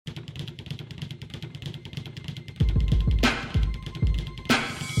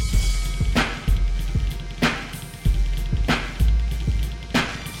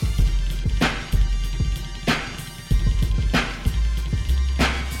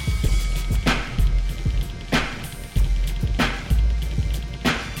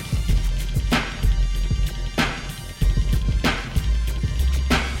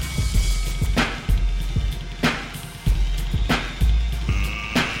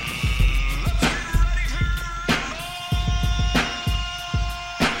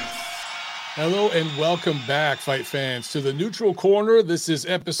Hello and welcome back, fight fans, to the Neutral Corner. This is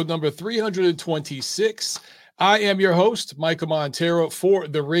episode number 326. I am your host, Michael Montero, for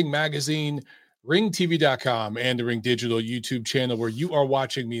The Ring Magazine, ringtv.com, and the Ring Digital YouTube channel, where you are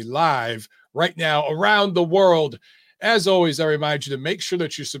watching me live right now around the world. As always, I remind you to make sure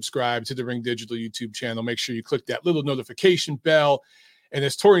that you subscribe to the Ring Digital YouTube channel. Make sure you click that little notification bell. And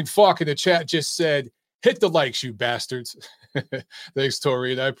as Torian Falk in the chat just said, hit the likes, you bastards. Thanks,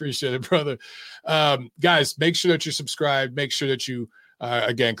 Torian. I appreciate it, brother. Guys, make sure that you're subscribed. Make sure that you,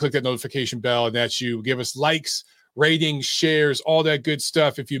 again, click that notification bell and that you give us likes, ratings, shares, all that good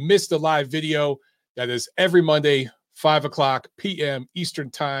stuff. If you missed the live video, that is every Monday, 5 o'clock p.m.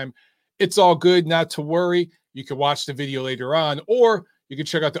 Eastern time. It's all good, not to worry. You can watch the video later on, or you can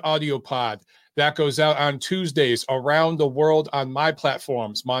check out the audio pod. That goes out on Tuesdays around the world on my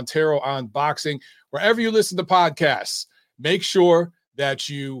platforms, Montero on Boxing, wherever you listen to podcasts. Make sure that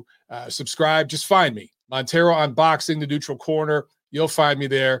you subscribe. Just find me, Montero on Boxing, the Neutral Corner. You'll find me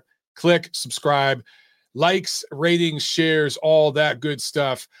there. Click, subscribe, likes, ratings, shares, all that good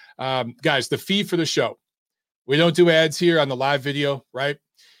stuff. Guys, the fee for the show. We don't do ads here on the live video, right?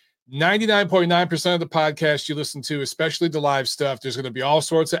 99.9% of the podcast you listen to, especially the live stuff, there's going to be all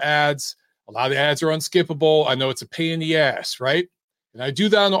sorts of ads. A lot of the ads are unskippable. I know it's a pain in the ass, right? And I do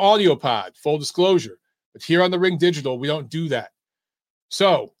that on the audio pod, full disclosure. But here on the Ring Digital, we don't do that.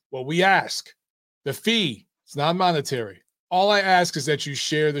 So what we ask, the fee, it's not monetary. All I ask is that you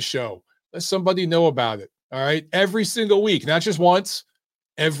share the show. Let somebody know about it, all right? Every single week, not just once,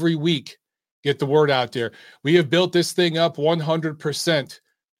 every week. Get the word out there. We have built this thing up 100%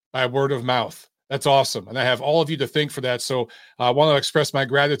 by word of mouth. That's awesome. And I have all of you to thank for that. So I want to express my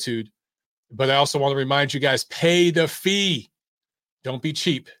gratitude. But I also want to remind you guys, pay the fee. Don't be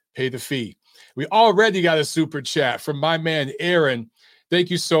cheap. Pay the fee. We already got a super chat from my man, Aaron. Thank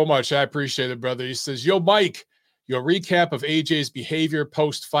you so much. I appreciate it, brother. He says, yo, Mike, your recap of AJ's behavior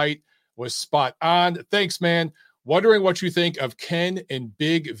post-fight was spot on. Thanks, man. Wondering what you think of Ken and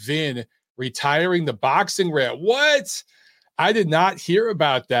Big Vin retiring the boxing rant. What? I did not hear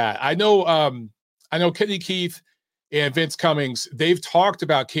about that. I know Kenny Keith and Vince Cummings, they've talked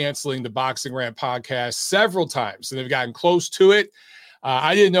about canceling the Boxing Rant podcast several times, and they've gotten close to it.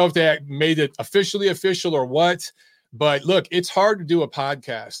 I didn't know if they made it officially official or what, but look, it's hard to do a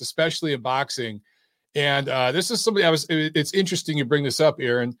podcast, especially in boxing. And this is somebody it's interesting you bring this up,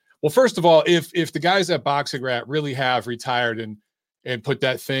 Aaron. Well, first of all, if the guys at Boxing Rant really have retired and put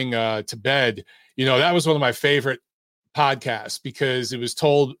that thing to bed, that was one of my favorite podcasts because it was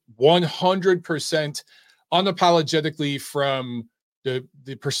told 100% unapologetically from the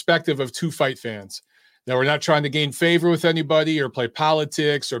perspective of two fight fans. Now, we're not trying to gain favor with anybody or play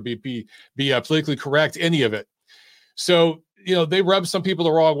politics or be politically correct, any of it. So, they rub some people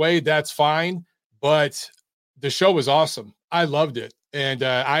the wrong way. That's fine. But the show was awesome. I loved it. And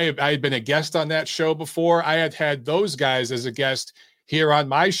I had been a guest on that show before. I had those guys as a guest here on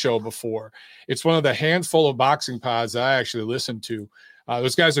my show before. It's one of the handful of boxing pods that I actually listen to.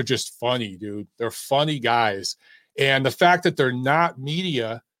 Those guys are just funny, dude. They're funny guys. And the fact that they're not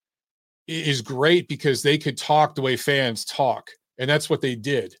media is great because they could talk the way fans talk. And that's what they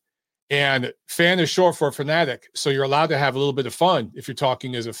did. And fan is short for fanatic. So you're allowed to have a little bit of fun if you're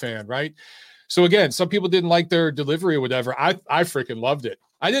talking as a fan, right? So again, some people didn't like their delivery or whatever. I freaking loved it.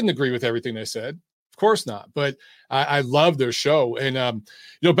 I didn't agree with everything they said. Of course not. But I love their show. And,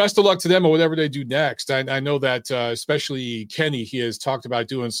 best of luck to them or whatever they do next. I know that especially Kenny, he has talked about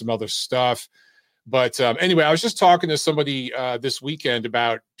doing some other stuff. But anyway, I was just talking to somebody this weekend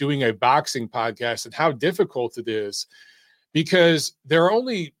about doing a boxing podcast and how difficult it is because there are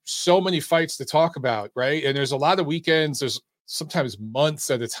only so many fights to talk about, right? And there's a lot of weekends, there's sometimes months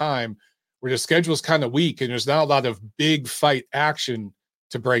at a time where the schedule is kind of weak and there's not a lot of big fight action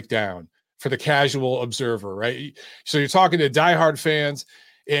to break down for the casual observer, right? So you're talking to diehard fans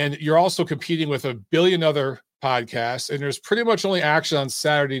and you're also competing with a billion other podcasts, and there's pretty much only action on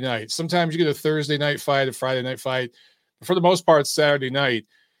Saturday night. Sometimes you get a Thursday night fight, a Friday night fight. But for the most part, it's Saturday night.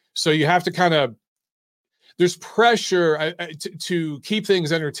 So you have to there's pressure to keep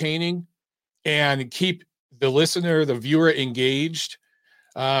things entertaining and keep the listener, the viewer engaged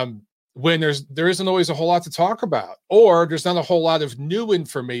when there isn't always a whole lot to talk about, or there's not a whole lot of new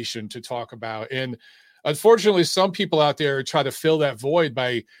information to talk about. And unfortunately, some people out there try to fill that void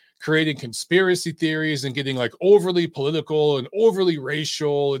by creating conspiracy theories and getting like overly political and overly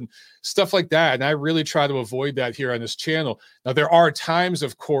racial and stuff like that. And I really try to avoid that here on this channel. Now, there are times,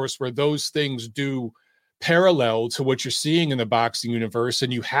 of course, where those things do parallel to what you're seeing in the boxing universe,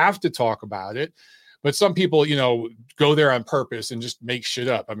 and you have to talk about it. But some people, go there on purpose and just make shit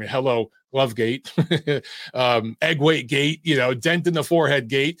up. I mean, hello, glove gate, egg weight gate, dent in the forehead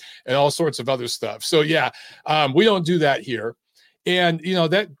gate, and all sorts of other stuff. So yeah, we don't do that here. And,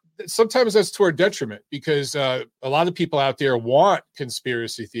 that sometimes that's to our detriment, because a lot of people out there want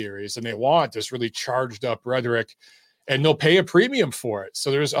conspiracy theories and they want this really charged up rhetoric, and they'll pay a premium for it.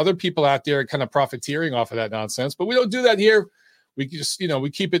 So there's other people out there kind of profiteering off of that nonsense, but we don't do that here. We just, we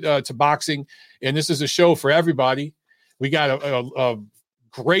keep it to boxing, and this is a show for everybody. We got a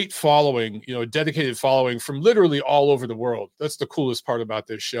great following, a dedicated following from literally all over the world. That's the coolest part about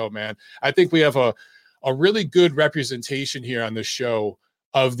this show, man. I think we have a really good representation here on this show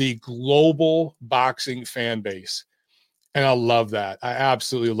of the global boxing fan base. And I love that. I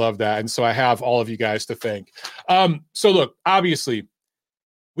absolutely love that. And so I have all of you guys to thank. So look, obviously,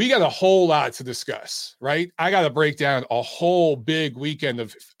 we got a whole lot to discuss, right? I got to break down a whole big weekend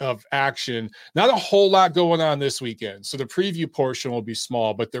of action. Not a whole lot going on this weekend. So the preview portion will be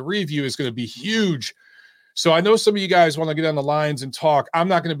small, but the review is going to be huge. So I know some of you guys want to get on the lines and talk. I'm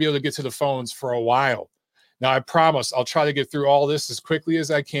not going to be able to get to the phones for a while. Now, I promise I'll try to get through all this as quickly as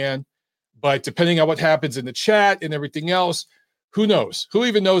I can. But depending on what happens in the chat and everything else, who knows? Who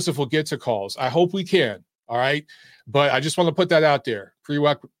even knows if we'll get to calls? I hope we can. All right. But I just want to put that out there.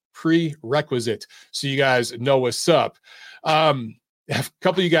 Prerequisite. So you guys know what's up. A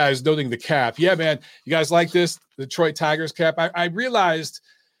couple of you guys noting the cap. Yeah, man. You guys like this? The Detroit Tigers cap? I realized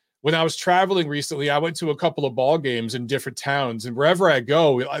when I was traveling recently, I went to a couple of ball games in different towns, and wherever I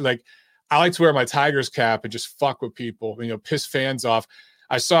go, I like to wear my Tigers cap and just fuck with people, piss fans off.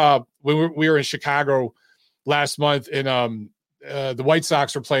 I saw when we were in Chicago last month, and the White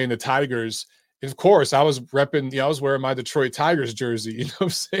Sox were playing the Tigers. And of course, I was repping, I was wearing my Detroit Tigers jersey, you know what I'm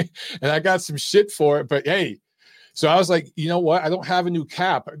saying? And I got some shit for it, but hey. So I was like, you know what? I don't have a new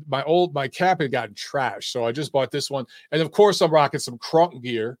cap. My cap had gotten trashed. So I just bought this one. And of course, I'm rocking some Crunk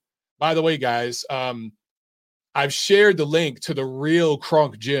gear. By the way, guys, I've shared the link to the real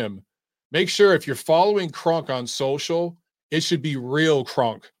Crunk gym. Make sure if you're following Crunk on social, it should be real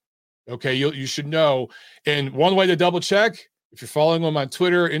Crunk. Okay, you should know. And one way to double check, if you're following them on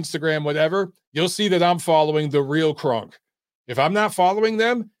Twitter, Instagram, whatever, you'll see that I'm following the real Crunk. If I'm not following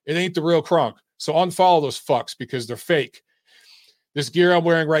them, it ain't the real Crunk. So unfollow those fucks because they're fake. This gear I'm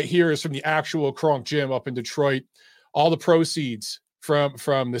wearing right here is from the actual Crunk gym up in Detroit. All the proceeds from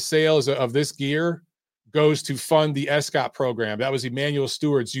the sales of this gear goes to fund the ESCOT program. That was Emmanuel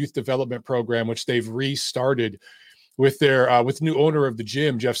Stewart's youth development program, which they've restarted with their with new owner of the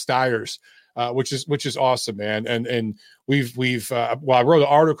gym, Jeff Stiers, which is awesome, man. And we've I wrote an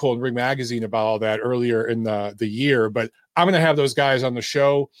article in Ring Magazine about all that earlier in the year, but I'm going to have those guys on the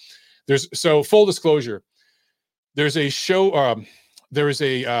show. So full disclosure, there's a show, there is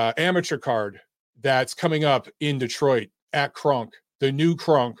a amateur card that's coming up in Detroit at Crunk, the new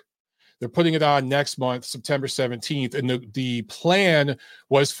Crunk. They're putting it on next month, September 17th. And the plan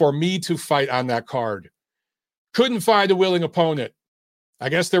was for me to fight on that card. Couldn't find a willing opponent. I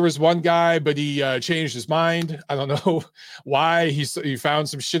guess there was one guy, but he changed his mind. I don't know why. He found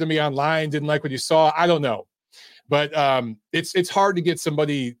some shit of me online, didn't like what he saw. I don't know. But it's hard to get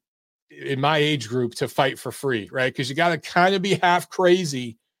somebody in my age group to fight for free, right? Because you got to kind of be half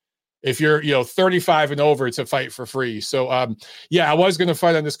crazy if you're 35 and over to fight for free. So yeah, I was going to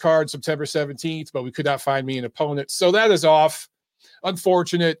fight on this card September 17th, but we could not find me an opponent. So that is off.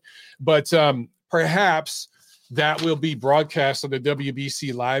 Unfortunate, but perhaps that will be broadcast on the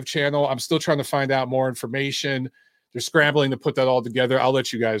WBC live channel. I'm still trying to find out more information. They're scrambling to put that all together. I'll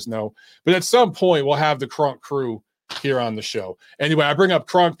let you guys know. But at some point, we'll have the Crunk crew here on the show. Anyway, I bring up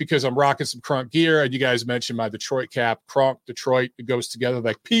Crunk because I'm rocking some Crunk gear, and you guys mentioned my Detroit cap. Crunk, Detroit, it goes together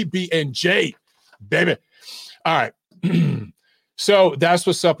like PB&J, baby. All right. So that's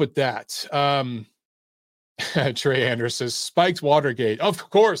what's up with that. Trey Anders says, Spiked Watergate. Of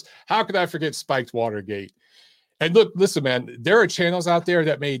course. How could I forget Spiked Watergate? And look, listen, man, there are channels out there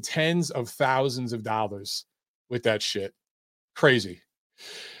that made tens of thousands of dollars with that shit. Crazy.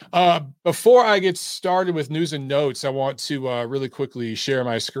 Before I get started with news and notes, I want to really quickly share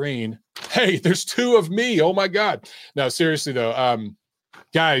my screen. Hey, there's two of me. Oh my God. No, seriously though,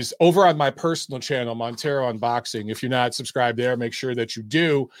 guys, over on my personal channel, Montero Unboxing, if you're not subscribed there, make sure that you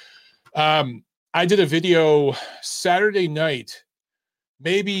do. I did a video Saturday night,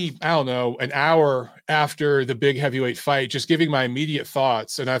 maybe, I don't know, an hour after the big heavyweight fight, just giving my immediate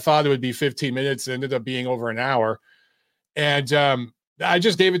thoughts. And I thought it would be 15 minutes. It ended up being over an hour. And I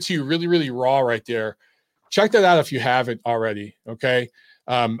just gave it to you really, really raw right there. Check that out if you haven't already, okay?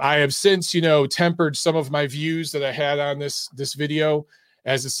 I have since, tempered some of my views that I had on this video.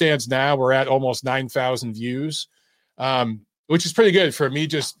 As it stands now, we're at almost 9,000 views, which is pretty good for me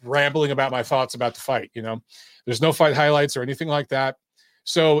just rambling about my thoughts about the fight. There's no fight highlights or anything like that.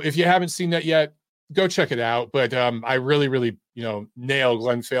 So if you haven't seen that yet, go check it out. But I really, really, nailed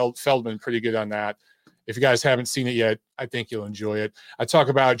Glenn Feldman pretty good on that. If you guys haven't seen it yet, I think you'll enjoy it. I talk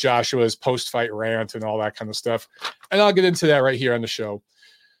about Joshua's post-fight rant and all that kind of stuff, and I'll get into that right here on the show.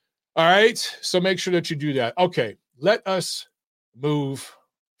 All right, so make sure that you do that. Okay, let us move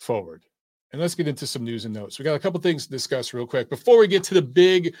forward, and let's get into some news and notes. We got a couple things to discuss real quick before we get to the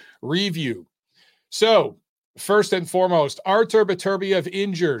big review. So, first and foremost, Artur Beterbiev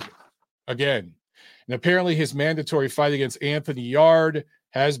injured again, and apparently his mandatory fight against Anthony Yarde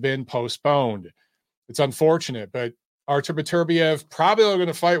has been postponed. It's unfortunate, but Artur Beterbiev probably only going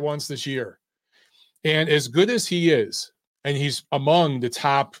to fight once this year. And as good as he is, and he's among the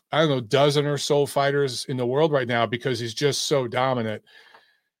top, dozen or so fighters in the world right now because he's just so dominant,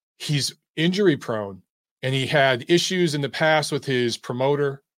 he's injury prone. And he had issues in the past with his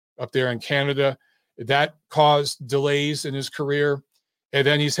promoter up there in Canada. That caused delays in his career. And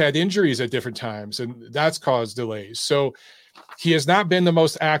then he's had injuries at different times, and that's caused delays. So he has not been the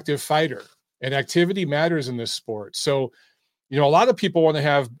most active fighter. And activity matters in this sport. So, a lot of people want to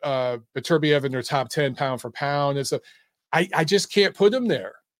have Beterbiev in their top 10 pound for pound. I just can't put him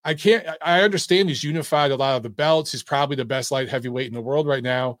there. I understand he's unified a lot of the belts. He's probably the best light heavyweight in the world right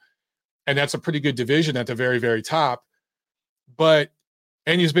now. And that's a pretty good division at the very, very top. And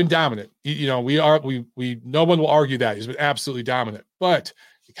he's been dominant. No one will argue that. He's been absolutely dominant. But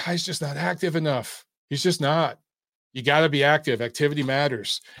the guy's just not active enough. He's just not. You got to be active. Activity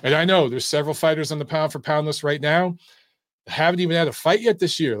matters. And I know there's several fighters on the pound for pound list right now that haven't even had a fight yet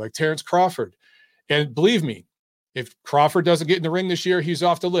this year, like Terrence Crawford. And believe me, if Crawford doesn't get in the ring this year, he's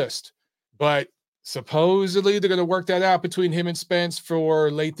off the list. But supposedly they're going to work that out between him and Spence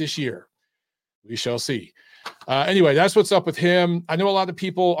for late this year. We shall see. Anyway, that's what's up with him. I know a lot of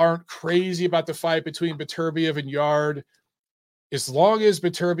people aren't crazy about the fight between Beterbiev and Yarde. As long as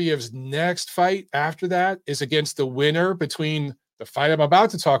Beterbiev's next fight after that is against the winner between the fight I'm about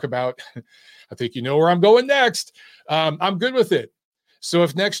to talk about, I think you know where I'm going next. I'm good with it. So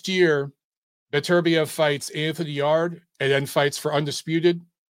if next year Beterbiev fights Anthony Yarde and then fights for undisputed,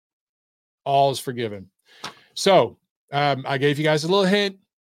 all is forgiven. So I gave you guys a little hint.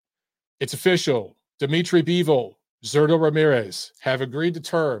 It's official. Dimitri Bivol, Zurdo Ramirez have agreed to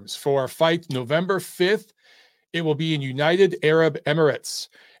terms for a fight November 5th. It will be in United Arab Emirates.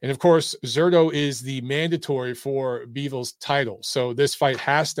 And of course, Zurdo is the mandatory for Bivol's title. So this fight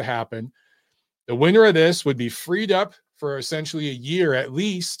has to happen. The winner of this would be freed up for essentially a year at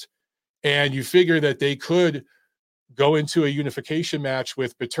least. And you figure that they could go into a unification match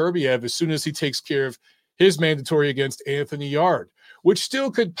with Beterbiev as soon as he takes care of his mandatory against Anthony Yarde, which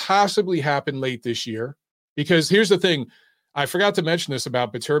still could possibly happen late this year. Because here's the thing. I forgot to mention this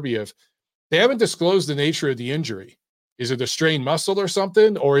about Beterbiev. They haven't disclosed the nature of the injury. Is it a strained muscle or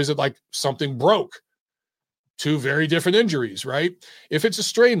something? Or is it like something broke? Two very different injuries, right? If it's a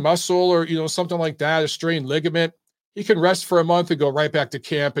strained muscle or, something like that, a strained ligament, he can rest for a month and go right back to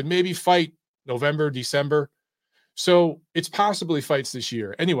camp and maybe fight November, December. So it's possibly fights this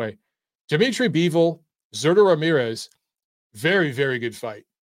year. Anyway, Dimitri Bivol, Zurdo Ramirez, very, very good fight.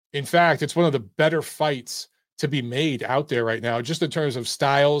 In fact, it's one of the better fights to be made out there right now, just in terms of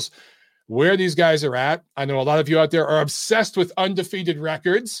styles, where these guys are at. I know a lot of you out there are obsessed with undefeated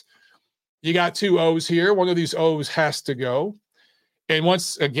records. You got two O's here. One of these O's has to go. And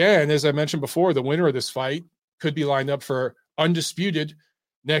once again, as I mentioned before, the winner of this fight could be lined up for undisputed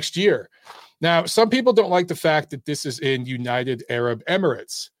next year. Now, some people don't like the fact that this is in United Arab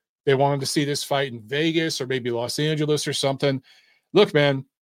Emirates. They wanted to see this fight in Vegas or maybe Los Angeles or something. Look, man,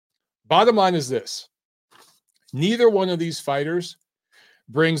 bottom line is this. Neither one of these fighters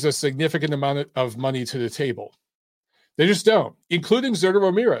brings a significant amount of money to the table. They just don't, including Zurdo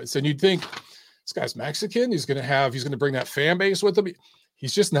Ramirez. And you'd think, this guy's Mexican. He's going to bring that fan base with him.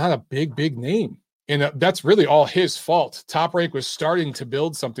 He's just not a big name. And that's really all his fault. Top Rank was starting to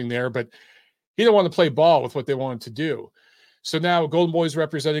build something there, but he didn't want to play ball with what they wanted to do. So now Golden Boy's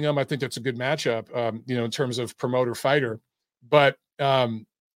representing him. I think that's a good matchup, in terms of promoter fighter. But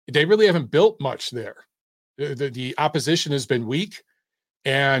they really haven't built much there. The opposition has been weak.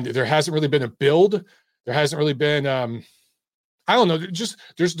 And there hasn't really been a build. There hasn't really been, I don't know,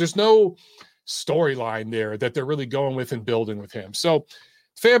 there's no storyline there that they're really going with and building with him. So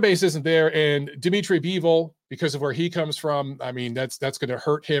fan base isn't there. And Dimitri Bivol, because of where he comes from, I mean, that's going to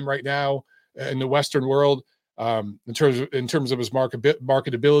hurt him right now in the Western world in terms of his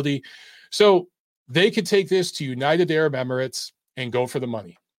marketability. So they could take this to United Arab Emirates. and go for the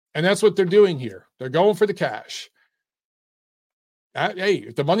money. And that's what they're doing here. They're going for the cash. Hey,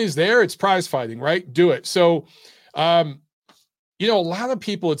 if the money's there, it's prize fighting, right? Do it. So, a lot of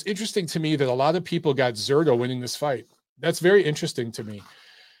people, it's interesting to me that a lot of people got Zurdo winning this fight. That's very interesting to me.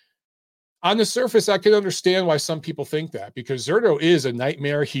 On the surface, I can understand why some people think that, because Zurdo is a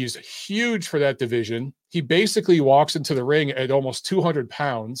nightmare. He's huge for that division. He basically walks into the ring at almost 200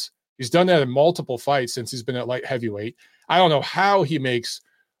 pounds. He's done that in multiple fights since he's been at light heavyweight. I don't know how he makes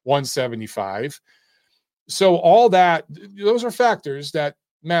 175. So all that, those are factors that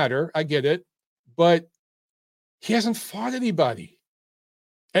matter. I get it. But he hasn't fought anybody.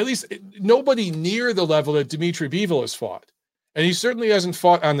 At least nobody near the level that Dimitri Bivol has fought. And he certainly hasn't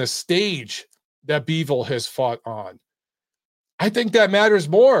fought on the stage that Bivol has fought on. I think that matters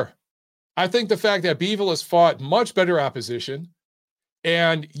more. I think the fact that Bivol has fought much better opposition,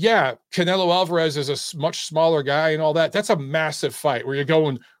 and yeah, Canelo Alvarez is a much smaller guy and all that. That's a massive fight where you're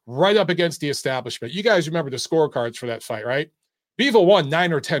going right up against the establishment. You guys remember the scorecards for that fight, right? Bivol won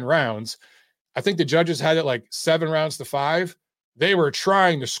 9 or 10 rounds. I think the judges had it like 7 rounds to 5. They were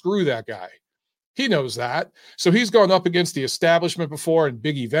trying to screw that guy. He knows that. So he's gone up against the establishment before in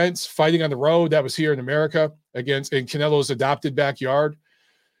big events, fighting on the road. That was here in America in Canelo's adopted backyard.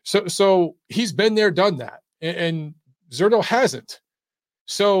 So he's been there, done that. And Zurdo hasn't.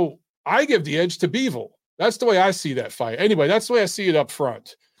 So I give the edge to Bivol. That's the way I see that fight. Anyway, that's the way I see it up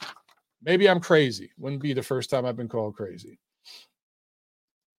front. Maybe I'm crazy. Wouldn't be the first time I've been called crazy.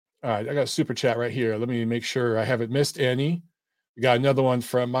 All right, I got a super chat right here. Let me make sure I haven't missed any. We got another one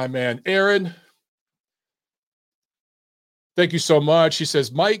from my man, Aaron. Thank you so much. He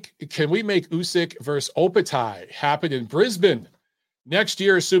says, Mike, can we make Usyk versus Opetaia happen in Brisbane next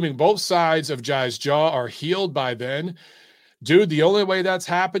year, assuming both sides of Jai's jaw are healed by then? Dude, the only way that's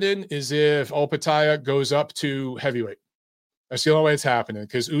happening is if Opetaia goes up to heavyweight. That's the only way it's happening,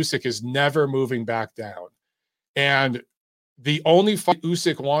 because Usyk is never moving back down. And the only fight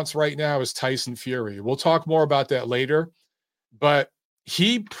Usyk wants right now is Tyson Fury. We'll talk more about that later, but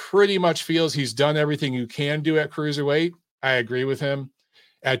he pretty much feels he's done everything you can do at cruiserweight. I agree with him.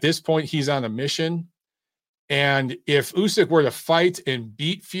 At this point, he's on a mission. And if Usyk were to fight and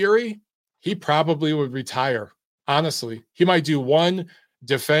beat Fury, he probably would retire. Honestly, he might do one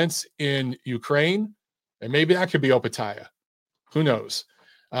defense in Ukraine, and maybe that could be Opetaia. Who knows?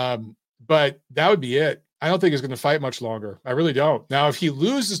 But that would be it. I don't think he's going to fight much longer. I really don't. Now, if he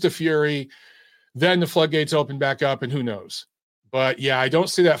loses to Fury, then the floodgates open back up, and who knows? But yeah, I don't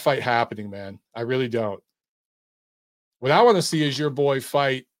see that fight happening, man. I really don't. What I want to see is your boy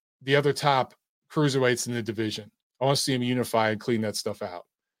fight the other top cruiserweights in the division. I want to see him unify and clean that stuff out.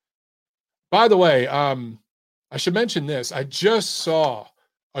 By the way, I should mention this. I just saw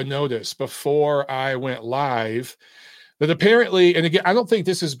a notice before I went live that apparently, and again, I don't think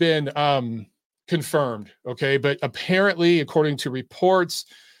this has been confirmed, okay? But apparently, according to reports,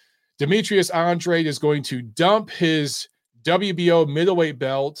 Demetrius Andrade is going to dump his WBO middleweight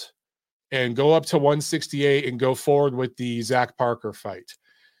belt and go up to 168 and go forward with the Zach Parker fight.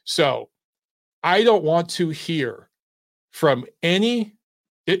 So I don't want to hear from any,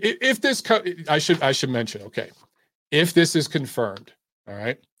 if this, I should mention, okay, if this is confirmed, all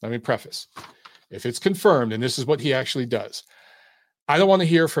right, let me preface. If it's confirmed, and this is what he actually does, I don't want to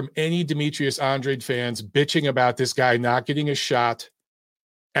hear from any Demetrius Andrade fans bitching about this guy not getting a shot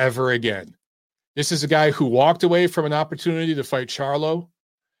ever again. This is a guy who walked away from an opportunity to fight Charlo.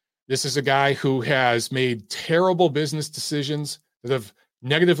 This is a guy who has made terrible business decisions that have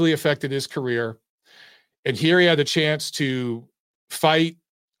negatively affected his career. And here he had a chance to fight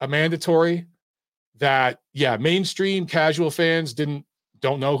a mandatory that, yeah, mainstream casual fans don't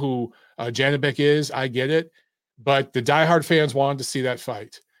know who Janibek is. I get it. But the diehard fans wanted to see that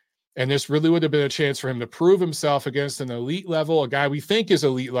fight. And this really would have been a chance for him to prove himself against an elite level, a guy we think is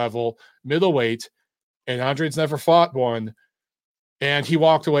elite level, middleweight. And Andrade's never fought one. And he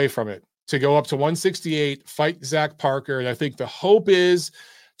walked away from it to go up to 168, fight Zach Parker. And I think the hope is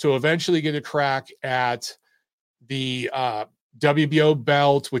to eventually get a crack at the WBO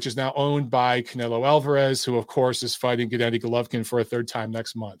belt, which is now owned by Canelo Alvarez, who, of course, is fighting Gennady Golovkin for a third time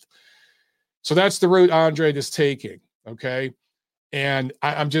next month. So that's the route Andrade is taking, okay? And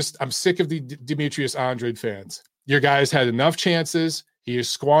I'm sick of the Demetrius Andrade fans. Your guy's had enough chances. He has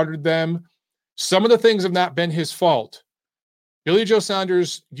squandered them. Some of the things have not been his fault. Billy Joe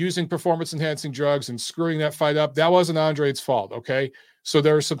Saunders using performance-enhancing drugs and screwing that fight up, that wasn't Andrade's fault, okay? So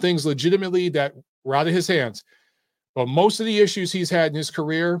there are some things legitimately that were out of his hands. But most of the issues he's had in his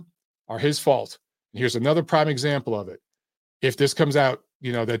career are his fault. And here's another prime example of it. If this comes out,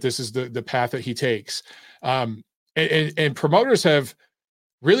 that this is the path that he takes. And promoters have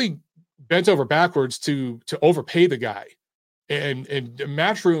really bent over backwards to overpay the guy. And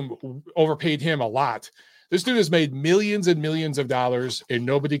Matchroom overpaid him a lot. This dude has made millions and millions of dollars, and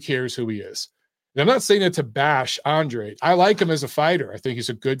nobody cares who he is. And I'm not saying it to bash Andre. I like him as a fighter. I think he's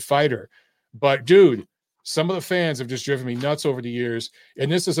a good fighter. But, dude, some of the fans have just driven me nuts over the years.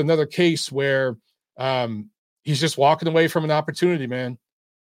 And this is another case where he's just walking away from an opportunity, man,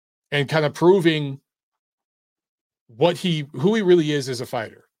 and kind of proving who he really is as a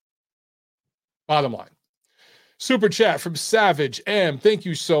fighter. Bottom line. Super chat from Savage M. Thank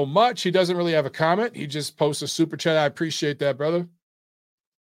you so much. He doesn't really have a comment. He just posts a super chat. I appreciate that, brother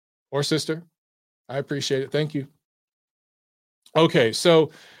or sister. I appreciate it. Thank you. Okay, so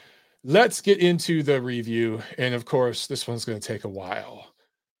let's get into the review. And of course, this one's going to take a while.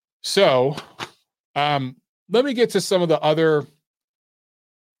 So let me get to some of the other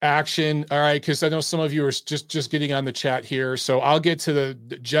action. All right, because I know some of you are just getting on the chat here. So I'll get to the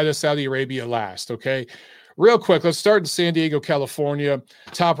Jeddah, Saudi Arabia last, okay? Real quick, let's start in San Diego, California.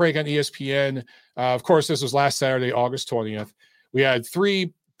 Top Rank on ESPN. Of course, this was last Saturday, August 20th. We had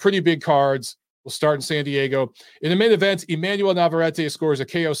 3 pretty big cards. We'll start in San Diego. In the main event, Emmanuel Navarrete scores a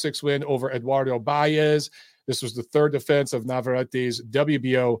KO6 win over Eduardo Baez. This was the 3rd defense of Navarrete's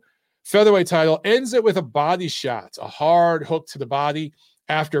WBO featherweight title. Ends it with a body shot, a hard hook to the body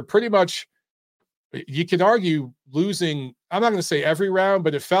after pretty much, you can argue, losing, I'm not going to say every round,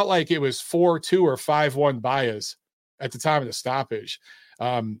 but it felt like it was 4-2 or 5-1 Baez at the time of the stoppage.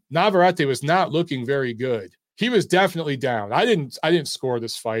 Navarrete was not looking very good. He was definitely down. I didn't score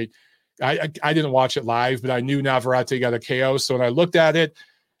this fight. I didn't watch it live, but I knew Navarrete got a KO. So when I looked at it,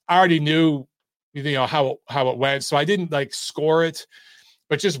 I already knew, how it went. So I didn't score it,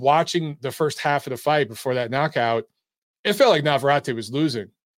 but just watching the first half of the fight before that knockout, it felt like Navarrete was losing.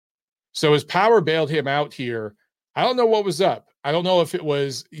 So his power bailed him out here. I don't know what was up. I don't know if it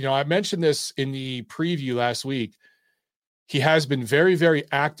was, I mentioned this in the preview last week. He has been very, very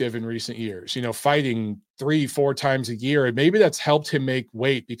active in recent years, fighting 3-4 times a year. And maybe that's helped him make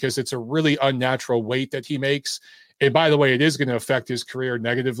weight because it's a really unnatural weight that he makes. And by the way, it is going to affect his career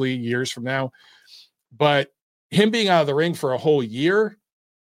negatively years from now. But him being out of the ring for a whole year,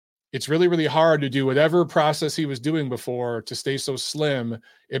 it's really, really hard to do whatever process he was doing before to stay so slim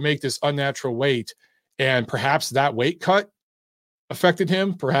and make this unnatural weight. And perhaps that weight cut affected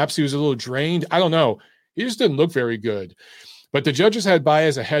him. Perhaps he was a little drained. I don't know. He just didn't look very good. But the judges had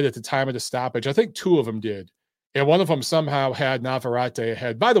Baez ahead at the time of the stoppage. I think 2 of them did. And one of them somehow had Navarrete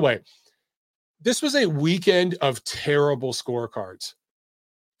ahead. By the way, this was a weekend of terrible scorecards.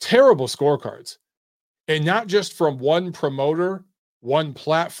 Terrible scorecards. And not just from one promoter, one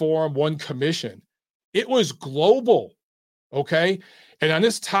platform, one commission. It was global, okay? And on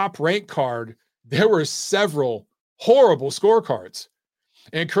this Top Rank card, there were several horrible scorecards.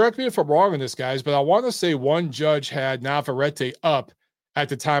 And correct me if I'm wrong on this, guys, but I want to say one judge had Navarrete up at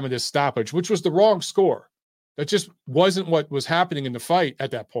the time of this stoppage, which was the wrong score. That just wasn't what was happening in the fight at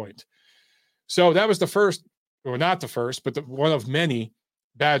that point. So that was the first, or not the first, but one of many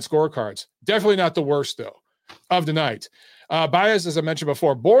bad scorecards. Definitely not the worst, though, of the night. Baez, as I mentioned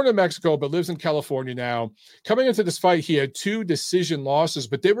before, born in Mexico, but lives in California now. Coming into this fight, he had 2 decision losses,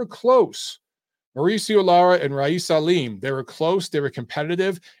 but they were close. Mauricio Lara and Rais Salim, they were close, they were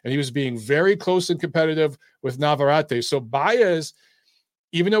competitive, and he was being very close and competitive with Navarrete. So Baez,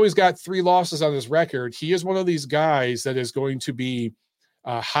 even though he's got 3 losses on his record, he is one of these guys that is going to be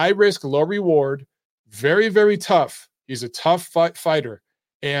high risk, low reward, very, very tough. He's a tough fighter,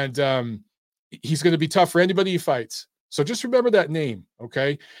 and he's going to be tough for anybody he fights. So just remember that name,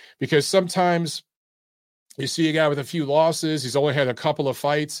 okay? Because sometimes you see a guy with a few losses. He's only had a couple of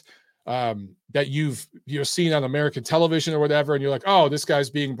fights that you've seen on American television or whatever, and you're like, oh, this guy's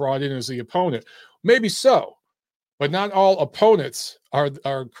being brought in as the opponent. Maybe so, but not all opponents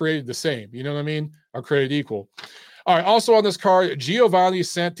are created the same. You know what I mean? Are created equal. All right, also on this card, Giovanni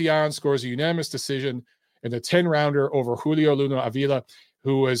Santillan scores a unanimous decision in the 10-rounder over Julio Luna Avila,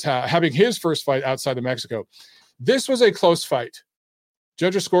 who was having his first fight outside of Mexico. This was a close fight.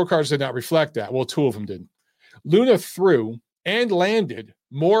 Judges' scorecards did not reflect that. Well, 2 of them didn't. Luna threw and landed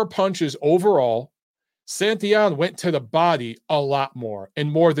more punches overall. Santillan went to the body a lot more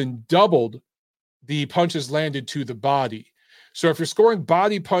and more than doubled the punches landed to the body. So if you're scoring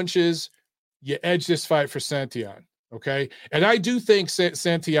body punches, you edge this fight for Santillan, okay? And I do think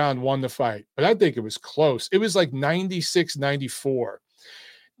Santillan won the fight, but I think it was close. It was like 96-94.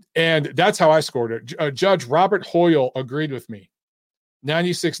 And that's how I scored it. Judge Robert Hoyle agreed with me.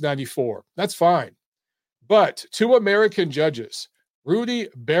 96-94. That's fine. But 2 American judges, Rudy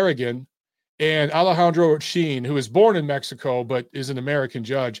Barragan and Alejandro Orchin, who was born in Mexico but is an American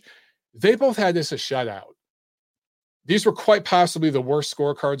judge, they both had this a shutout. These were quite possibly the worst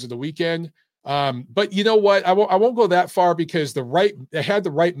scorecards of the weekend. But you know what? I won't go that far because they had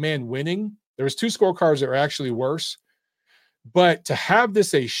the right man winning. There was two scorecards that were actually worse. But to have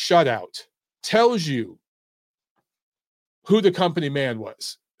this a shutout tells you who the company man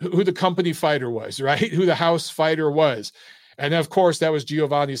was, who the company fighter was, right? Who the house fighter was. And of course, that was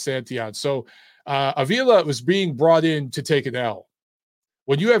Giovanni Santillan. So Avila was being brought in to take an L.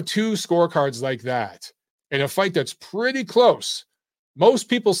 When you have two scorecards like that in a fight that's pretty close, most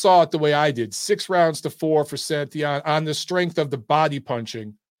people saw it the way I did, 6 rounds to 4 for Santillan on the strength of the body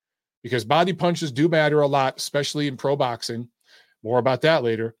punching, because body punches do matter a lot, especially in pro boxing. More about that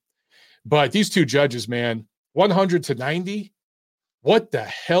later. But these two judges, man, 100 to 90, what the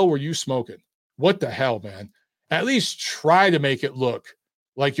hell were you smoking? What the hell, man? At least try to make it look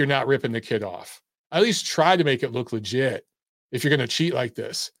like you're not ripping the kid off. At least try to make it look legit if you're going to cheat like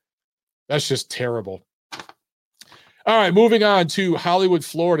this. That's just terrible. All right, moving on to Hollywood,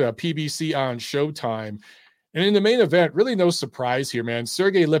 Florida, PBC on Showtime. And in the main event, really no surprise here, man.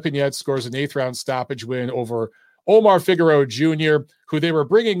 Sergey Lipinets scores an 8th-round stoppage win over Omar Figueroa Jr., who they were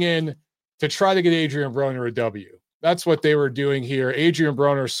bringing in to try to get Adrian Broner a W. That's what they were doing here. Adrian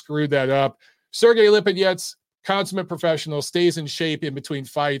Broner screwed that up. Sergey Lipinets, consummate professional, stays in shape in between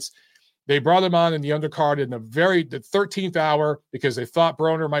fights. They brought him on in the undercard in the 13th hour because they thought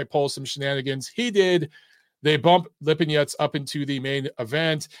Broner might pull some shenanigans. He did. They bump Lipinets up into the main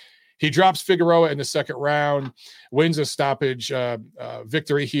event. He drops Figueroa in the 2nd round, wins a stoppage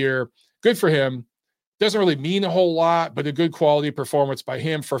victory here. Good for him. Doesn't really mean a whole lot, but a good quality performance by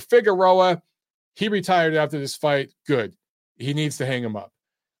him. For Figueroa, he retired after this fight. Good. He needs to hang him up.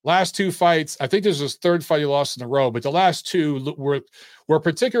 Last 2 fights, I think this was his 3rd fight he lost in a row, but the last 2 were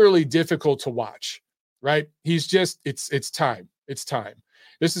particularly difficult to watch, right? He's just, it's time. It's time.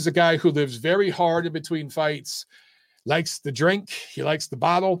 This is a guy who lives very hard in between fights, likes the drink, he likes the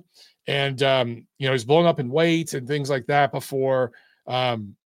bottle, and, he's blown up in weight and things like that before.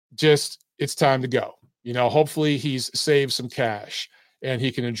 It's time to go. Hopefully he's saved some cash and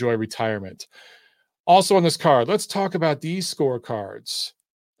he can enjoy retirement. Also on this card, let's talk about these scorecards.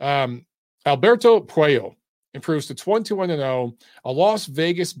 Alberto Puello improves to 21-0. A Las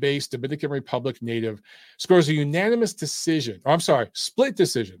Vegas-based Dominican Republic native scores a unanimous decision. Oh, I'm sorry, split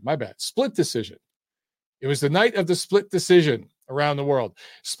decision. My bad. Split decision. It was the night of the split decision around the world.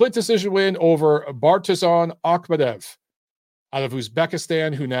 Split decision win over Bartizan Akhmadev out of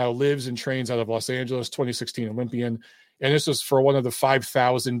Uzbekistan, who now lives and trains out of Los Angeles, 2016 Olympian. And this was for one of the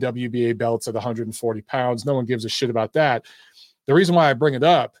 5,000 WBA belts at 140 pounds. No one gives a shit about that. The reason why I bring it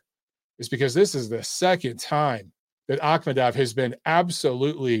up is because this is the 2nd time that Akhmadev has been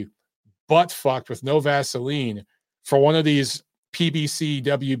absolutely butt-fucked with no Vaseline for one of these PBC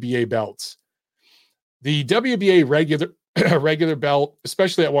WBA belts. The WBA regular belt,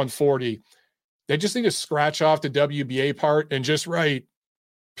 especially at 140, they just need to scratch off the WBA part and just write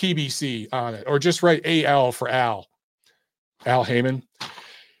PBC on it, or just write AL for Al Heyman.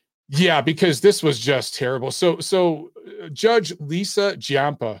 Yeah, because this was just terrible. So Judge Lisa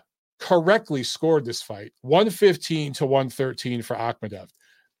Giampa correctly scored this fight, 115 to 113 for Akhmadev.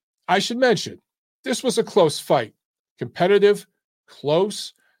 I should mention, this was a close fight. Competitive,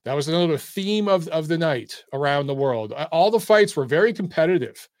 close. That was another theme of the night around the world. All the fights were very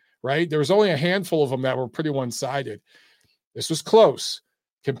competitive, right? There was only a handful of them that were pretty one-sided. This was close,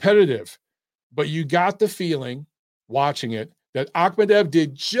 competitive, but you got the feeling watching it that Akhmadev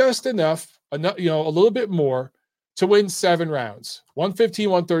did just enough, a little bit more to win 7 rounds.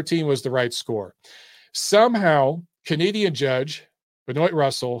 115-113 was the right score. Somehow, Canadian judge Benoit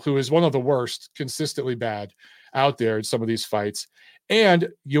Russell, who is one of the worst, consistently bad out there in some of these fights, and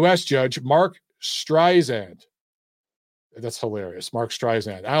U.S. judge Mark Streisand. That's hilarious. Mark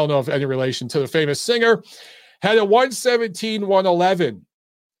Streisand. I don't know if any relation to the famous singer. Had a 117-111,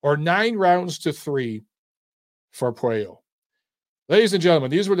 or 9 rounds to 3 for Puello. Ladies and gentlemen,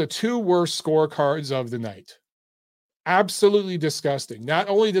 these were the 2 worst scorecards of the night. Absolutely disgusting. Not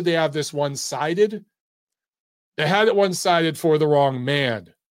only did they have this one-sided, they had it one-sided for the wrong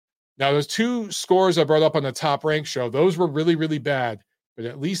man. Now, those 2 scores I brought up on the Top Rank show, those were really, really bad, but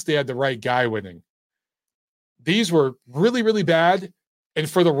at least they had the right guy winning. These were really, really bad and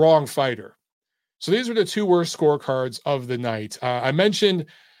for the wrong fighter. So these were the 2 worst scorecards of the night. I mentioned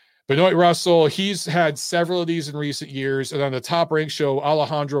Benoit Russell. He's had several of these in recent years. And on the Top Rank show,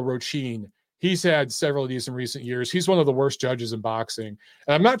 Alejandro Orchin, he's had several of these in recent years. He's one of the worst judges in boxing.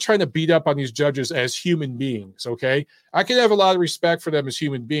 And I'm not trying to beat up on these judges as human beings, okay? I can have a lot of respect for them as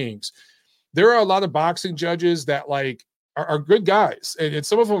human beings. there are a lot of boxing judges that like are good guys. And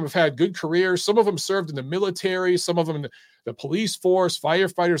some of them have had good careers. Some of them served in the military, some of them in the police force,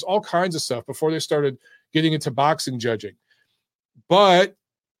 firefighters, all kinds of stuff before they started getting into boxing judging. But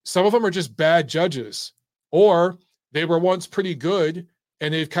some of them are just bad judges, or they were once pretty good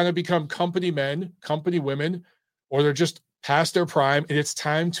and they've kind of become company men, company women, or they're just past their prime and it's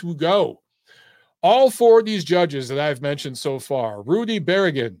time to go. All four of these judges that I've mentioned so far, Rudy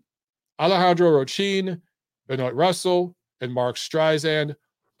Barragan, Alejandro Rochin, Benoit Russell, and Mark Streisand,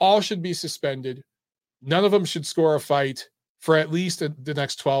 all should be suspended. None of them should score a fight for at least the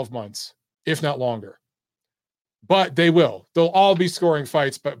next 12 months, if not longer. But they will. They'll all be scoring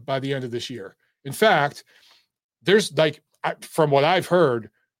fights by the end of this year. In fact, there's like, from what I've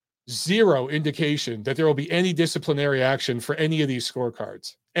heard, zero indication that there will be any disciplinary action for any of these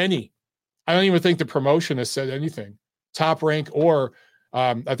scorecards. Any. I don't even think the promotion has said anything. Top Rank or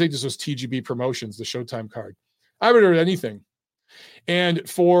I think this was TGB Promotions, the Showtime card. I haven't heard anything. And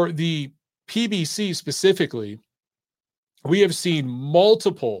for the PBC specifically, we have seen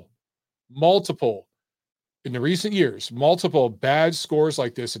multiple in the recent years, multiple bad scores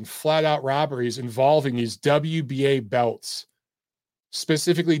like this and flat out robberies involving these WBA belts,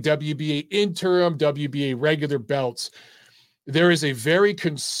 specifically WBA interim, WBA regular belts. There is a very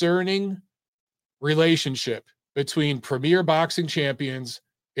concerning relationship between premier boxing champions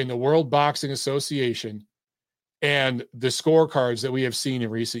in the World Boxing Association and the scorecards that we have seen in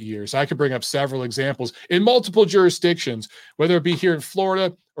recent years. I could bring up several examples in multiple jurisdictions, whether it be here in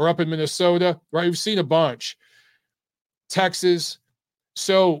Florida or up in Minnesota, right? We've seen a bunch. Texas.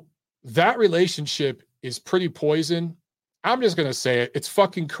 So that relationship is pretty poison. I'm just going to say it. It's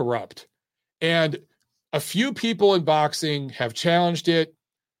fucking corrupt. And a few people in boxing have challenged it,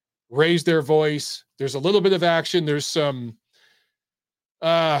 raised their voice. There's a little bit of action. There's some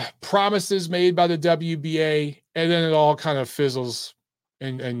promises made by the WBA, and then it all kind of fizzles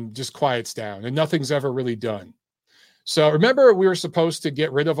and just quiets down, and nothing's ever really done. So remember, we were supposed to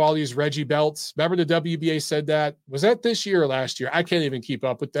get rid of all these Reggie belts. Remember the WBA said that? Was that this year or last year? I can't even keep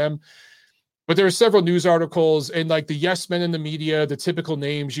up with them. But there are several news articles, and like the yes men in the media, the typical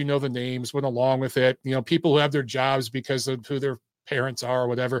names, you know, the names went along with it. You know, people who have their jobs because of who their parents are or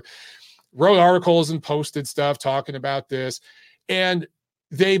whatever, wrote articles and posted stuff talking about this. And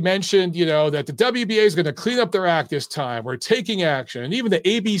they mentioned, you know, that the WBA is going to clean up their act this time. We're taking action. And even the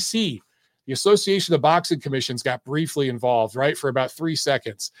ABC, the Association of Boxing Commissions, got briefly involved, right, for about 3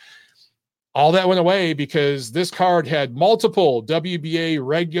 seconds. All that went away because this card had multiple WBA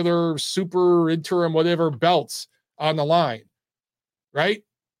regular, super, interim, whatever belts on the line, right?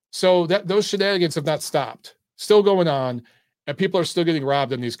 So that those shenanigans have not stopped. Still going on, and people are still getting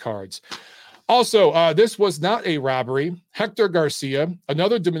robbed on these cards. Also, this was not a robbery. Hector Garcia,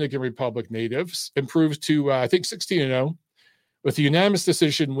 another Dominican Republic native, improves to, I think, 16-0 with a unanimous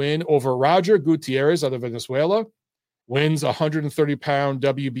decision win over Roger Gutierrez out of Venezuela. Wins 130-pound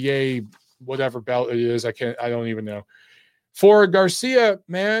WBA whatever belt it is. I don't even know. For Garcia,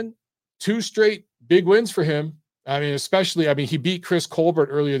 man, 2 straight big wins for him. I mean, especially, he beat Chris Colbert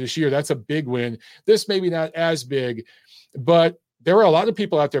earlier this year. That's a big win. This maybe not as big, but there were a lot of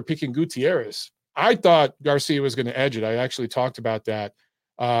people out there picking Gutierrez. I thought Garcia was going to edge it. I actually talked about that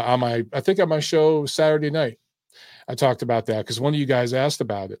on my show Saturday night. I talked about that because one of you guys asked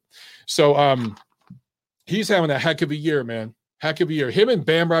about it. So he's having a heck of a year, man. Heck of a year. Him and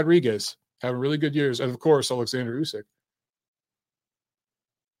Bam Rodriguez having really good years. And, of course, Alexander Usyk.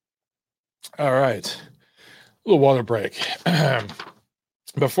 All right. A little water break.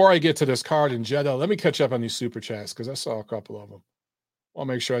 Before I get to this card in Jeddah, let me catch up on these super chats because I saw a couple of them. I'll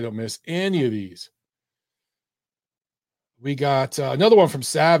make sure I don't miss any of these. We got another one from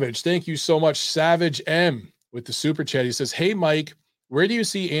Savage. Thank you so much, Savage M, with the super chat. He says, hey, Mike, where do you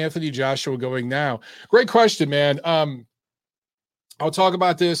see Anthony Joshua going now? Great question, man. I'll talk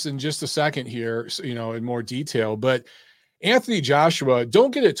about this in just a second here, you know, in more detail. But Anthony Joshua,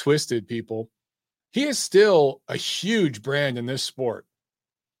 don't get it twisted, people. He is still a huge brand in this sport.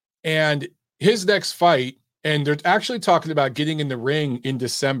 And his next fight, and they're actually talking about getting in the ring in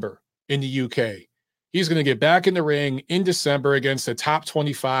December in the UK. He's going to get back in the ring in December against a top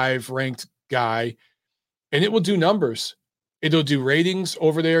 25 ranked guy, and it will do numbers. It'll do ratings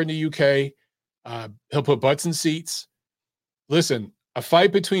over there in the UK. He'll put butts in seats. Listen, a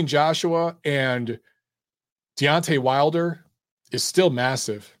fight between Joshua and Deontay Wilder is still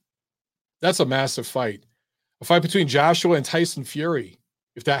massive. That's a massive fight. A fight between Joshua and Tyson Fury,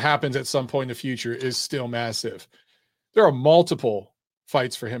 if that happens at some point in the future, is still massive. There are multiple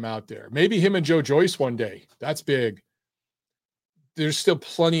fights for him out there. Maybe him and Joe Joyce one day. That's big. there's still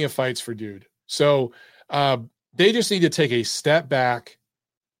plenty of fights for dude. So they just need to take a step back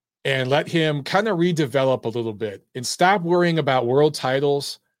and let him kind of redevelop a little bit and stop worrying about world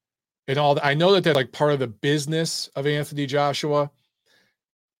titles and all that. I know that they're like part of the business of Anthony Joshua.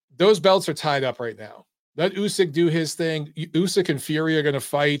 Those belts are tied up right now. Let Usyk do his thing. Usyk and Fury are going to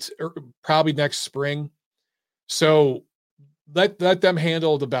fight probably next spring. So let them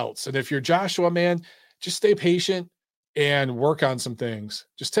handle the belts. And if you're Joshua, man, just stay patient and work on some things.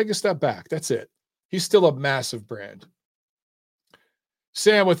 Just take a step back. That's it. He's still a massive brand.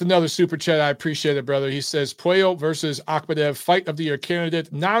 Sam with another super chat. I appreciate it, brother. He says, Puello versus Akhmadev, fight of the year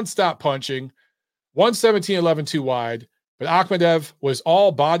candidate, nonstop punching, 117-11 too wide. But Akhmadev was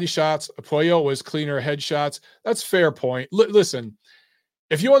all body shots. Puello was cleaner head shots. That's fair point. Listen,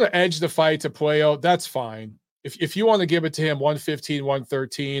 if you want to edge the fight to Puello, that's fine. If you want to give it to him 115,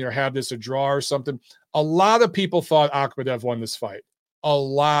 113, or have this a draw or something, a lot of people thought Akhmadev won this fight. A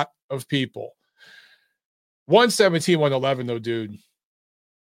lot of people. 117, 111, though, dude.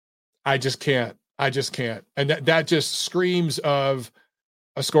 I just can't. And that just screams of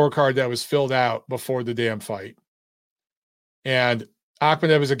a scorecard that was filled out before the damn fight. And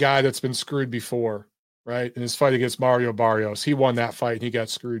Akhmadev is a guy that's been screwed before, right? In his fight against Mario Barrios, he won that fight and he got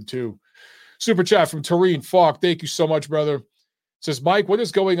screwed too. Super chat from Tareen Falk. Thank you so much, brother. It says, Mike, what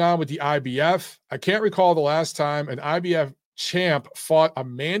is going on with the IBF? I can't recall the last time an IBF champ fought a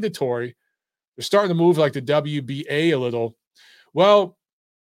mandatory. They're starting to move like the WBA a little. Well,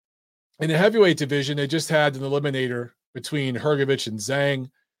 in the heavyweight division, they just had an eliminator between Hrgović and Zhang.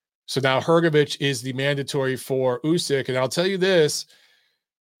 So now Hrgović is the mandatory for Usyk. And I'll tell you this,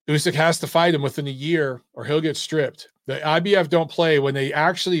 Usyk has to fight him within a year or he'll get stripped. The IBF don't play. When they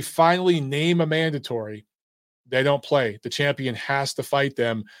actually finally name a mandatory, they don't play. The champion has to fight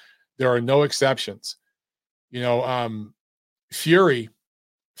them. There are no exceptions. Fury,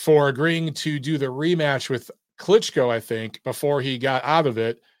 for agreeing to do the rematch with Klitschko, I think, before he got out of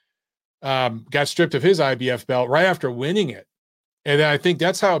it, got stripped of his IBF belt right after winning it. And then I think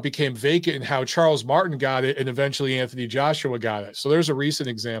that's how it became vacant and how Charles Martin got it and eventually Anthony Joshua got it. So there's a recent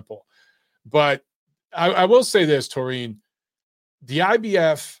example. But I will say this, Taurine, the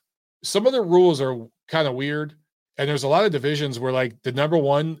IBF, some of the rules are kind of weird. And there's a lot of divisions where like the number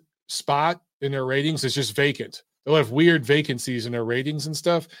one spot in their ratings is just vacant. They'll have weird vacancies in their ratings and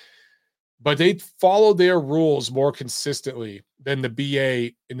stuff. But they follow their rules more consistently than the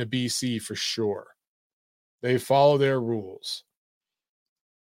BA and the BC for sure. They follow their rules.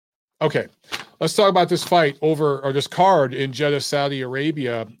 Okay, let's talk about this fight this card in Jeddah, Saudi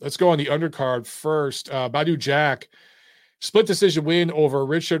Arabia. Let's go on the undercard first. Badou Jack, split decision win over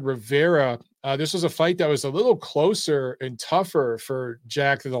Richard Rivera. This was a fight that was a little closer and tougher for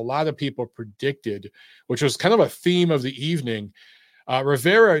Jack than a lot of people predicted, which was kind of a theme of the evening.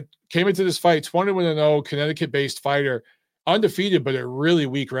 Rivera came into this fight 21-0, Connecticut-based fighter, undefeated, but a really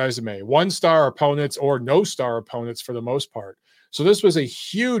weak resume. One-star opponents or no-star opponents for the most part. So this was a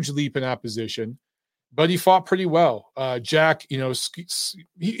huge leap in opposition, but he fought pretty well. Jack,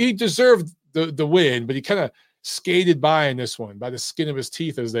 he deserved the win, but he kind of skated by in this one by the skin of his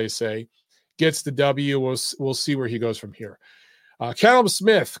teeth, as they say. Gets the W. We'll see where he goes from here. Callum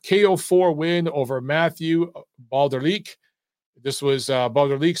Smith, KO4 win over Matthew Balderleek. This was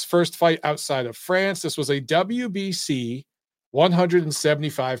Balderleek's first fight outside of France. This was a WBC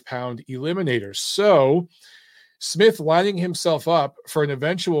 175-pound eliminator. So Smith lining himself up for an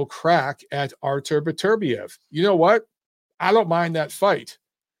eventual crack at Artur Beterbiev. You know what? I don't mind that fight.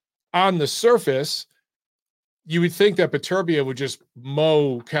 On the surface, you would think that Beterbiev would just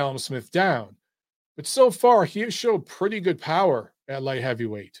mow Callum Smith down. But so far, he has showed pretty good power at light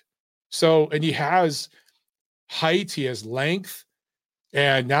heavyweight. And he has height, he has length,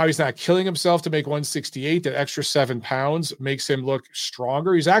 and now he's not killing himself to make 168. That extra 7 pounds makes him look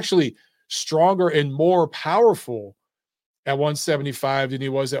stronger. He's actually stronger and more powerful at 175 than he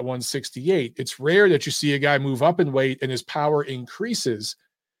was at 168. It's rare that you see a guy move up in weight and his power increases,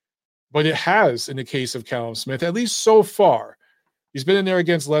 but it has in the case of Callum Smith, at least so far. He's been in there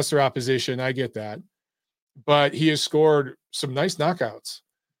against lesser opposition. I get that, but he has scored some nice knockouts.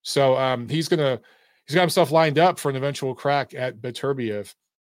 So he's got himself lined up for an eventual crack at Beterbiev.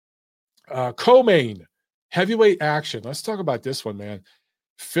 Co-main heavyweight action. Let's talk about this one, man.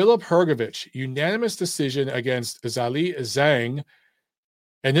 Filip Hrgović, unanimous decision against Zhilei Zhang.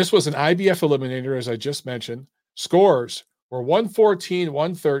 And this was an IBF eliminator, as I just mentioned. Scores were 114,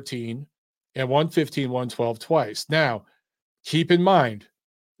 113, and 115, 112 twice. Now, keep in mind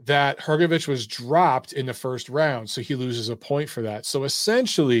that Hrgović was dropped in the first round, so he loses a point for that. So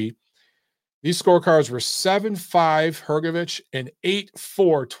essentially, These scorecards were 7-5 Hrgović and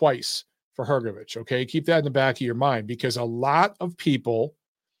 8-4 twice for Hrgović. Okay, keep that in the back of your mind because a lot of people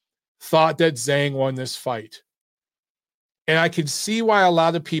thought that Zhang won this fight. And I can see why a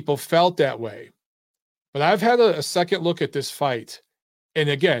lot of people felt that way. But I've had a second look at this fight. And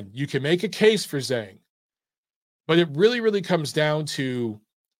again, you can make a case for Zhang, but it really, really comes down to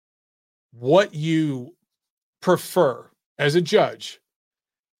what you prefer as a judge.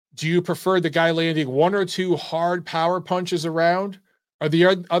 Do you prefer the guy landing one or two hard power punches around, or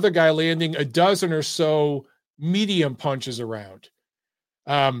the other guy landing a dozen or so medium punches around?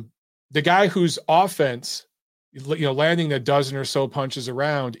 The guy whose offense, landing a dozen or so punches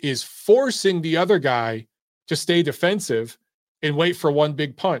around is forcing the other guy to stay defensive and wait for one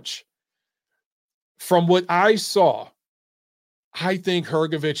big punch. From what I saw, I think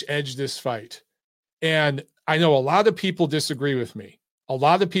Hrgović edged this fight. And I know a lot of people disagree with me. A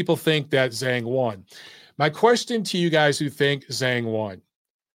lot of people think that Zhang won. My question to you guys who think Zhang won,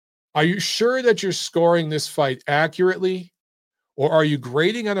 are you sure that you're scoring this fight accurately? Or are you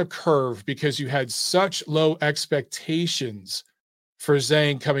grading on a curve because you had such low expectations for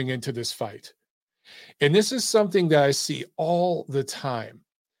Zhang coming into this fight? And this is something that I see all the time.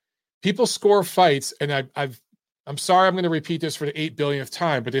 People score fights, and I'm sorry I'm going to repeat this for the 8 billionth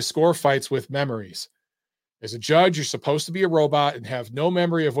time, but they score fights with memories. As a judge, you're supposed to be a robot and have no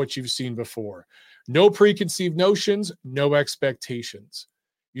memory of what you've seen before. No preconceived notions, no expectations.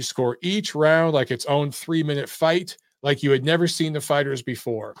 You score each round like its own 3-minute fight, like you had never seen the fighters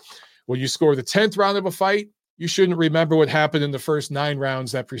before. When you score the 10th round of a fight, you shouldn't remember what happened in the first 9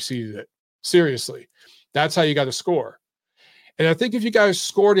 rounds that preceded it. Seriously, that's how you got to score. And I think if you guys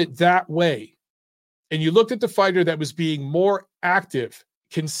scored it that way, and you looked at the fighter that was being more active,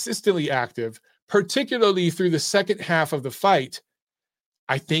 consistently active, particularly through the second half of the fight,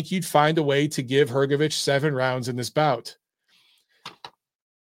 I think you'd find a way to give Hrgović 7 rounds in this bout.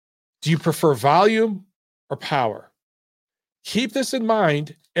 Do you prefer volume or power? Keep this in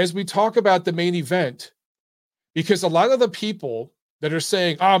mind as we talk about the main event, because a lot of the people that are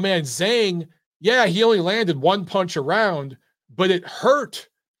saying, oh man, Zhang, yeah, he only landed 1 punch a round, but it hurt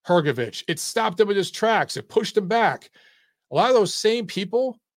Hrgović. It stopped him in his tracks. It pushed him back. A lot of those same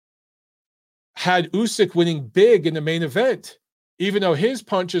people had Usyk winning big in the main event, even though his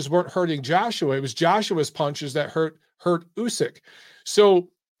punches weren't hurting Joshua. It was Joshua's punches that hurt Usyk. So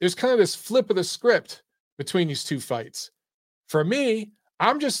there's kind of this flip of the script between these two fights. For me,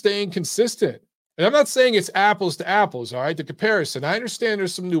 I'm just staying consistent. And I'm not saying it's apples to apples, all right, the comparison. I understand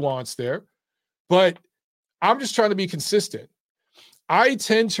there's some nuance there, but I'm just trying to be consistent. I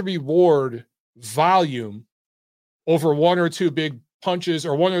tend to reward volume over 1 or 2 big punches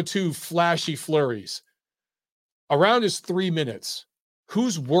or 1 or 2 flashy flurries. A round is 3 minutes.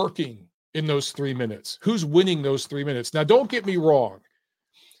 Who's working in those 3 minutes? Who's winning those 3 minutes? Now, don't get me wrong.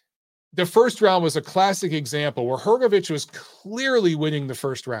 The first round was a classic example where Hrgović was clearly winning the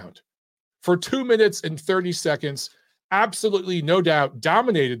first round. For 2 minutes and 30 seconds, absolutely no doubt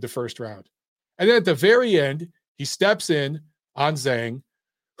dominated the first round. And then at the very end, he steps in on Zhang,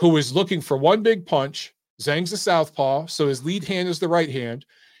 who is looking for one big punch. Zhang's a southpaw, so his lead hand is the right hand,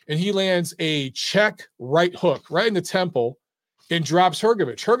 and he lands a check right hook right in the temple and drops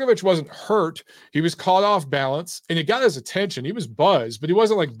Hrgović. Hrgović wasn't hurt. He was caught off balance, and it got his attention. He was buzzed, but he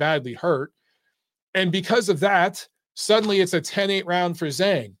wasn't like badly hurt. And because of that, suddenly it's a 10-8 round for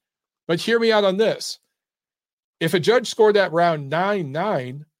Zhang. But hear me out on this. If a judge scored that round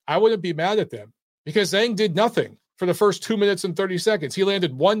 9-9, I wouldn't be mad at them because Zhang did nothing for the first 2 minutes and 30 seconds. He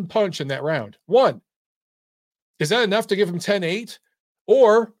landed 1 punch in that round. 1. Is that enough to give him 10-8?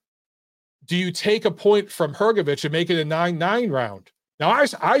 Or do you take a point from Hrgović and make it a 9-9 round? Now,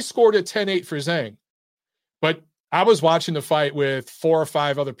 I scored a 10-8 for Zhang, but I was watching the fight with 4 or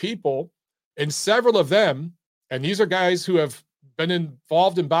 5 other people, and several of them, and these are guys who have been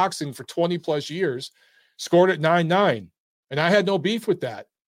involved in boxing for 20 plus years, scored at 9-9, and I had no beef with that.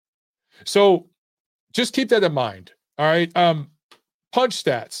 So just keep that in mind. All right. Punch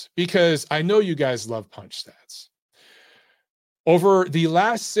stats, because I know you guys love punch stats. Over the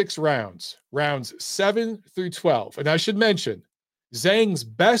last 6 rounds, rounds 7 through 12, and I should mention, Zhang's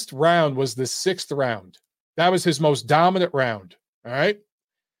best round was the 6th round. That was his most dominant round. All right.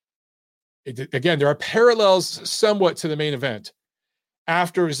 Again, there are parallels somewhat to the main event.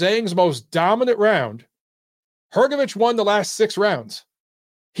 After Zhang's most dominant round, Hrgović won the last 6 rounds.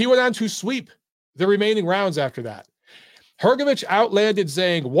 He went on to sweep the remaining rounds after that. Hrgović outlanded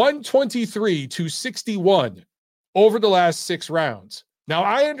Zhang 123-61 over the last 6 rounds. Now,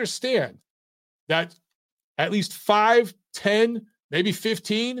 I understand that at least 5, 10, maybe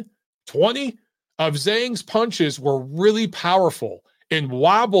 15 20 of Zhang's punches were really powerful and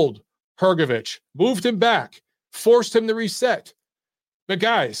wobbled Hrgović, moved him back, forced him to reset. But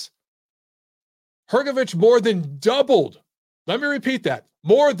guys, Hrgović more than doubled. Let me repeat that.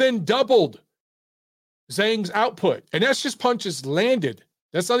 More than doubled Zhang's output. And that's just punches landed.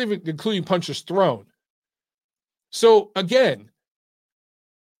 That's not even including punches thrown. So again,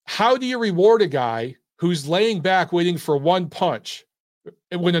 how do you reward a guy who's laying back waiting for one punch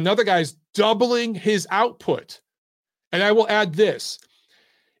when another guy's doubling his output? And I will add this.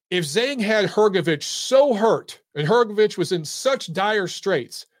 If Zhang had Hrgović so hurt and Hrgović was in such dire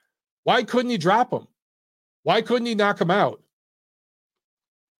straits, why couldn't he drop him? Why couldn't he knock him out?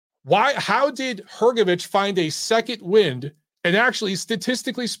 How did Hrgović find a second wind and actually,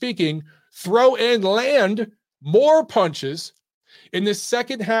 statistically speaking, throw and land more punches in the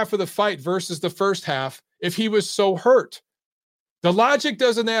second half of the fight versus the first half if he was so hurt? The logic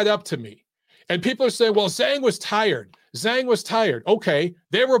doesn't add up to me. And people are saying, well, Zhang was tired. Zhang was tired. Okay,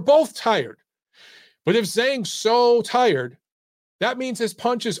 they were both tired. But if Zhang's so tired, that means his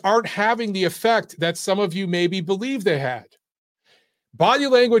punches aren't having the effect that some of you maybe believe they had. Body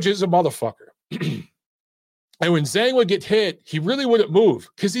language is a motherfucker. And when Zhang would get hit, he really wouldn't move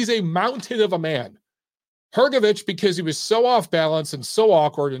because he's a mountain of a man. Hrgović, because he was so off balance and so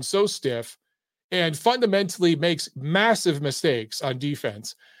awkward and so stiff and fundamentally makes massive mistakes on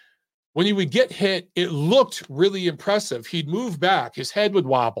defense, when he would get hit, it looked really impressive. He'd move back. His head would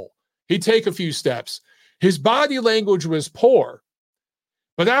wobble. He'd take a few steps. His body language was poor.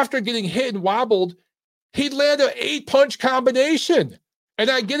 But after getting hit and wobbled, he'd land an 8-punch combination. And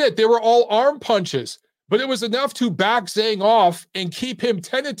I get it. They were all arm punches. But it was enough to back Zhang off and keep him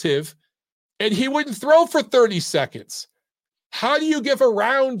tentative. And he wouldn't throw for 30 seconds. How do you give a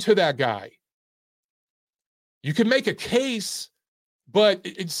round to that guy? You can make a case, but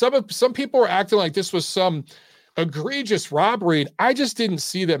some people are acting like this was some egregious robbery. And I just didn't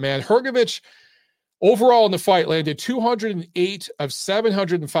see that, man. Hrgović, overall in the fight, landed 208 of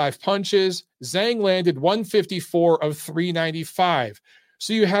 705 punches. Zhang landed 154 of 395.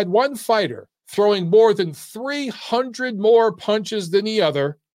 So you had one fighter throwing more than 300 more punches than the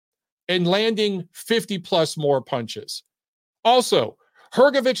other and landing 50-plus more punches. Also,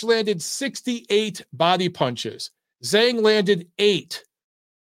 Hrgović landed 68 body punches. Zhang landed 8.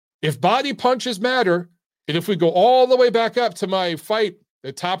 If body punches matter, and if we go all the way back up to my fight,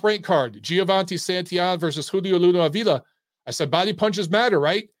 the top-ranked card, Giovanni Santillan versus Julio Luna Avila, I said body punches matter,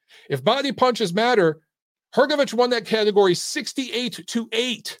 right? If body punches matter, Hrgović won that category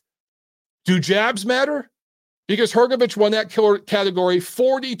 68-8. Do jabs matter? Because Hrgović won that category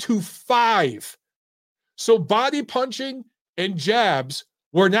 40-5. So body punching and jabs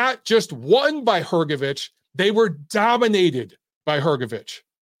were not just won by Hrgović, they were dominated by Hrgović.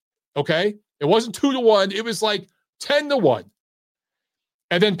 Okay? It wasn't 2-1, it was like 10-1.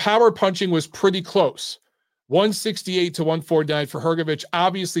 And then power punching was pretty close. 168-149 for Hrgović.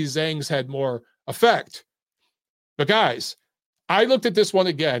 Obviously, Zhang's had more effect. But guys, I looked at this one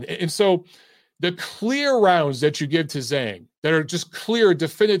again. And so the clear rounds that you give to Zhang, that are just clear,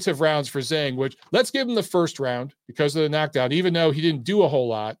 definitive rounds for Zhang, which let's give him the first round because of the knockdown, even though he didn't do a whole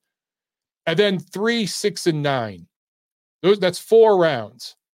lot. And then 3, 6, and 9. That's 4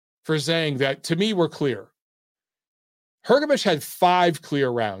 rounds for Zhang that, to me, were clear. Hrgović had 5 clear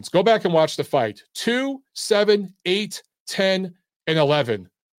rounds. Go back and watch the fight. 2, 7, 8, 10, and 11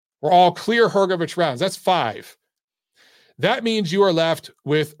 were all clear Hrgović rounds. That's 5. That means you are left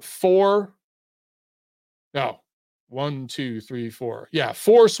with 4. No, 1, 2, 3, 4. Yeah,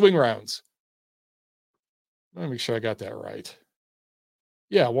 4 swing rounds. Let me make sure I got that right.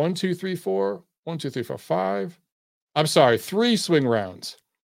 Yeah, 1, 2, 3, 4. 1, 2, 3, 4, 5. I'm sorry, 3 swing rounds.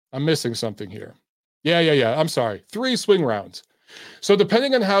 I'm missing something here. Yeah. I'm sorry. 3 swing rounds. So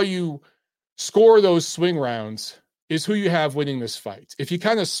depending on how you score those swing rounds is who you have winning this fight. If you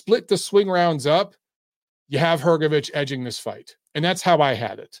kind of split the swing rounds up, you have Hrgović edging this fight. And that's how I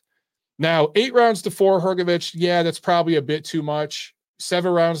had it. Now, 8 rounds to 4 Hrgović, yeah, that's probably a bit too much.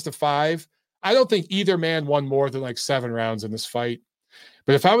 7 rounds to 5. I don't think either man won more than like 7 rounds in this fight.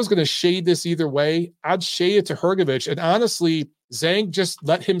 But if I was going to shade this either way, I'd shade it to Hrgović. And honestly, Zhang just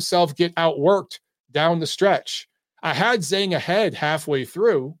let himself get outworked down the stretch. I had Zhang ahead halfway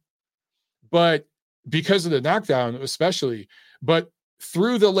through, but because of the knockdown especially, but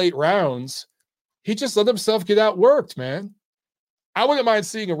through the late rounds, he just let himself get outworked, man. I wouldn't mind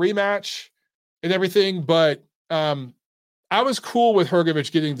seeing a rematch and everything, but I was cool with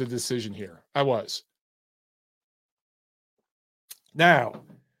Hrgović getting the decision here. I was. Now,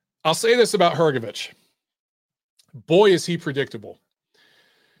 I'll say this about Hrgović. Boy, is he predictable.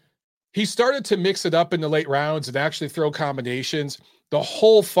 he started to mix it up in the late rounds and actually throw combinations. The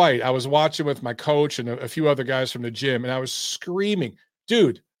whole fight, I was watching with my coach and a few other guys from the gym, and I was screaming,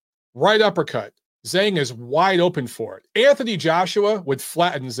 dude, right uppercut. Zhang is wide open for it. Anthony Joshua would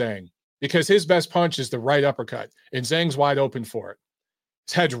flatten Zhang because his best punch is the right uppercut, and Zhang's wide open for it.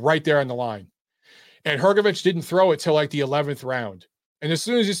 His head's right there on the line. And Hrgović didn't throw it till like the 11th round. And as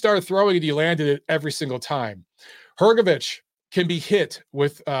soon as he started throwing it, he landed it every single time. Hrgović can be hit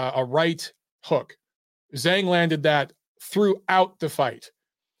with a right hook. Zhang landed that throughout the fight.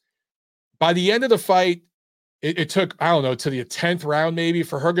 By the end of the fight, it took, I don't know, to the 10th round maybe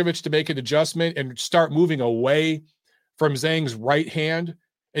for Hrgović to make an adjustment and start moving away from Zhang's right hand.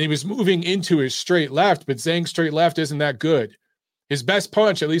 And he was moving into his straight left, but Zhang's straight left isn't that good. His best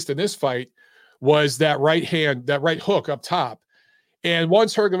punch, at least in this fight, was that right hand, that right hook up top. And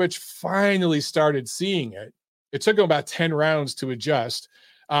once Hrgović finally started seeing it, it took him about 10 rounds to adjust.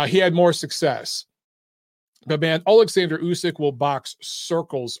 He had more success. But man, Alexander Usyk will box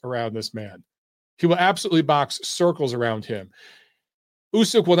circles around this man. He will absolutely box circles around him.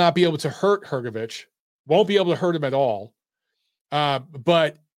 Usyk will not be able to hurt Hrgović, won't be able to hurt him at all.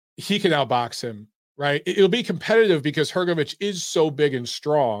 But he can outbox him, right? It'll be competitive because Hrgović is so big and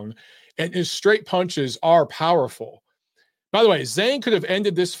strong, and his straight punches are powerful. By the way, Zhang could have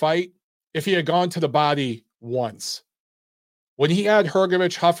ended this fight if he had gone to the body once. When he had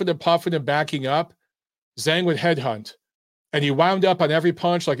Hrgović huffing and puffing and backing up, Zhang would headhunt, and he wound up on every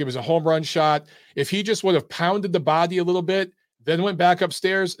punch like it was a home run shot. If he just would have pounded the body a little bit, then went back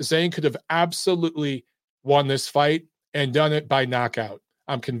upstairs, Zhang could have absolutely won this fight and done it by knockout.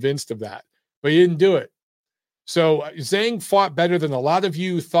 I'm convinced of that. But he didn't do it. So Zhang fought better than a lot of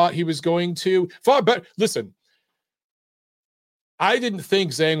you thought he was going to. Fought better. Listen, I didn't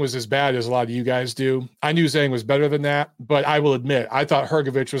think Zhang was as bad as a lot of you guys do. I knew Zhang was better than that, but I will admit, I thought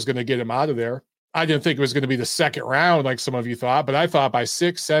Hrgović was going to get him out of there. I didn't think it was going to be the second round like some of you thought, but I thought by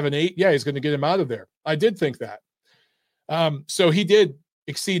 6, 7, 8, yeah, he's going to get him out of there. I did think that. So he did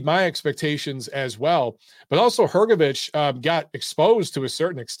exceed my expectations as well. But also Hrgović got exposed to a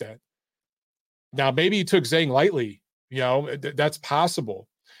certain extent. Now, maybe he took Zhang lightly. That's possible.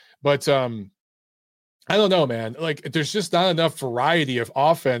 But I don't know, man. Like, there's just not enough variety of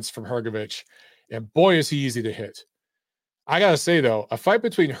offense from Hrgović. And boy, is he easy to hit. I got to say, though, a fight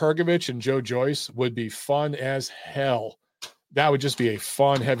between Hrgović and Joe Joyce would be fun as hell. That would just be a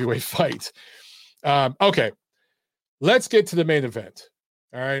fun heavyweight fight. Okay, let's get to the main event.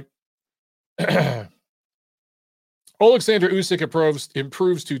 All right. Alexander Usyk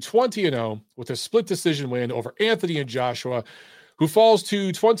improves to 20-0 with a split decision win over Anthony Joshua, who falls to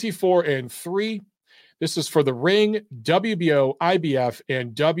 24-3. This is for the Ring, WBO, IBF,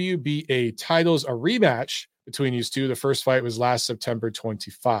 and WBA titles, a rematch between these two. The first fight was last September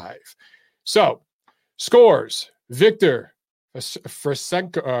 25. So, scores. Victor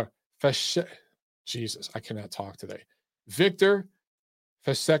Fesenko, Jesus, I cannot talk today. Victor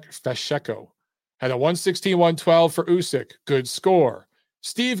Fescheko had a 116-112 for Usyk. Good score.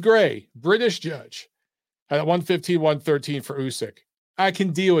 Steve Gray, British judge, had a 115-113 for Usyk. I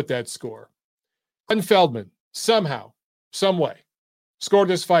can deal with that score. Glenn Feldman, somehow, some way, scored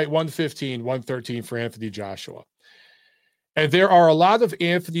this fight 115-113 for Anthony Joshua. And there are a lot of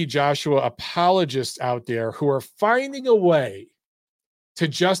Anthony Joshua apologists out there who are finding a way to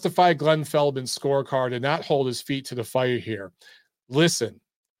justify Glenn Feldman's scorecard and not hold his feet to the fire here. Listen,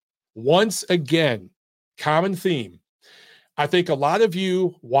 once again, common theme. I think a lot of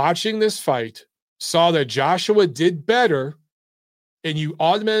you watching this fight saw that Joshua did better, and you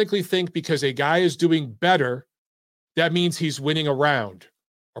automatically think because a guy is doing better, that means he's winning a round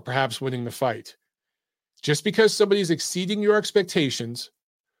or perhaps winning the fight. Just because somebody's exceeding your expectations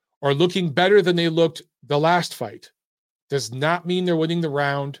or looking better than they looked the last fight does not mean they're winning the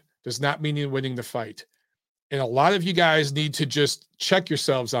round, does not mean they're winning the fight. And a lot of you guys need to just check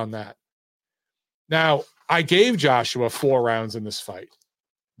yourselves on that. Now, I gave Joshua 4 rounds in this fight,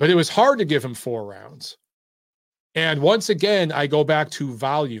 but it was hard to give him 4 rounds. And once again, I go back to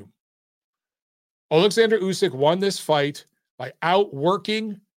volume. Alexander Usyk won this fight by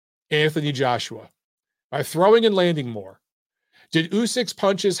outworking Anthony Joshua, by throwing and landing more. Did Usyk's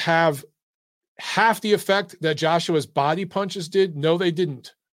punches have half the effect that Joshua's body punches did? No, they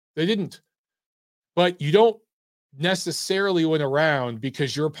didn't. They didn't. But you don't necessarily win a round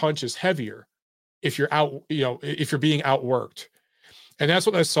because your punch is heavier if you're out, if you're being outworked. And that's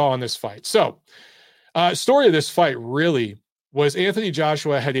what I saw in this fight. So, story of this fight really was Anthony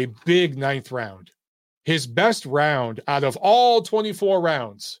Joshua had a big 9th round. His best round out of all 24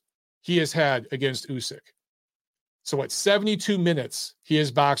 rounds he has had against Usyk. So what, 72 minutes he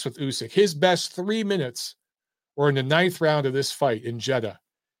has boxed with Usyk. His best 3 minutes were in the 9th round of this fight in Jeddah.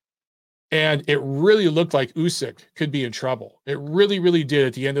 And it really looked like Usyk could be in trouble. It really, really did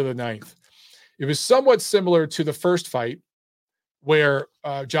at the end of the 9th. It was somewhat similar to the first fight where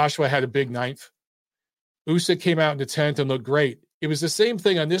Joshua had a big 9th. Usyk came out in the 10th and looked great. It was the same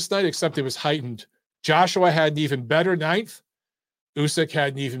thing on this night, except it was heightened. Joshua had an even better 9th. Usyk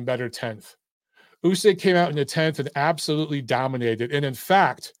had an even better 10th. Usyk came out in the 10th and absolutely dominated. And in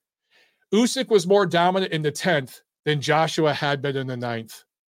fact, Usyk was more dominant in the 10th than Joshua had been in the 9th.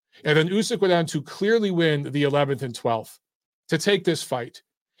 And then Usyk went on to clearly win the 11th and 12th to take this fight.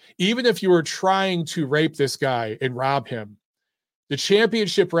 Even if you were trying to rape this guy and rob him, the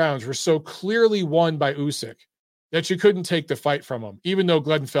championship rounds were so clearly won by Usyk that you couldn't take the fight from him, even though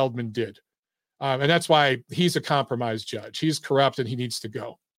Glenn Feldman did. And that's why he's a compromised judge. He's corrupt and he needs to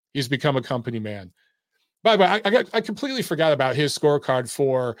go. He's become a company man. By the way, I completely forgot about his scorecard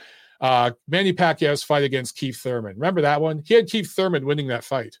for Manny Pacquiao's fight against Keith Thurman. Remember that one? He had Keith Thurman winning that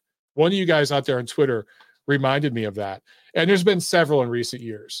fight. One of you guys out there on Twitter reminded me of that. And there's been several in recent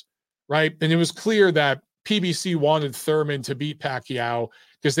years, right? And it was clear that PBC wanted Thurman to beat Pacquiao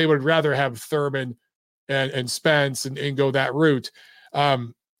because they would rather have Thurman and Spence and go that route.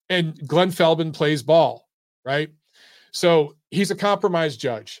 And Glenn Feldman plays ball, right? So he's a compromised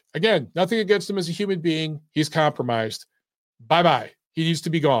judge. Again, nothing against him as a human being. He's compromised. Bye-bye. He needs to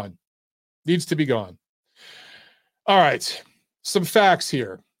be gone. Needs to be gone. All right. Some facts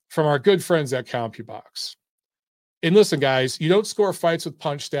here from our good friends at CompuBox. And listen, guys, you don't score fights with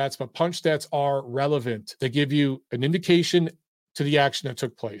punch stats, but punch stats are relevant. They give you an indication to the action that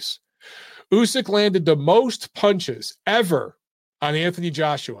took place. Usyk landed the most punches ever on Anthony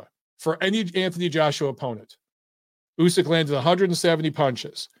Joshua for any Anthony Joshua opponent. Usyk landed 170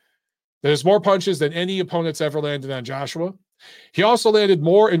 punches. There's more punches than any opponent's ever landed on Joshua. He also landed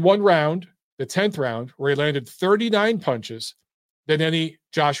more in one round, the 10th round, where he landed 39 punches than any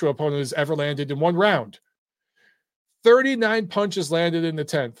Joshua opponent has ever landed in one round. 39 punches landed in the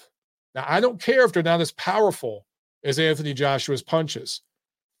 10th. Now, I don't care if they're not as powerful as Anthony Joshua's punches.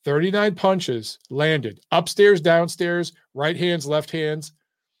 39 punches landed upstairs, downstairs, right hands, left hands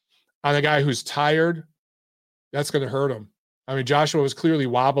on a guy who's tired. That's going to hurt him. I mean, Joshua was clearly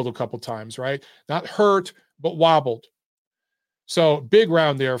wobbled a couple times, right? Not hurt, but wobbled. So big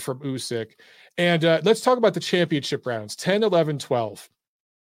round there from Usyk. And let's talk about the championship rounds, 10, 11, 12.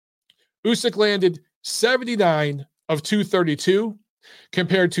 Usyk landed 79 of 232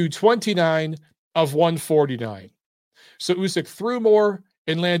 compared to 29 of 149. So Usyk threw more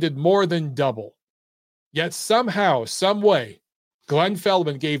and landed more than double. Yet somehow, some way, Glenn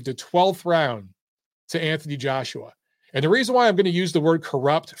Feldman gave the 12th round to Anthony Joshua. And the reason why I'm going to use the word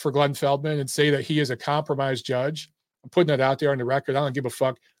corrupt for Glenn Feldman and say that he is a compromised judge, I'm putting that out there on the record. I don't give a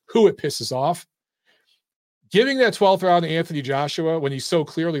fuck who it pisses off. Giving that 12th round to Anthony Joshua when he so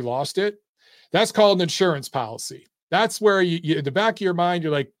clearly lost it, that's called an insurance policy. That's where you in the back of your mind,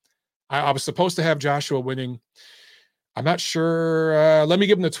 you're like, I was supposed to have Joshua winning. I'm not sure. Let me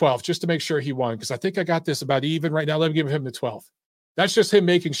give him the 12th just to make sure he won because I think I got this about even right now. Let me give him the 12th. That's just him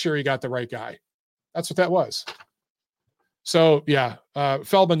making sure he got the right guy. That's what that was. So, yeah,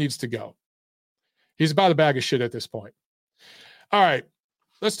 Feldman needs to go. He's about a bag of shit at this point. All right,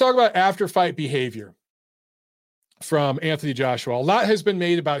 let's talk about after-fight behavior from Anthony Joshua. A lot has been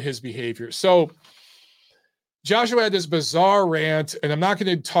made about his behavior. So Joshua had this bizarre rant, and I'm not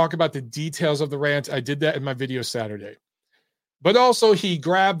going to talk about the details of the rant. I did that in my video Saturday. But also, he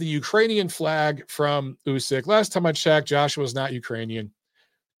grabbed the Ukrainian flag from Usyk. Last time I checked, Joshua was not Ukrainian.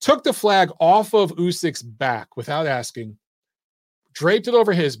 Took the flag off of Usyk's back without asking, draped it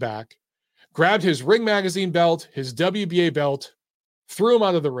over his back, grabbed his Ring Magazine belt, his WBA belt, threw him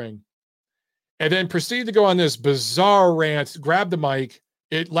out of the ring, and then proceeded to go on this bizarre rant, grabbed the mic.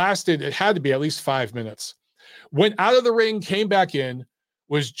 It had to be at least 5 minutes. Went out of the ring, came back in,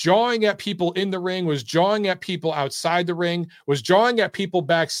 was jawing at people in the ring, was jawing at people outside the ring, was jawing at people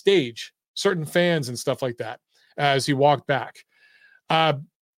backstage, certain fans and stuff like that, as he walked back.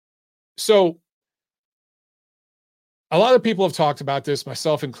 So a lot of people have talked about this,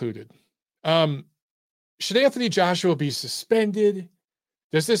 myself included. Should Anthony Joshua be suspended?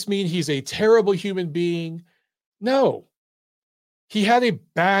 Does this mean he's a terrible human being? No. He had a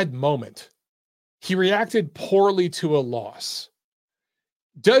bad moment. He reacted poorly to a loss.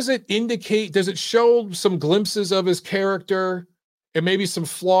 Does it show some glimpses of his character and maybe some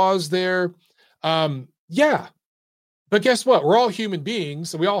flaws there? Yeah. But guess what? We're all human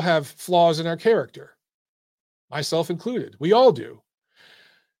beings and we all have flaws in our character. Myself included. We all do.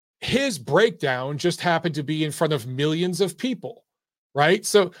 his breakdown just happened to be in front of millions of people, right?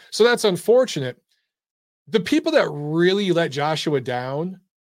 So that's unfortunate. The people that really let Joshua down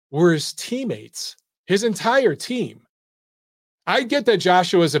were his teammates, his entire team. I get that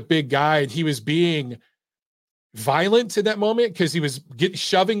Joshua is a big guy and he was being violent in that moment because he was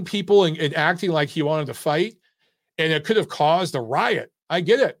shoving people and acting like he wanted to fight, and it could have caused a riot. I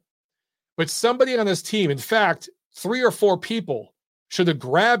get it. But somebody on his team, in fact, 3 or 4 people should have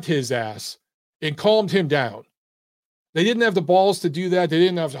grabbed his ass and calmed him down. They didn't have the balls to do that. They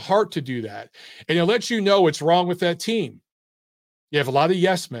didn't have the heart to do that. And it lets you know what's wrong with that team. You have a lot of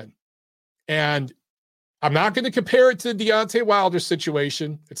yes men. And I'm not going to compare it to the Deontay Wilder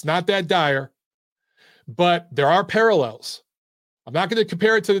situation. It's not that dire. But there are parallels. I'm not going to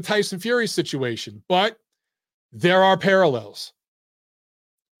compare it to the Tyson Fury situation, but there are parallels.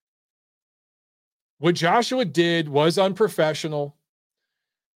 What Joshua did was unprofessional.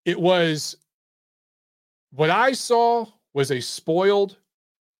 What I saw was a spoiled,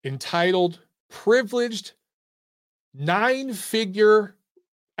 entitled, privileged, 9-figure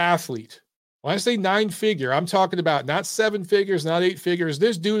athlete. When I say 9-figure, I'm talking about not 7 figures, not 8 figures.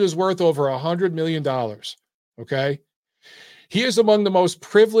 This dude is worth over $100 million. Okay. He is among the most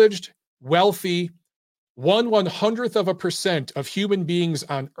privileged, wealthy, 1/100% of human beings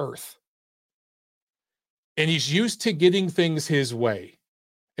on earth. And he's used to getting things his way,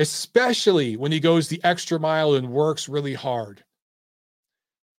 especially when he goes the extra mile and works really hard.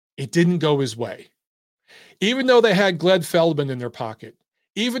 It didn't go his way. Even though they had Gleb Feldman in their pocket,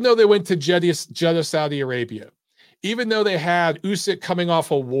 even though they went to Jeddah, Saudi Arabia, even though they had Usyk coming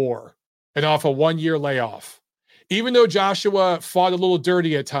off a war and off a 1-year layoff, even though Joshua fought a little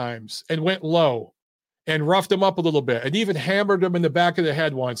dirty at times and went low and roughed him up a little bit and even hammered him in the back of the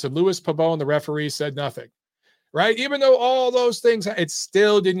head once, and Louis Pabon, the referee, said nothing, right? Even though all those things, it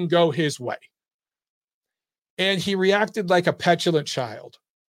still didn't go his way. And he reacted like a petulant child.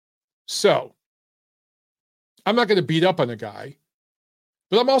 So I'm not going to beat up on the guy,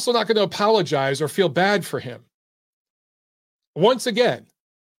 but I'm also not going to apologize or feel bad for him. Once again,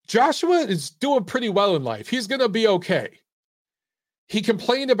 Joshua is doing pretty well in life. He's going to be okay. He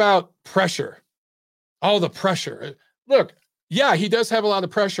complained about pressure. Oh, the pressure. Look, yeah, he does have a lot of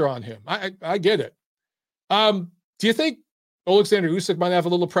pressure on him. I get it. Do you think Alexander Usyk might have a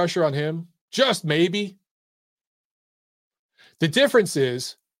little pressure on him? Just maybe. The difference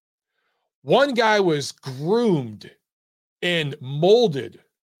is one guy was groomed and molded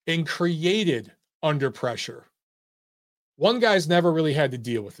and created under pressure. One guy's never really had to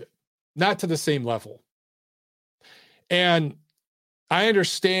deal with it, not to the same level. And I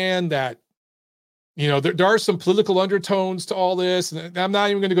understand that, you know, there are some political undertones to all this, and I'm not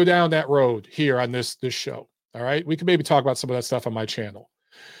even going to go down that road here on this show. All right. We can maybe talk about some of that stuff on my channel.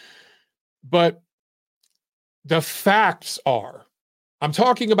 But the facts are, I'm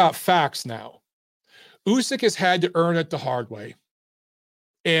talking about facts now. Usyk has had to earn it the hard way,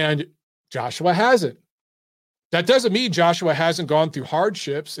 and Joshua hasn't. That doesn't mean Joshua hasn't gone through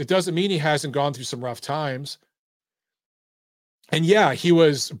hardships. It doesn't mean he hasn't gone through some rough times. And yeah, he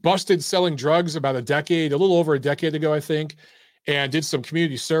was busted selling drugs about a little over a decade ago, I think, and did some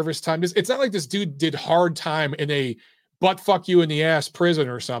community service time. It's not like this dude did hard time in a butt fuck you in the ass prison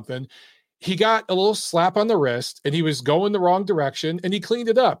or something. He got a little slap on the wrist and he was going the wrong direction and he cleaned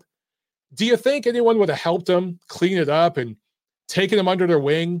it up. Do you think anyone would have helped him clean it up and taken him under their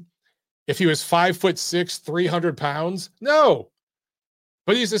wing if he was 5'6", 300 pounds? No.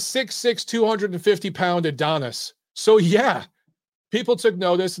 But he's a 6'6", 250-pound Adonis. So yeah, people took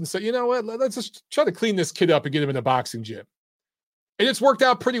notice and said, you know what, let's just try to clean this kid up and get him in a boxing gym. And it's worked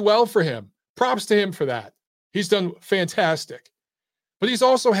out pretty well for him. Props to him for that. He's done fantastic. But he's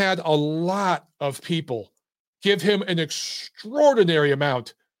also had a lot of people give him an extraordinary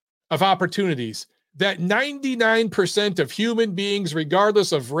amount of opportunities that 99% of human beings,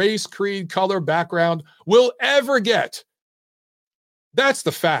 regardless of race, creed, color, background, will ever get. That's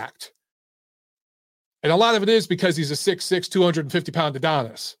the fact. And a lot of it is because he's a 6'6", 250-pound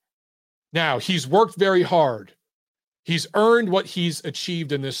Adonis. Now, he's worked very hard. He's earned what he's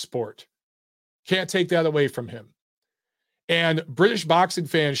achieved in this sport. Can't take that away from him. And British boxing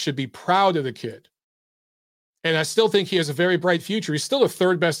fans should be proud of the kid. And I still think he has a very bright future. He's still the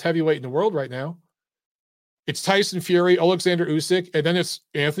 3rd best heavyweight in the world right now. It's Tyson Fury, Alexander Usyk, and then it's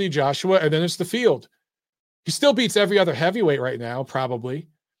Anthony Joshua, and then it's the field. He still beats every other heavyweight right now, probably.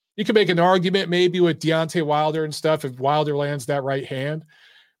 You can make an argument maybe with Deontay Wilder and stuff if Wilder lands that right hand.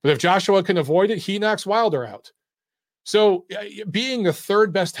 But if Joshua can avoid it, he knocks Wilder out. So being the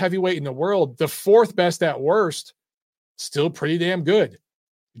 3rd best heavyweight in the world, the 4th best at worst, still pretty damn good.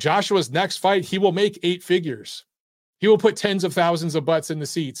 Joshua's next fight, he will make 8 figures. He will put tens of thousands of butts in the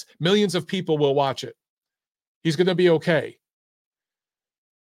seats. Millions of people will watch it. He's going to be okay.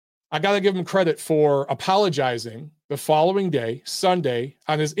 I got to give him credit for apologizing the following day, Sunday,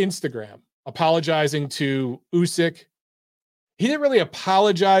 on his Instagram, apologizing to Usyk. He didn't really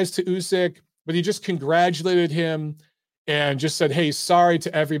apologize to Usyk, but he just congratulated him and just said, hey, sorry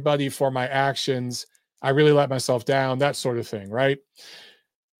to everybody for my actions. I really let myself down, that sort of thing, right?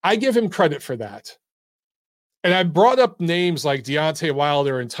 I give him credit for that. And I brought up names like Deontay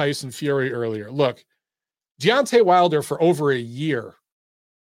Wilder and Tyson Fury earlier. Look, Deontay Wilder for over a year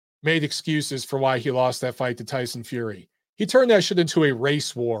made excuses for why he lost that fight to Tyson Fury. He turned that shit into a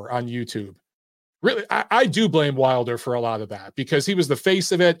race war on YouTube. Really, I do blame Wilder for a lot of that because he was the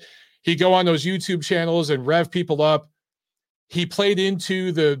face of it. He'd go on those YouTube channels and rev people up. He played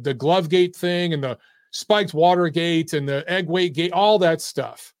into the Glovegate thing and the spiked Watergate and the egg weight gate, all that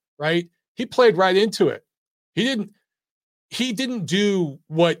stuff, right? He played right into it. He didn't do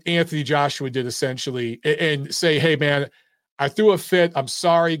what Anthony Joshua did essentially and say, hey, man, I threw a fit. I'm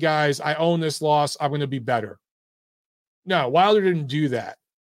sorry, guys. I own this loss. I'm going to be better. No, Wilder didn't do that.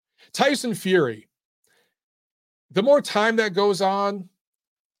 Tyson Fury, the more time that goes on,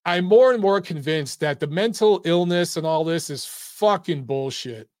 I'm more and more convinced that the mental illness and all this is fucking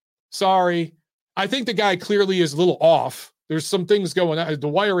bullshit. Sorry. I think the guy clearly is a little off. There's some things going on. The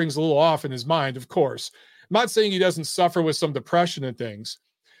wiring's a little off in his mind, of course. I'm not saying he doesn't suffer with some depression and things,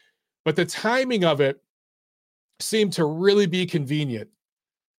 but the timing of it seemed to really be convenient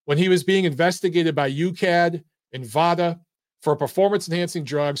when he was being investigated by UCAD and VADA for performance-enhancing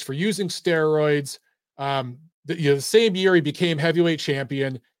drugs, for using steroids. The same year he became heavyweight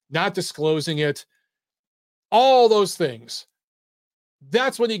champion, not disclosing it, all those things.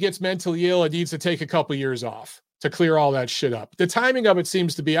 That's when he gets mentally ill and needs to take a couple years off to clear all that shit up. The timing of it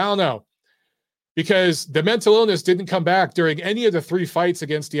seems to be, I don't know, because the mental illness didn't come back during any of the 3 fights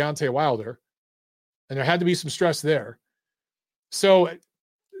against Deontay Wilder. And there had to be some stress there. So,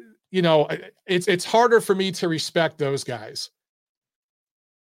 you know, it's harder for me to respect those guys.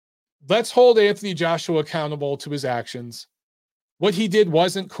 Let's hold Anthony Joshua accountable to his actions. What he did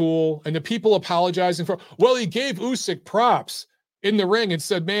wasn't cool. And the people apologizing for, well, he gave Usyk props in the ring and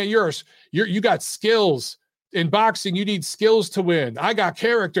said, man, you got skills. In boxing, you need skills to win. I got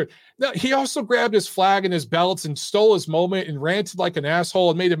character. No, he also grabbed his flag and his belts and stole his moment and ranted like an asshole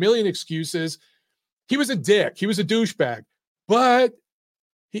and made a million excuses. He was a dick. He was a douchebag. But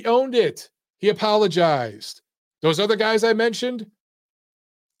he owned it. He apologized. Those other guys I mentioned,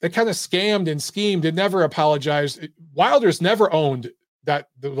 they kind of scammed and schemed and never apologized. Wilder's never owned the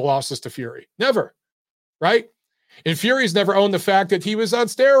losses to Fury. Never. Right? And Fury's never owned the fact that he was on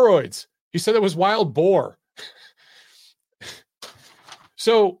steroids. He said it was wild boar.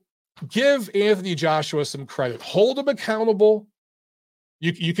 So give Anthony Joshua some credit. Hold him accountable.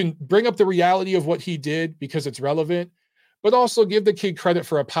 You can bring up the reality of what he did because it's relevant, but also give the kid credit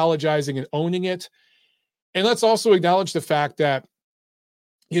for apologizing and owning it. And let's also acknowledge the fact that,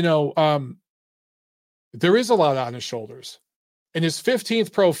 you know, there is a lot on his shoulders. In his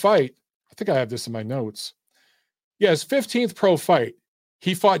 15th pro fight, I think I have this in my notes. Yeah, his 15th pro fight,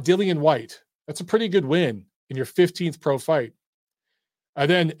 he fought Dillian White. That's a pretty good win in your 15th pro fight. And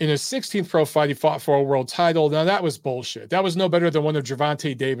then in his 16th pro fight, he fought for a world title. Now, that was bullshit. That was no better than one of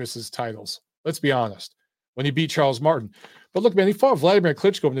Gervonta Davis's titles. Let's be honest. When he beat Charles Martin. But look, man, he fought Vladimir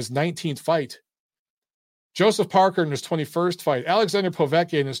Klitschko in his 19th fight. Joseph Parker in his 21st fight. Alexander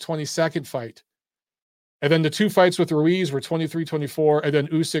Povetkin in his 22nd fight. And then the 2 fights with Ruiz were 23-24, and then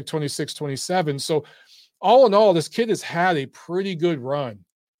Usyk 26-27. So all in all, this kid has had a pretty good run.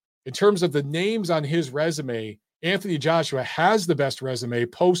 In terms of the names on his resume, Anthony Joshua has the best resume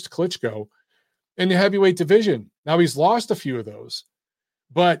post-Klitschko in the heavyweight division. Now, he's lost a few of those,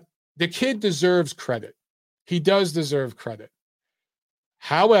 but the kid deserves credit. He does deserve credit.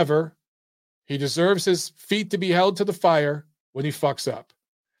 However, he deserves his feet to be held to the fire when he fucks up.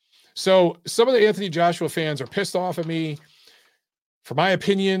 So some of the Anthony Joshua fans are pissed off at me for my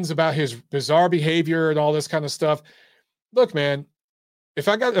opinions about his bizarre behavior and all this kind of stuff. Look, man, if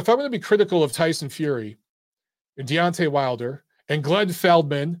I'm going to be critical of Tyson Fury and Deontay Wilder and Glenn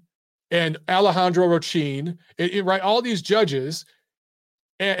Feldman and Alejandro Rochin, right, all these judges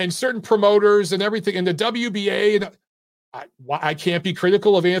and certain promoters and everything, and the WBA, and I can't be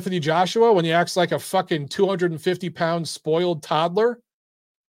critical of Anthony Joshua when he acts like a fucking 250-pound spoiled toddler.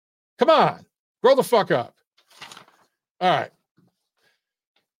 Come on, grow the fuck up. All right.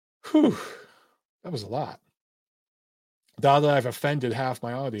 Whew, that was a lot. Now that I've offended half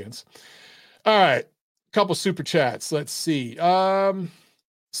my audience. All right, couple super chats. Let's see.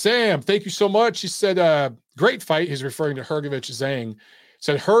 Sam, thank you so much. He said, great fight. He's referring to Hrgovic Zhang.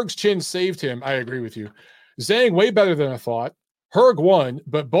 Said Herg's chin saved him. I agree with you. Zhang, way better than I thought. Herg won,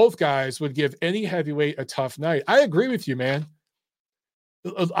 but both guys would give any heavyweight a tough night. I agree with you, man.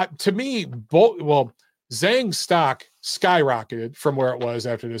 To me, Zhang's stock skyrocketed from where it was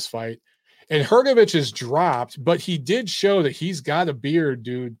after this fight. And Hrgovic has dropped, but he did show that he's got a beard,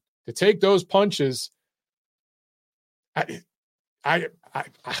 dude, to take those punches.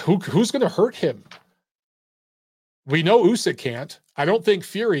 Who's going to hurt him? We know Usyk can't. I don't think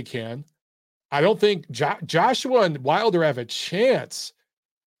Fury can. I don't think Joshua and Wilder have a chance.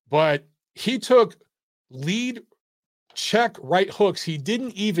 But he took lead check right hooks he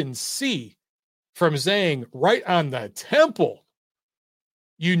didn't even see from Zhang right on the temple.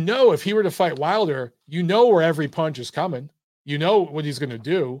 You know, if he were to fight Wilder, you know where every punch is coming. You know what he's going to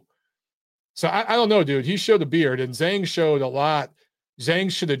do. So I don't know, dude. He showed a beard, and Zhang showed a lot.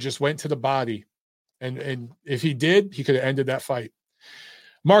 Zhang should have just went to the body. And if he did, he could have ended that fight.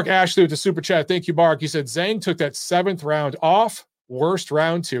 Mark Ashley with the super chat. Thank you, Mark. He said Zhang took that 7th round off. Worst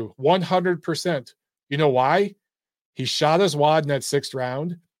round 2. 100%. You know why? He shot his wad in that 6th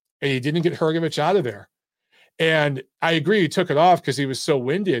round, and he didn't get Hrgovic out of there. And I agree, he took it off because he was so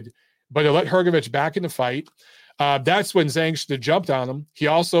winded, but it let Hrgovic back in the fight. That's when Zhang should have jumped on him. He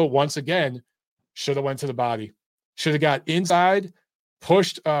also, once again, should have went to the body. Should have got inside,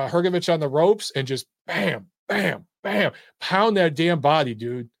 pushed Hrgovic on the ropes, and just bam, bam, bam, pound that damn body,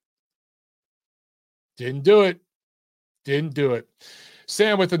 dude. Didn't do it. Didn't do it.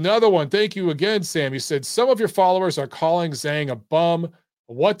 Sam with another one. Thank you again, Sam. He said, some of your followers are calling Zhang a bum.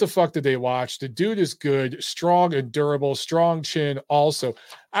 What the fuck did they watch? The dude is good, strong and durable, strong chin also.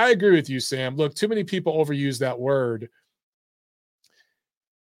 I agree with you, Sam. Look, too many people overuse that word.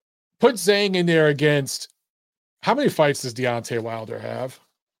 Put Zhang in there against, how many fights does Deontay Wilder have?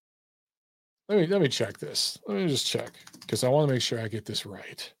 Let me check this. Let me just check, because I want to make sure I get this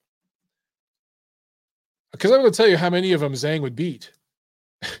right. Because I'm going to tell you how many of them Zhang would beat.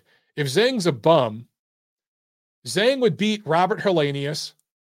 If Zhang's a bum, Zhang would beat Robert Helenius.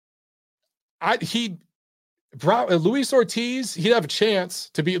 Luis Ortiz, he'd have a chance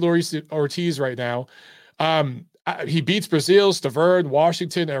to beat Luis Ortiz right now. He beats Brazil, Stavern,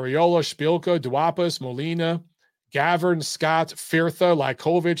 Washington, Areola, Szpilka, Duapas, Molina, Gavern, Scott, Firtha,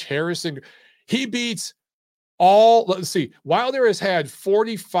 Lykovic, Harrison. He beats all. Let's see. Wilder has had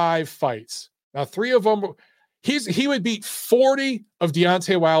 45 fights. Now, 3 of them, he would beat 40 of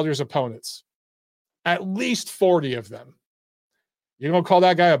Deontay Wilder's opponents. At least 40 of them. You don't call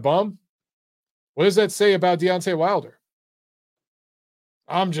that guy a bum? What does that say about Deontay Wilder?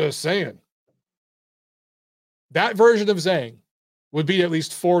 I'm just saying. That version of Zhang would beat at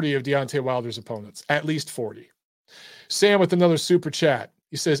least 40 of Deontay Wilder's opponents. At least 40. Sam with another super chat.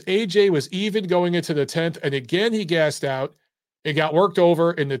 He says, AJ was even going into the 10th, and again he gassed out. It got worked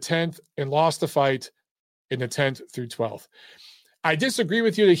over in the 10th and lost the fight in the 10th through 12th. I disagree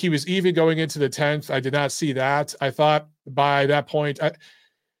with you that he was even going into the 10th. I did not see that. I thought by that point,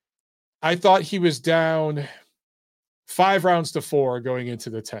 I thought he was down 5 rounds to 4 going into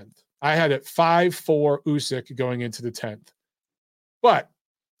the 10th. I had it 5-4 Usyk going into the 10th. But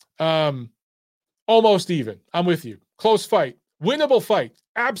almost even. I'm with you. Close fight. Winnable fight.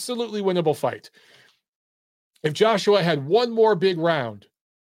 Absolutely winnable fight. If Joshua had one more big round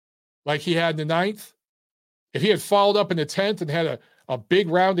like he had in the 9th, if he had followed up in the 10th and had a big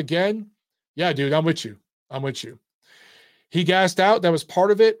round again, yeah, dude, I'm with you. I'm with you. He gassed out. That was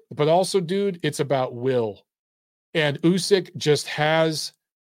part of it. But also, dude, it's about will. And Usyk just has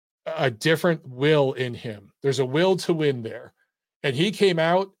a different will in him. There's a will to win there. And he came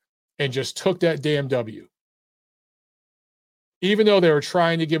out and just took that damn W. Even though they were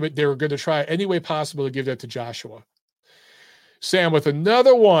trying to give it, they were going to try any way possible to give that to Joshua. Sam with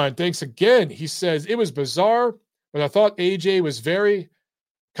another one. Thanks again. He says, it was bizarre, but I thought AJ was very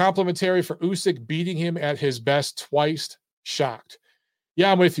complimentary for Usyk beating him at his best twice. Shocked.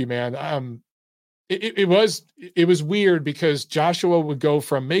 Yeah, I'm with you, man. It was weird because Joshua would go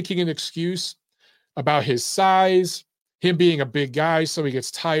from making an excuse about his size, him being a big guy, so he gets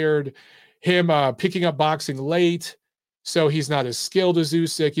tired, him picking up boxing late, so he's not as skilled as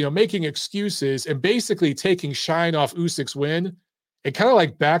Usyk, making excuses and basically taking shine off Usyk's win and kind of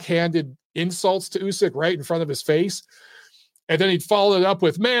like backhanded insults to Usyk right in front of his face. And then he'd follow it up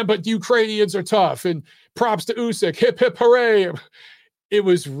with, man, but Ukrainians are tough and props to Usyk, hip, hip, hooray. It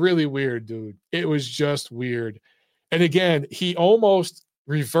was really weird, dude. It was just weird. And again, he almost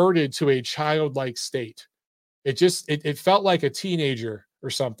reverted to a childlike state. It felt like a teenager or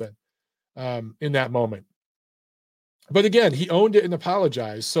something in that moment. But again, he owned it and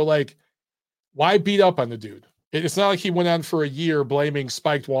apologized. So, like, why beat up on the dude? It's not like he went on for a year blaming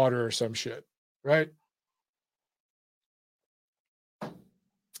spiked water or some shit, right?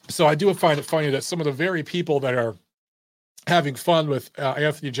 So I do find it funny that some of the very people that are having fun with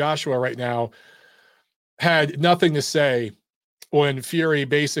Anthony Joshua right now had nothing to say when Fury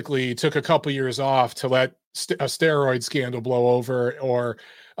basically took a couple years off to let a steroid scandal blow over, or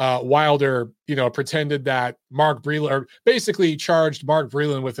Wilder, pretended that Mark Breland, or basically charged Mark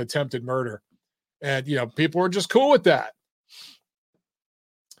Breland with attempted murder. And, people were just cool with that.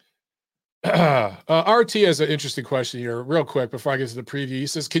 RT has an interesting question here, real quick, before I get to the preview. He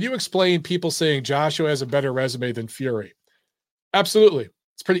says, can you explain people saying Joshua has a better resume than Fury? Absolutely.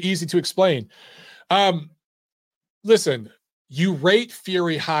 It's pretty easy to explain. Listen, you rate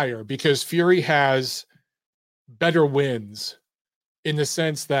Fury higher because Fury has better wins, in the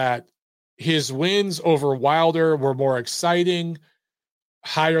sense that his wins over Wilder were more exciting,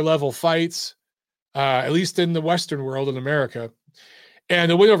 higher level fights, at least in the Western world in America. And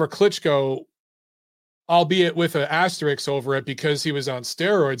the win over Klitschko, albeit with an asterisk over it because he was on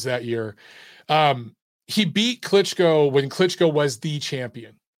steroids that year, he beat Klitschko when Klitschko was the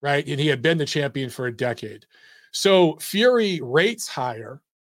champion, right? And he had been the champion for a decade. So Fury rates higher,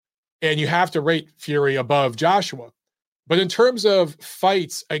 and you have to rate Fury above Joshua. But in terms of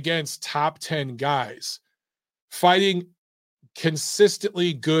fights against top 10 guys, fighting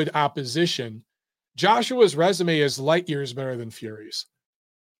consistently good opposition, Joshua's resume is light years better than Fury's.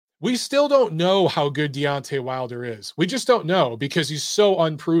 We still don't know how good Deontay Wilder is. We just don't know because he's so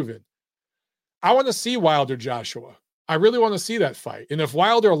unproven. I want to see Wilder Joshua. I really want to see that fight. And if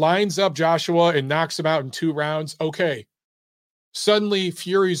Wilder lines up Joshua and knocks him out in 2 rounds, okay. Suddenly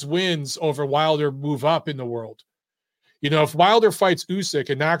Fury's wins over Wilder move up in the world. If Wilder fights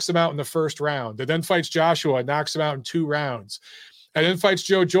Usyk and knocks him out in the first round, and then fights Joshua and knocks him out in 2 rounds, and then fights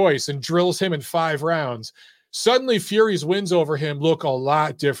Joe Joyce and drills him in 5 rounds, suddenly Fury's wins over him look a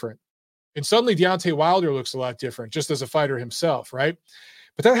lot different. And suddenly Deontay Wilder looks a lot different just as a fighter himself, right?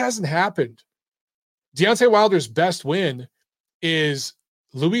 But that hasn't happened. Deontay Wilder's best win is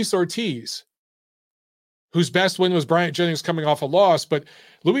Luis Ortiz, whose best win was Bryant Jennings coming off a loss. But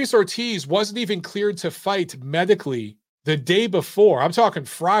Luis Ortiz wasn't even cleared to fight medically the day before. I'm talking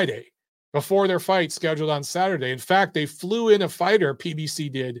Friday, before their fight scheduled on Saturday. In fact, they flew in a fighter,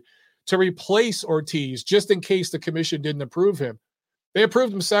 PBC did, to replace Ortiz just in case the commission didn't approve him. They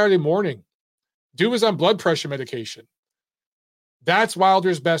approved him Saturday morning. Dude was on blood pressure medication. That's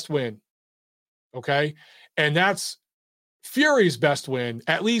Wilder's best win. Okay? And that's Fury's best win,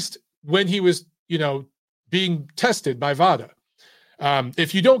 at least when he was, being tested by VADA.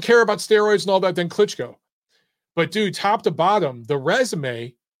 If you don't care about steroids and all that, then Klitschko. But dude, top to bottom, the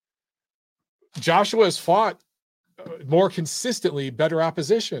resume, Joshua has fought more consistently better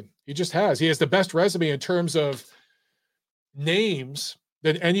opposition. He just has. He has the best resume in terms of names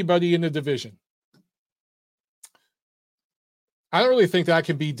than anybody in the division. I don't really think that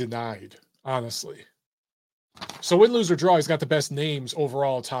can be denied, honestly. So win, lose, or draw, he's got the best names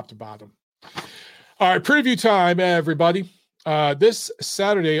overall, top to bottom. All right, preview time, everybody. This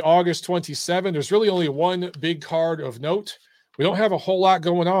Saturday, August 27, there's really only one big card of note. We don't have a whole lot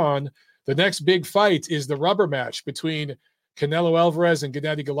going on. The next big fight is the rubber match between Canelo Alvarez and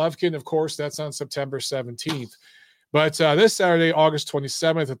Gennady Golovkin. Of course, that's on September 17th. But this Saturday, August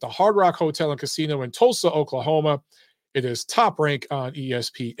 27th, at the Hard Rock Hotel and Casino in Tulsa, Oklahoma, it is Top Rank on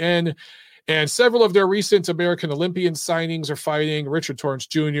ESPN. And several of their recent American Olympian signings are fighting. Richard Torrence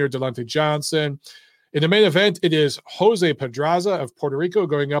Jr., Delonte Johnson. In the main event, it is Jose Pedraza of Puerto Rico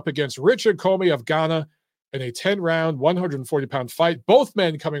going up against Richard Comey of Ghana in a 10-round, 140-pound fight. Both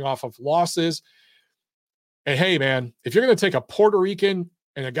men coming off of losses. And hey, man, if you're going to take a Puerto Rican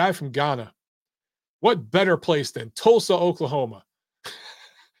and a guy from Ghana, what better place than Tulsa, Oklahoma?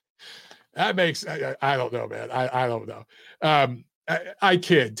 That makes, I don't know, man. I don't know. I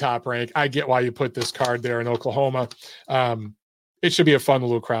kid, Top Rank. I get why you put this card there in Oklahoma. It should be a fun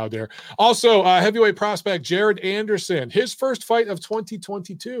little crowd there. Also, heavyweight prospect Jared Anderson, his first fight of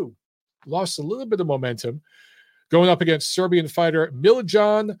 2022, lost a little bit of momentum, going up against Serbian fighter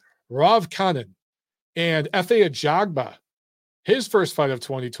Miljan Ravkanin. And Efe Ajagba, his first fight of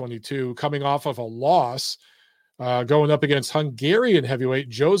 2022, coming off of a loss, going up against Hungarian heavyweight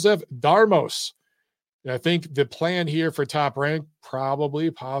Joseph Darmos. And I think the plan here for Top Rank,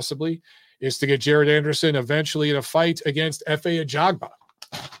 possibly, is to get Jared Anderson eventually in a fight against Efe Ajagba,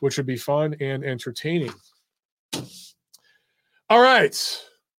 which would be fun and entertaining. All right.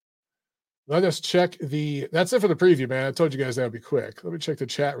 Let us check that's it for the preview, man. I told you guys that would be quick. Let me check the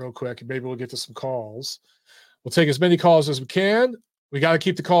chat real quick, and maybe we'll get to some calls. We'll take as many calls as we can. We got to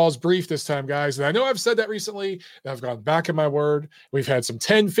keep the calls brief this time, guys. And I know I've said that recently, and I've gone back in my word. We've had some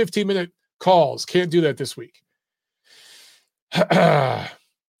 10, 15-minute calls. Can't do that this week.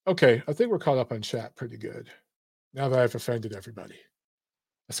 Okay, I think we're caught up on chat pretty good. Now that I've offended everybody.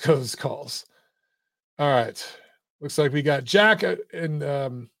 Let's go to those calls. All right. Looks like we got Jack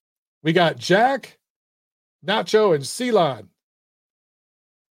and we got Jack, Nacho, and Ceylon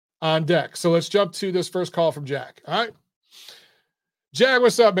on deck. So let's jump to this first call from Jack. All right. Jack,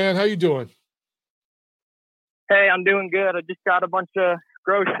 what's up, man? How you doing? Hey, I'm doing good. I just got a bunch of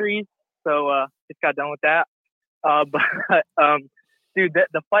groceries, so just got done with that. Dude,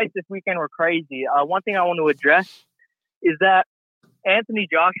 the fights this weekend were crazy. One thing I want to address is that Anthony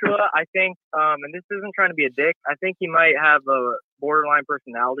Joshua, I think, and this isn't trying to be a dick, I think he might have a borderline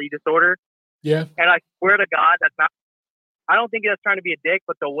personality disorder. Yeah. And I swear to God, that's not, I don't think that's trying to be a dick,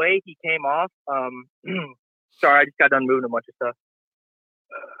 but the way he came off, sorry, I just got done moving a bunch of stuff.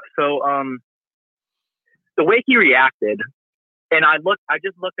 So the way he reacted, and I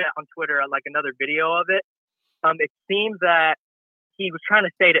just looked at on Twitter like another video of it. It seems that he was trying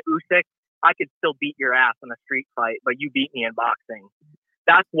to say to Usyk, I could still beat your ass in a street fight, but you beat me in boxing.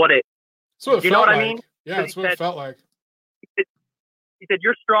 That's what it. So it you felt know what like. I mean? Yeah, that's what it felt like. He said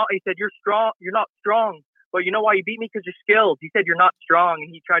you're strong. He said you're strong. You're not strong, but you know why you beat me? Because you're skilled. He said you're not strong,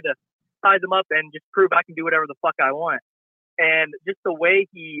 and he tried to size him up and just prove I can do whatever the fuck I want. And just the way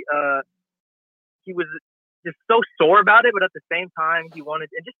he was just so sore about it, but at the same time he wanted,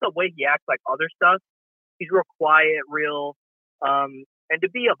 and just the way he acts like other stuff, he's real quiet, real. And to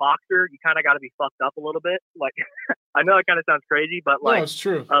be a boxer, you kind of got to be fucked up a little bit. Like, I know it kind of sounds crazy, but like, no, it's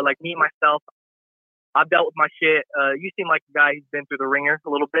true. Like me myself, I've dealt with my shit. You seem like a guy who's been through the ringer a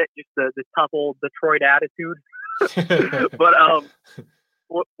little bit, just the tough old Detroit attitude. But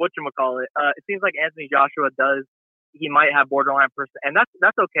whatchamacallit? It seems like Anthony Joshua he might have borderline person, and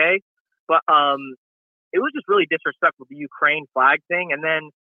that's okay. But it was just really disrespectful, the Ukraine flag thing. And then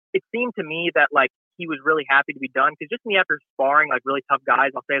it seemed to me that like he was really happy to be done, because just me after sparring like really tough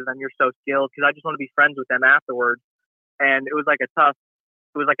guys, I'll say to them, "You're so skilled," because I just want to be friends with them afterwards. And it was like a tough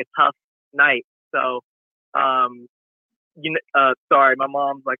night. So, sorry, my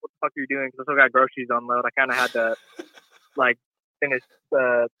mom's like, "What the fuck are you doing?" Because I still got groceries to unload. I kind of had to like finish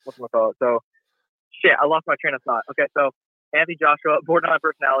whatchamacallit. So, shit, I lost my train of thought. Okay, so Anthony Joshua, borderline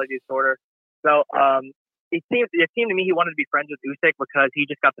personality disorder. So, it seemed to me he wanted to be friends with Usyk because he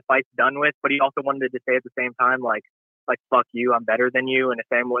just got the fights done with, but he also wanted to say at the same time, like fuck you, I'm better than you, in the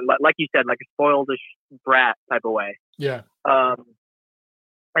same way, like you said, like a spoiledish brat type of way. Yeah.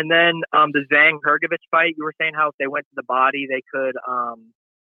 And then the Zhang Hrgovic fight, you were saying how if they went to the body, they could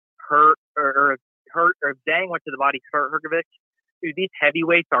hurt, or if Zhang went to the body, hurt Hrgovic. Dude, these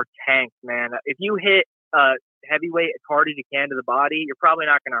heavyweights are tanks, man. If you hit heavyweight as hard as you can to the body, you're probably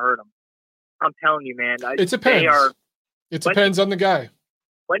not going to hurt them. I'm telling you, man. It depends. It depends on the guy.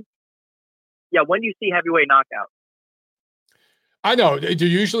 When do you see heavyweight knockouts? I know they're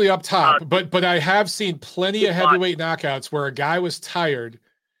usually up top, but I have seen plenty of heavyweight knockouts where a guy was tired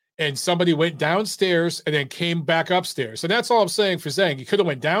and somebody went downstairs and then came back upstairs. And that's all I'm saying for Zhang. He could have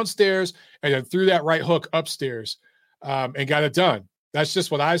went downstairs and then threw that right hook upstairs and got it done. That's just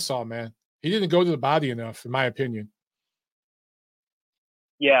what I saw, man. He didn't go to the body enough, in my opinion.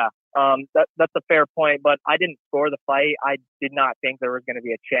 Yeah. That's a fair point, but I didn't score the fight. I did not think there was going to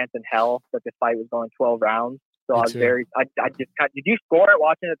be a chance in hell that this fight was going 12 rounds. So I was did you score it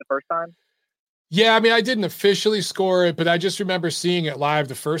watching it the first time? Yeah, I mean, I didn't officially score it, but I just remember seeing it live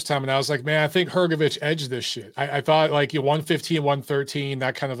the first time, and I was like, man, I think Hrgovic edged this shit. I thought like 115, 113,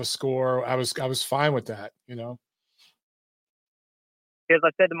 that kind of a score. I was fine with that, you know? Because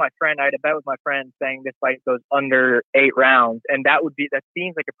I said to my friend, I had a bet with my friend saying this fight goes under 8 rounds, and that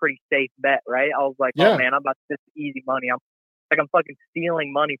seems like a pretty safe bet, right? I was like, oh man, I'm about to this easy money. I'm fucking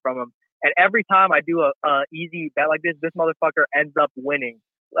stealing money from him. And every time I do a easy bet like this motherfucker ends up winning.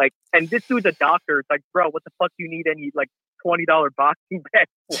 Like, and this dude's a doctor. It's like, bro, what the fuck do you need any like $20 boxing bet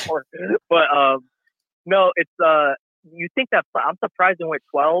for? But no, it's you think that I'm surprised it went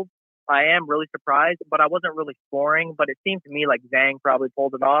 12. I am really surprised, but I wasn't really scoring. But it seemed to me like Zhang probably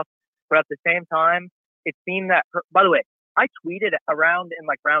pulled it off. But at the same time, it seemed that. By the way, I tweeted around in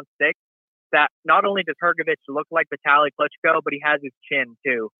like round 6 that not only does Hrgovic look like Vitaly Klitschko, but he has his chin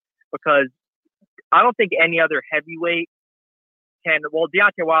too. Because I don't think any other heavyweight can. Well,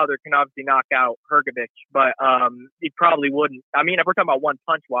 Deontay Wilder can obviously knock out Hrgovic, but he probably wouldn't. I mean, if we're talking about one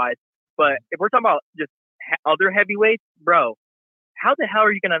punch wise, but if we're talking about just other heavyweights, bro, how the hell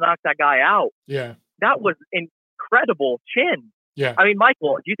are you going to knock that guy out? Yeah, that was incredible chin. Yeah, I mean,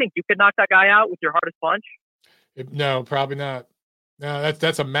 Michael, do you think you could knock that guy out with your hardest punch? No, probably not. No,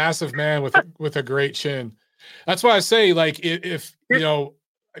 that's a massive man with a great chin. That's why I say, like, if you know,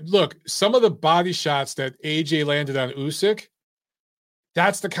 look, some of the body shots that AJ landed on Usyk,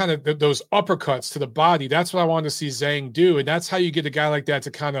 that's the kind of those uppercuts to the body. That's what I want to see Zhang do, and that's how you get a guy like that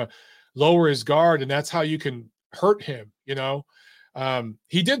to kind of lower his guard, and that's how you can hurt him. You know,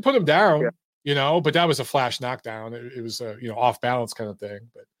 he did put him down. Yeah. You know, but that was a flash knockdown. It was a off balance kind of thing.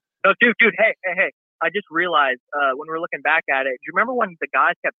 But no, dude, hey. I just realized when we were looking back at it. Do you remember when the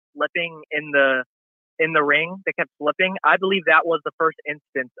guys kept slipping in the ring? They kept slipping. I believe that was the first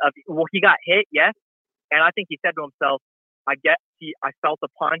instance of he got hit, yes, and I think he said to himself, I felt a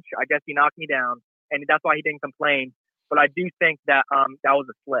punch. I guess he knocked me down, and that's why he didn't complain. But I do think that that was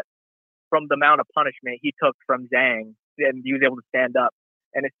a slip from the amount of punishment he took from Zhang, and he was able to stand up.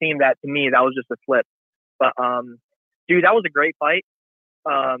 And it seemed that to me that was just a slip. But dude, that was a great fight.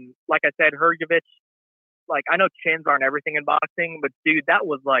 Like I said, Hrgović. Like, I know chins aren't everything in boxing, but dude, that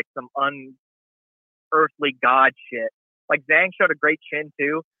was like some unearthly god shit. Like, Zhang showed a great chin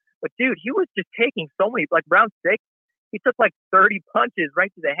too, but dude, he was just taking so many. Like, round 6, he took like 30 punches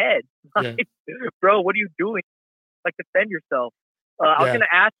right to the head. Like, yeah. Bro, what are you doing? Like, defend yourself. I was gonna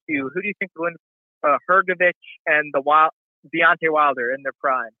ask you, who do you think wins Hrgović and Deontay Wilder in their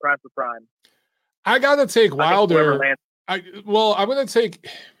prime for prime? I gotta take Wilder. I'm gonna take.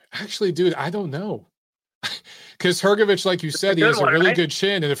 Actually, dude, I don't know. Because Hrgović, like you said, he has a really good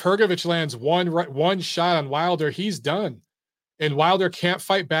chin, and if Hrgović lands one shot on Wilder, he's done. And Wilder can't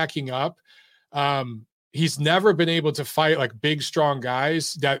fight backing up. He's never been able to fight like big, strong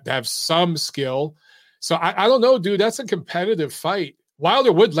guys that have some skill. So I don't know, dude. That's a competitive fight.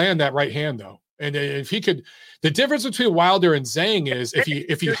 Wilder would land that right hand though, and if he could, the difference between Wilder and Zhang is if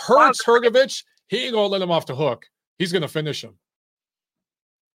he hurts Hrgović, he ain't gonna let him off the hook. He's gonna finish him.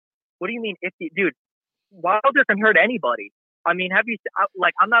 What do you mean, dude? Wilder can hurt anybody. I mean, have you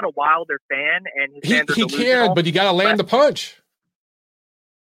like? I'm not a Wilder fan, and he can, but you got to land the punch.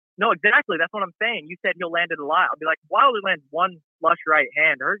 No, exactly. That's what I'm saying. You said he'll land it a lot. I'll be like, Wilder lands one flush right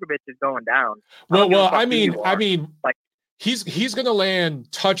hand. Hrgović is going down. Well, I mean, like he's going to land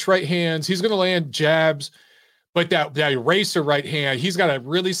touch right hands. He's going to land jabs, but that eraser right hand, he's got to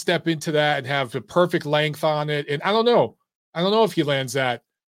really step into that and have the perfect length on it. And I don't know if he lands that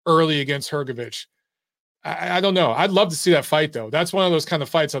early against Hrgović. I don't know. I'd love to see that fight, though. That's one of those kind of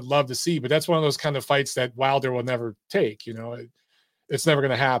fights I'd love to see, but that's one of those kind of fights that Wilder will never take. You know, it's never going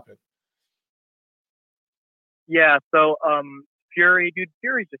to happen. Yeah. So, Fury, dude,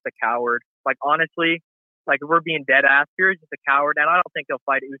 Fury's just a coward. Like, honestly, like, if we're being dead ass, Fury's just a coward, and I don't think he'll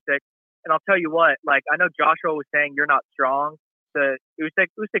fight Usyk. And I'll tell you what, like, I know Joshua was saying you're not strong. Usyk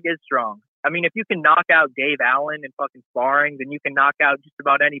is strong. I mean, if you can knock out Dave Allen in fucking sparring, then you can knock out just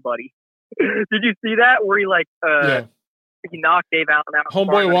about anybody. Did you see that? Where he he knocked Dave Allen out.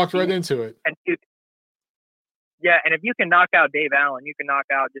 Homeboy walked right into it. And and if you can knock out Dave Allen, you can knock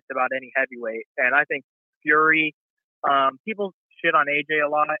out just about any heavyweight. And I think Fury, people shit on AJ a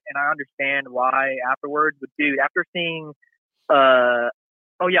lot, and I understand why afterwards. But dude, after seeing,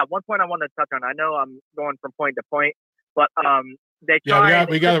 one point I wanted to touch on. I know I'm going from point to point, but we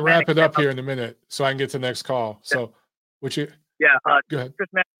got to wrap it up here in a minute so I can get to the next call. So, would you? Yeah, go ahead. Chris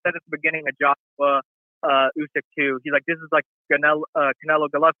Mann said at the beginning of Joshua Usyk too. He's like, this is like Canelo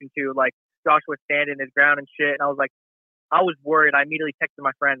Golovkin too. Like, Joshua standing his ground and shit. And I was like, I was worried. I immediately texted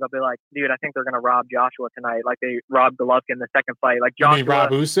my friends. I'll be like, dude, I think they're gonna rob Joshua tonight, like they robbed Golovkin the second fight. Like, Joshua, you mean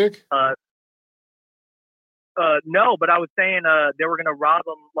rob Usyk? No, but I was saying they were gonna rob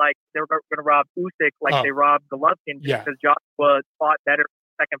him like they were gonna rob Usyk like they robbed Golovkin because Joshua fought better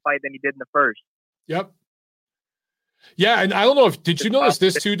second fight than he did in the first. Yep. Yeah, and I don't know did you notice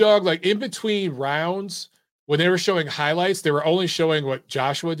this too, dog? Like, in between rounds, when they were showing highlights, they were only showing what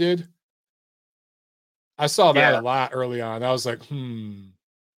Joshua did. I saw that a lot early on. I was like,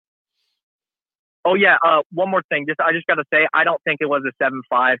 Oh yeah. One more thing. I just got to say, I don't think it was a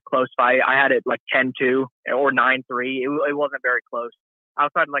 7-5 close fight. I had it like 10-2 or 9-3. It wasn't very close.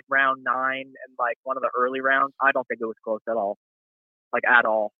 Outside like round 9 and like one of the early rounds, I don't think it was close at all. Like, at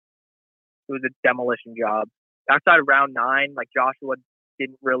all. It was a demolition job. Outside of round 9, like, Joshua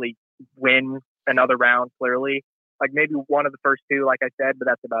didn't really win another round, clearly. Like, maybe one of the first 2, like I said, but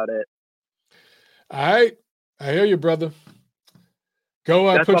that's about it. All right. I hear you, brother.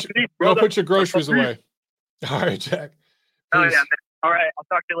 Go put your groceries away. All right, Jack. Peace. Oh, yeah, man. All right. I'll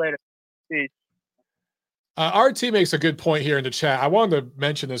talk to you later. Peace. RT makes a good point here in the chat. I wanted to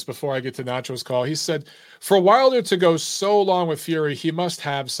mention this before I get to Nacho's call. He said, for Wilder to go so long with Fury, he must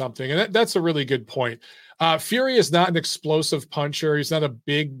have something. And that's a really good point. Fury is not an explosive puncher. He's not a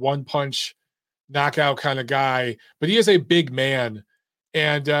big one-punch knockout kind of guy, but he is a big man.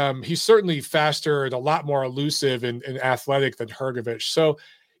 And he's certainly faster and a lot more elusive and athletic than Hrgović. So,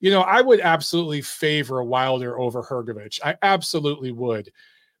 I would absolutely favor Wilder over Hrgović. I absolutely would.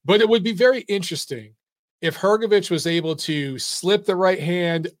 But it would be very interesting if Hrgović was able to slip the right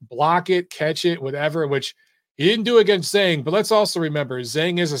hand, block it, catch it, whatever, which he didn't do against Zhang. But let's also remember,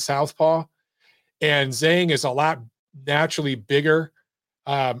 Zhang is a southpaw, and Zhang is a lot naturally bigger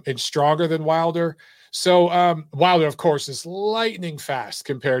and stronger than Wilder. So Wilder, of course, is lightning fast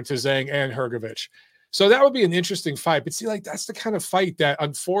compared to Zhang and Hrgović. So that would be an interesting fight. But see, that's the kind of fight that,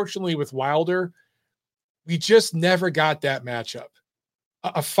 unfortunately, with Wilder, we just never got that matchup.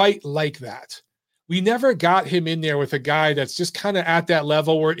 A fight like that. We never got him in there with a guy that's just kind of at that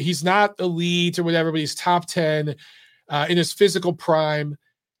level where he's not elite or whatever, but he's top 10 in his physical prime.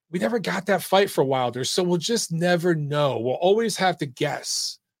 We never got that fight for Wilder. So we'll just never know. We'll always have to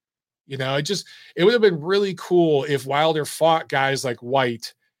guess. It would have been really cool if Wilder fought guys like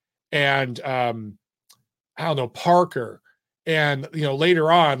White and Parker, and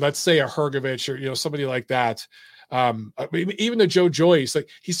later on, let's say a Hrgović or somebody like that. Even a Joe Joyce,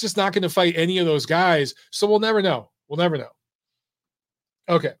 he's just not going to fight any of those guys. So we'll never know.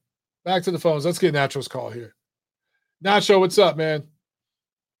 Okay, back to the phones. Let's get Nacho's call here. Nacho, what's up, man?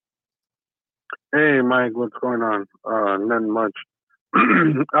 Hey, Mike, what's going on? Nothing much.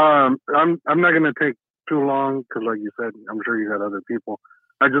 I'm not going to take too long because, like you said, I'm sure you got other people.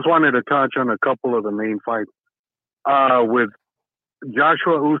 I just wanted to touch on a couple of the main fights. With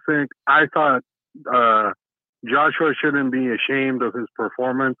Joshua Usyk, I thought Joshua shouldn't be ashamed of his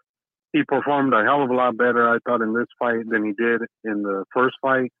performance. He performed a hell of a lot better, I thought, in this fight than he did in the first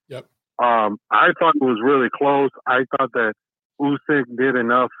fight. Yep. I thought it was really close. I thought that Usyk did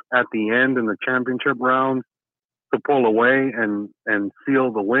enough at the end in the championship rounds to pull away and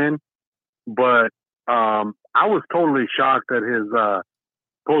seal the win. But I was totally shocked at his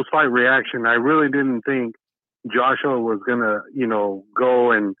post-fight reaction. I really didn't think Joshua was going to,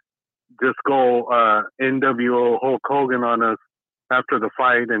 go and just go NWO Hulk Hogan on us after the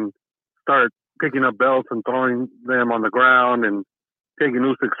fight and start picking up belts and throwing them on the ground and taking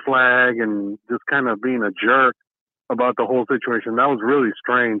Usyk's flag and just kind of being a jerk about the whole situation. That was really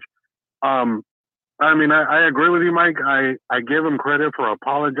strange. I agree with you, Mike. I give him credit for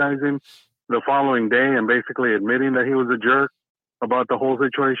apologizing the following day and basically admitting that he was a jerk about the whole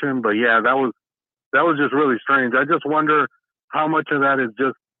situation. But yeah, that was just really strange. I just wonder how much of that is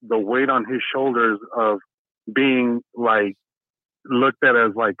just the weight on his shoulders of being looked at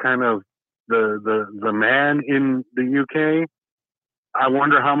as kind of the man in the UK. I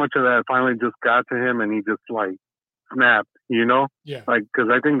wonder how much of that finally just got to him and he just snapped, Yeah. Because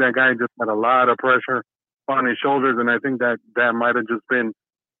I think that guy just had a lot of pressure on his shoulders, and I think that might have just been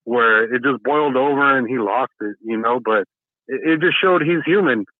where it just boiled over and he lost it, but it just showed he's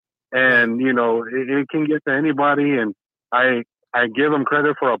human, and, it can get to anybody, and I give him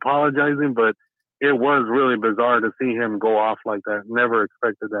credit for apologizing, but it was really bizarre to see him go off like that. Never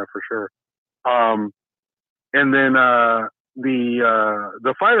expected that for sure. And then the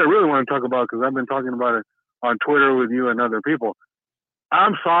fight I really want to talk about, because I've been talking about it on Twitter with you and other people.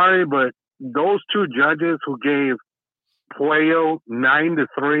 I'm sorry, but those two judges who gave Puello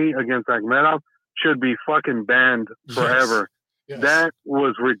 9-3 against Akhmedov should be fucking banned forever. Yes. That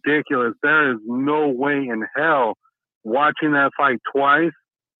was ridiculous. There is no way in hell watching that fight twice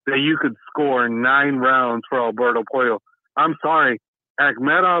that you could score 9 rounds for Alberto Puello. I'm sorry.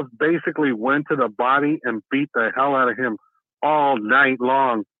 Akhmedov basically went to the body and beat the hell out of him all night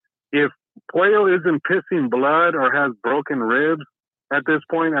long. If Puello isn't pissing blood or has broken ribs at this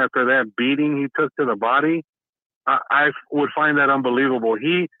point after that beating he took to the body, I would find that unbelievable.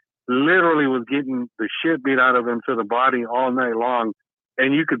 He literally was getting the shit beat out of him to the body all night long,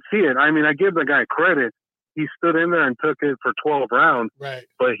 and you could see it. I mean, I give the guy credit. He stood in there and took it for 12 rounds, right?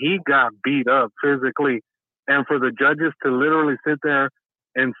 But he got beat up physically. And for the judges to literally sit there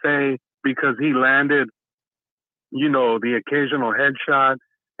and say, because he landed, the occasional headshot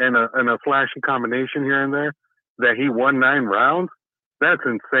and a flashy combination here and there, that he won 9 rounds, that's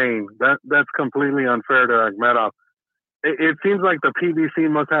insane. That's completely unfair to Akhmedov. It seems like the PBC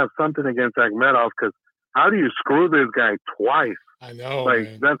must have something against Akhmedov, because how do you screw this guy twice? I know.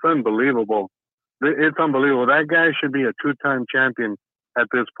 Man. That's unbelievable. It's unbelievable. That guy should be a 2-time champion at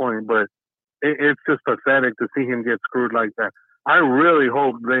this point, but it's just pathetic to see him get screwed like that. I really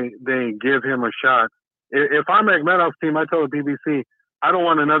hope they give him a shot. If I'm Akhmedov's team, I tell the PBC, I don't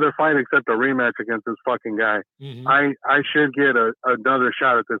want another fight except a rematch against this fucking guy. Mm-hmm. I should get another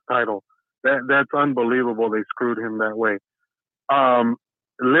shot at this title. That's unbelievable. They screwed him that way.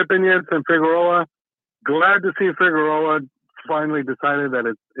 Lipinets and Figueroa, glad to see Figueroa finally decided that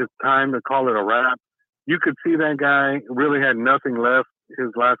it's time to call it a wrap. You could see that guy really had nothing left his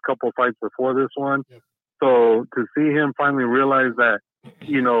last couple of fights before this one. Yep. So to see him finally realize that,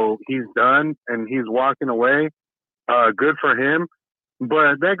 he's done and he's walking away, good for him.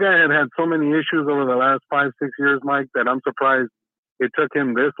 But that guy had so many issues over the last 5-6 years, Mike, that I'm surprised it took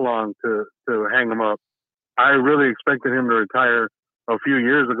him this long to hang him up. I really expected him to retire a few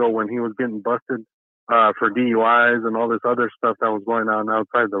years ago when he was getting busted for DUIs and all this other stuff that was going on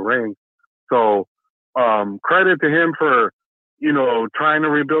outside the ring. So credit to him for, trying to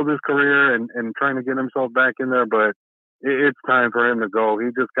rebuild his career and trying to get himself back in there. But it's time for him to go. He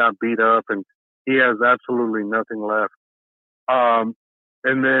just got beat up and he has absolutely nothing left.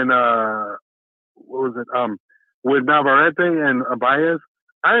 And then, what was it? With Navarrete and Baez,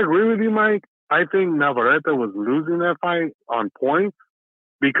 I agree with you, Mike. I think Navarrete was losing that fight on points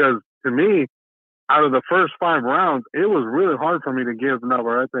because to me, out of the first 5 rounds, it was really hard for me to give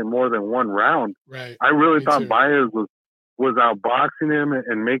Navarrete more than 1 round. Right. I really thought too. Baez was outboxing him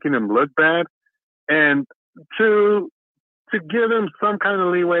and making him look bad. And to give him some kind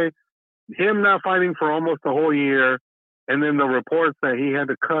of leeway, him not fighting for almost a whole year, and then the reports that he had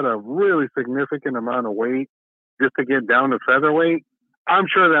to cut a really significant amount of weight just to get down to featherweight, I'm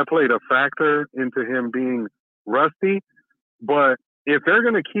sure that played a factor into him being rusty. But if they're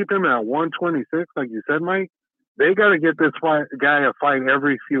going to keep him at 126, like you said, Mike, they got to get this guy a fight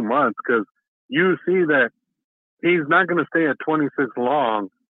every few months because you see that he's not going to stay at 26 long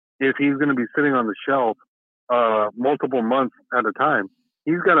if he's going to be sitting on the shelf multiple months at a time.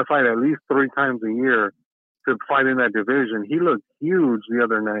 He's got to fight at least 3 times a year to fight in that division. He looked huge the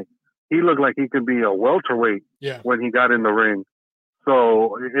other night. He looked like he could be a welterweight when he got in the ring.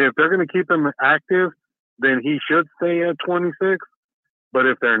 So if they're going to keep him active, then he should stay at 26. But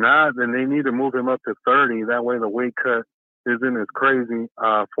if they're not, then they need to move him up to 30. That way the weight cut isn't as crazy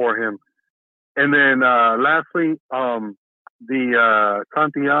for him. And then lastly, the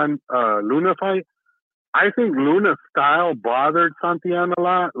Santillan Luna fight. I think Luna's style bothered Santillan a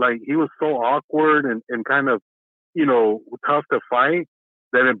lot. Like, he was so awkward and kind of, tough to fight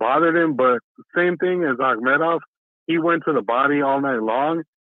that it bothered him. But same thing as Akhmedov, he went to the body all night long,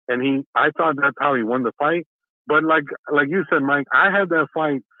 and I thought that's how he won the fight. But like you said, Mike, I had that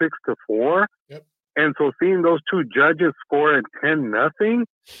fight 6-4. Yep. And so seeing those 2 judges score at 10-0,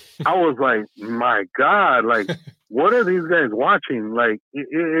 I was like, my God, like, what are these guys watching? Like,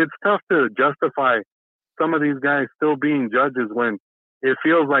 it's tough to justify some of these guys still being judges when it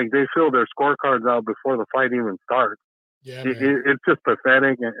feels like they fill their scorecards out before the fight even starts. Yeah, it's just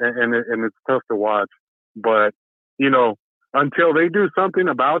pathetic and it's tough to watch. But, until they do something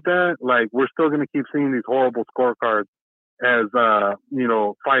about that, like, we're still going to keep seeing these horrible scorecards as,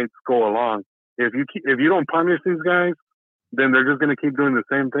 fights go along. If you don't punish these guys, then they're just going to keep doing the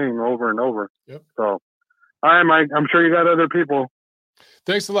same thing over and over. Yep. So, all right, Mike, I'm sure you got other people.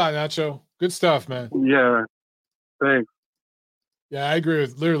 Thanks a lot, Nacho. Good stuff, man. Yeah. Thanks. Yeah, I agree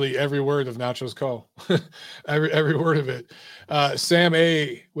with literally every word of Nacho's call. every word of it. Sam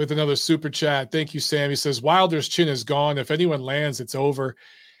A with another super chat. Thank you, Sam. He says, Wilder's chin is gone. If anyone lands, it's over.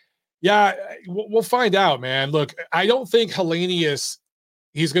 Yeah, we'll find out, man. Look, I don't think Helenius,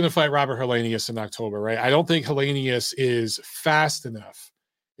 he's going to fight Robert Helenius in October, right? I don't think Helenius is fast enough,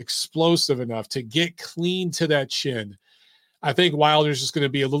 explosive enough to get clean to that chin. I think Wilder's just going to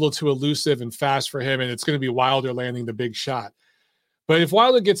be a little too elusive and fast for him, and it's going to be Wilder landing the big shot. But if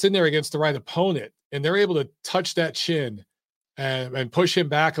Wilder gets in there against the right opponent and they're able to touch that chin and push him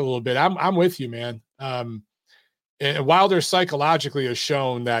back a little bit, I'm with you, man. And Wilder psychologically has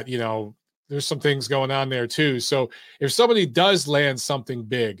shown that, there's some things going on there too. So if somebody does land something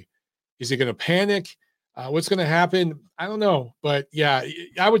big, is he going to panic? What's going to happen? I don't know. But yeah,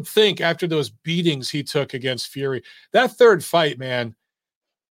 I would think after those beatings he took against Fury, that 3rd fight, man,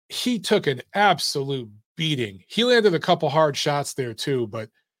 he took an absolute beating. He landed a couple hard shots there too, but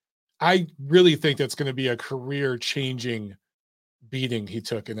I really think that's going to be a career-changing beating he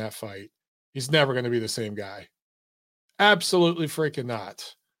took in that fight. He's never going to be the same guy. Absolutely freaking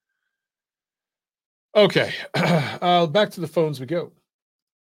not. Okay, back to the phones we go.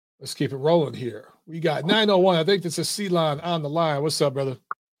 Let's keep it rolling here. We got 901. I think this is Ceylon on the line. What's up, brother?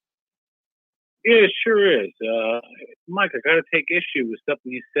 Yeah, it sure is. Mike, I got to take issue with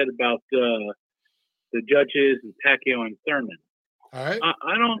something you said about the judges and Pacquiao and Thurman. All right.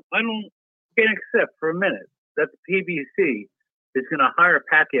 I can't accept for a minute that the PBC is going to hire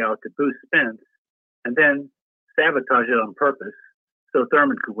Pacquiao to boost Spence and then sabotage it on purpose so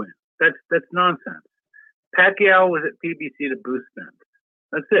Thurman could win. That's nonsense. Pacquiao was at PBC to boost Spence.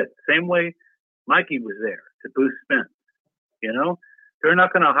 That's it. Same way Mikey was there to boost Spence. You know, they're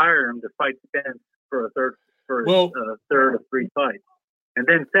not going to hire him to fight Spence for a third of 3 fights and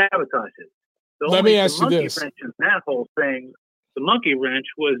then sabotage it. Let me ask you this: wrench in that whole thing, the monkey wrench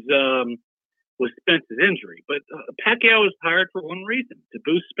was Spence's injury, but Pacquiao was hired for one reason, to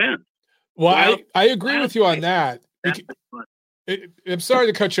boost Spence. Well, I agree with you on that. I'm sorry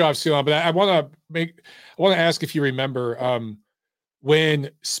to cut you off, Ceylon, but I want to ask if you remember when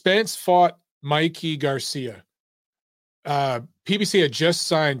Spence fought Mikey Garcia. PBC had just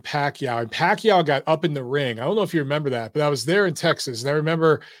signed Pacquiao, and Pacquiao got up in the ring. I don't know if you remember that, but I was there in Texas, and I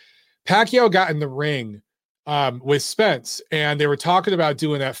remember Pacquiao got in the ring with Spence, and they were talking about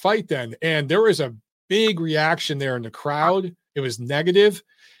doing that fight then, and there was a big reaction there in the crowd. It was negative,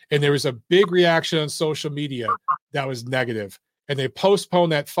 and there was a big reaction on social media that was negative, and they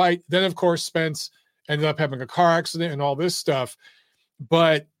postponed that fight. Then, of course, Spence ended up having a car accident and all this stuff,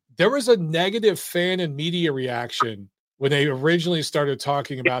 but there was a negative fan and media reaction when they originally started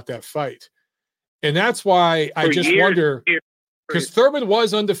talking about that fight. And that's why I just wonder, because Thurman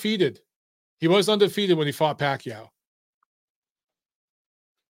was undefeated. He was undefeated when he fought Pacquiao.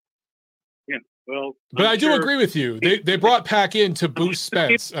 Yeah, well, but I do agree with you. They brought Pac in to boost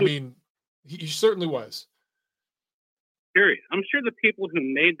Spence. I mean, he certainly was. Period. I'm sure the people who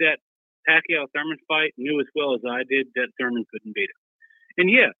made that Pacquiao-Thurman fight knew as well as I did that Thurman couldn't beat him. And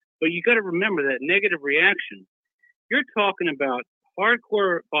yeah, but you got to remember that negative reaction. You're talking about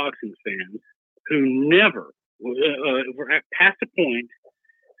hardcore boxing fans who never, were past the point,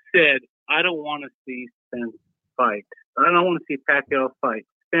 said, I don't want to see Spence fight. I don't want to see Pacquiao fight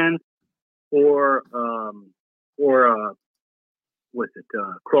Spence or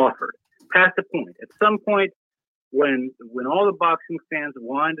Crawford. Past the point. At some point, when all the boxing fans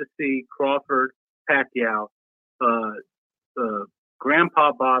wanted to see Crawford, Pacquiao,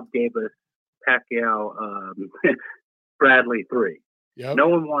 Grandpa Bob gave us Pacquiao, Bradley 3. Yep. No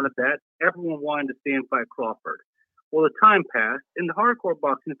one wanted that. Everyone wanted to see him fight Crawford. Well, the time passed, and the hardcore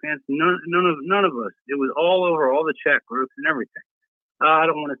boxing fans, none of us, it was all over all the chat groups and everything. I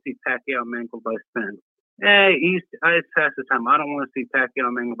don't want to see Pacquiao mangled by Spence. It's past the time. I don't want to see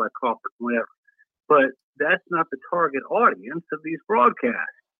Pacquiao mangled by Crawford, whatever. But that's not the target audience of these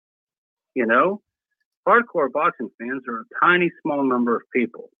broadcasts. You know, hardcore boxing fans are a tiny, small number of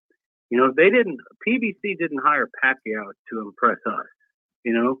people. You know, PBC didn't hire Pacquiao to impress us.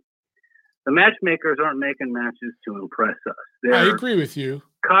 You know, the matchmakers aren't making matches to impress us. I agree with you.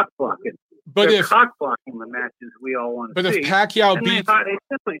 Cock blocking. But they're cock blocking the matches we all want to see. But if Pacquiao beat,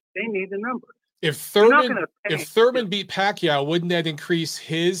 they need the numbers. If Thurman beat Pacquiao, wouldn't that increase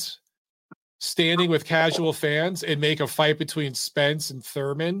his standing with casual fans and make a fight between Spence and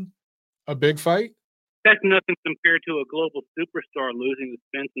Thurman a big fight? That's nothing compared to a global superstar losing to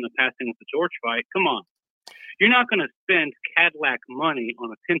Spence in the passing of the George fight. Come on. You're not going to spend Cadillac money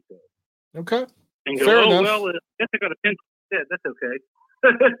on a Pinto. Okay. And go, Fair enough. Well, I guess I got a Pinto instead. That's okay.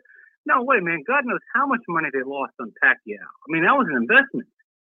 No, wait, man. God knows how much money they lost on Pacquiao. I mean, that was an investment.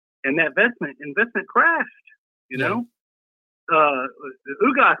 And that investment crashed, you know?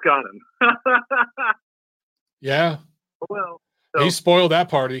 Ugas got him. Yeah. Well, he spoiled that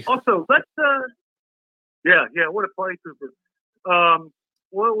party. Also, let's yeah, what a party pooper. It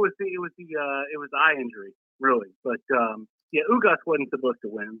was eye injury, really. But Ugas wasn't supposed to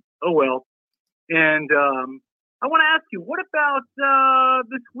win. Oh well. And I want to ask you, what about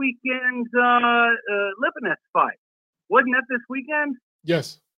this weekend's Lipinets fight? Wasn't that this weekend?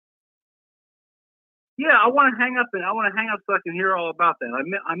 Yes. Yeah, I want to hang up so I can hear all about that.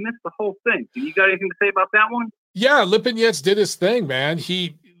 I missed the whole thing. You got anything to say about that one? Yeah, Lipinets did his thing, man.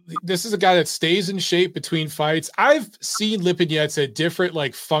 This is a guy that stays in shape between fights. I've seen Lipinets at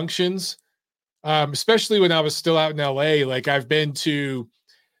different functions, especially when I was still out in LA. Like I've been to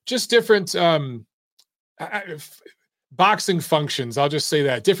just different boxing functions. I'll just say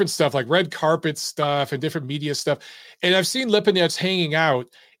that, different stuff like red carpet stuff and different media stuff. And I've seen Lipinets hanging out.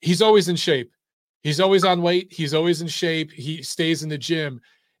 He's always in shape. He's always on weight. He's always in shape. He stays in the gym.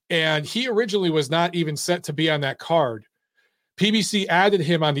 And he originally was not even set to be on that card. PBC added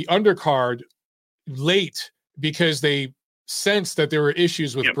him on the undercard late because they sensed that there were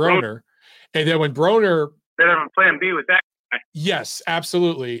issues with Broner. And then when Broner... They have a plan B with that guy. Yes,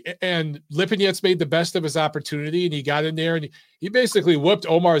 absolutely. And Lipinets made the best of his opportunity, and he got in there, and he basically whooped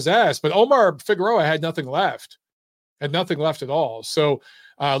Omar's ass. But Omar Figueroa had nothing left. Had nothing left at all. So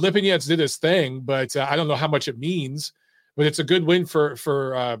Lipinets did his thing, but I don't know how much it means. But it's a good win for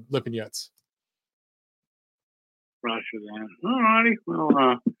Lipinets. Roger that. All righty.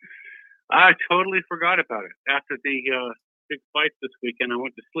 Well, I totally forgot about it after the 6 fights this weekend. I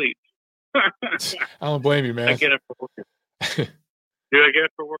went to sleep. I don't blame you, man. I get up for work. Dude, I get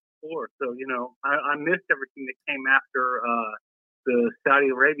up for work before. So, I missed everything that came after the Saudi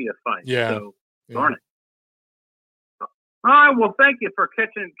Arabia fight. Yeah. So, darn it. All right. Well, thank you for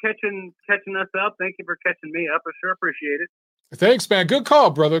catching us up. Thank you for catching me up. I sure appreciate it. Thanks, man. Good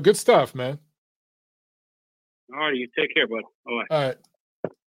call, brother. Good stuff, man. All right. You take care, bud. All right.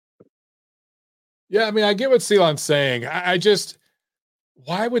 Yeah, I mean, I get what Ceylon's saying. I just,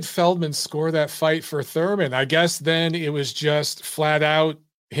 why would Feldman score that fight for Thurman? I guess then it was just flat out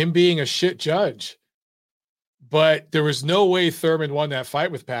him being a shit judge. But there was no way Thurman won that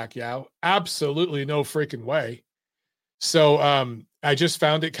fight with Pacquiao. Absolutely no freaking way. So I just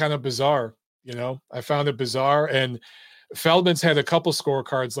found it kind of bizarre. I found it bizarre. And Feldman's had a couple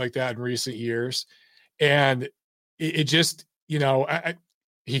scorecards like that in recent years. And it just,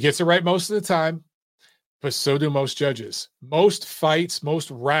 he gets it right most of the time. But so do most judges. Most fights,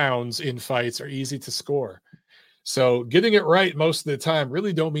 most rounds in fights are easy to score. So getting it right most of the time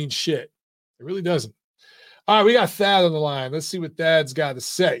really don't mean shit. It really doesn't. All right, we got Thad on the line. Let's see what Thad's got to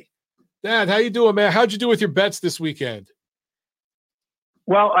say. Thad, how you doing, man? How'd you do with your bets this weekend?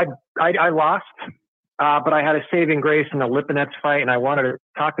 Well, I lost, but I had a saving grace in the Lipinets fight, and I wanted to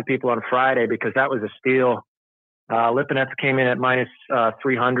talk to people on Friday because that was a steal. Lipinets came in at minus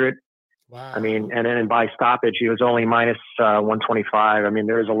 300. Wow. I mean, and then by stoppage, he was only minus 125. I mean,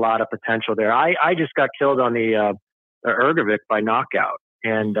 there's a lot of potential there. I just got killed on the Ergovic by knockout.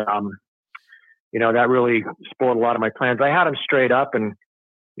 And, that really spoiled a lot of my plans. I had him straight up and,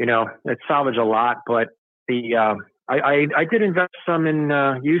 it salvaged a lot. But I did invest some in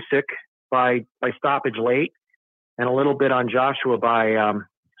Usyk by stoppage late and a little bit on Joshua by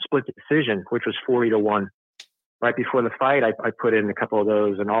split decision, which was 40-1. Right before the fight, I put in a couple of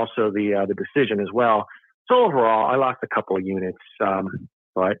those and also the decision as well. So overall, I lost a couple of units,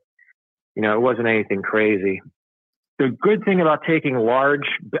 but it wasn't anything crazy. The good thing about taking large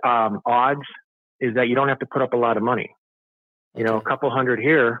odds is that you don't have to put up a lot of money. A couple hundred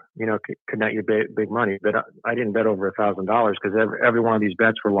here, could net you big money. But I didn't bet over $1,000 because every one of these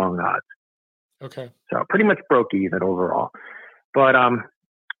bets were long odds. Okay. So pretty much broke even overall. But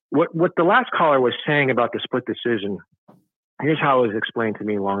What the last caller was saying about the split decision, here's how it was explained to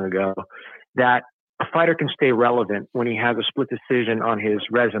me long ago, that a fighter can stay relevant when he has a split decision on his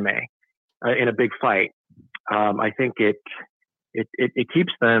resume in a big fight. I think it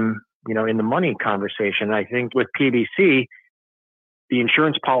keeps them, in the money conversation. I think with PBC, the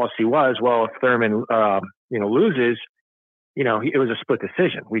insurance policy was, well, if Thurman, loses, it was a split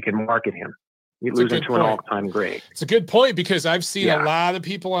decision. We can market him. You lose into an all-time great. It's a good point because I've seen a lot of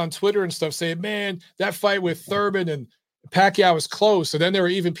people on Twitter and stuff saying, man, that fight with Thurman and Pacquiao was close. And then there were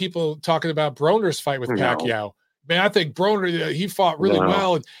even people talking about Broner's fight with Pacquiao. Man, I think Broner, he fought really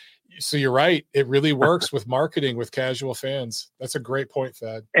well. And so you're right. It really works with marketing with casual fans. That's a great point,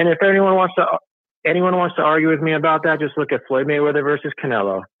 Thad. And if anyone wants to argue with me about that, just look at Floyd Mayweather versus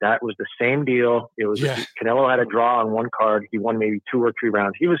Canelo. That was the same deal. It was Canelo had a draw on one card. He won maybe 2 or 3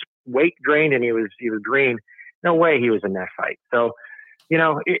 rounds. He was weight drained and he was green. No way he was in that fight. So,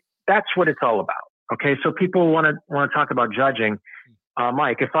 that's what it's all about. Okay, so people want to talk about judging.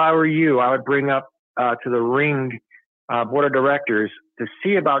 Mike, if I were you, I would bring up to the Ring board of directors to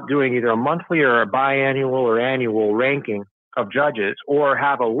see about doing either a monthly or a biannual or annual ranking of judges, or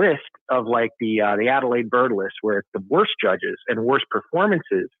have a list of like the Adelaide Bird list, where it's the worst judges and worst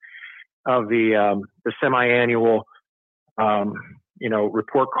performances of the semi-annual,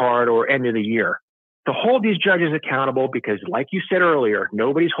 report card or end of the year, to hold these judges accountable, because like you said earlier,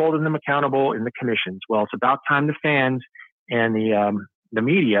 nobody's holding them accountable in the commissions. Well, it's about time the fans and the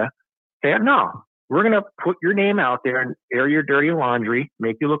media say, no, we're going to put your name out there and air your dirty laundry,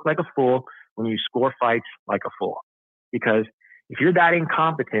 make you look like a fool when you score fights like a fool. Because if you're that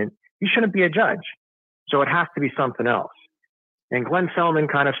incompetent, you shouldn't be a judge. So it has to be something else. And Glenn Feldman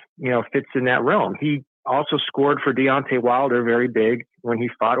kind of, fits in that realm. He also scored for Deontay Wilder very big when he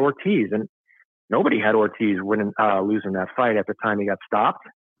fought Ortiz. And nobody had Ortiz losing that fight at the time he got stopped.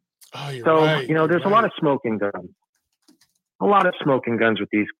 Oh, so, right. There's a lot of smoking guns. A lot of smoking guns with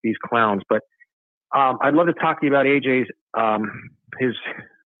these clowns. But I'd love to talk to you about AJ's his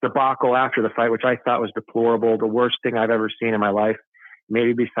debacle after the fight, which I thought was deplorable, the worst thing I've ever seen in my life,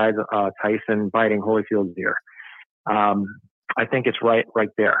 maybe besides Tyson biting Holyfield's ear. I think it's right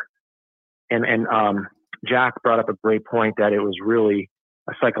there. And Jack brought up a great point that it was really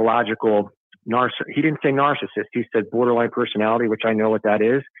a psychological he didn't say narcissist. He said borderline personality, which I know what that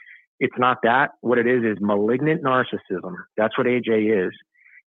is. It's not that. What it is malignant narcissism. That's what AJ is.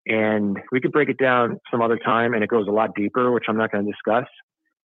 And we could break it down some other time, and it goes a lot deeper, which I'm not going to discuss.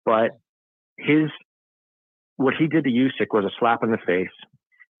 But what he did to Usyk was a slap in the face.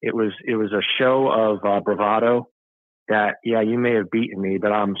 It was a show of bravado that, yeah, you may have beaten me,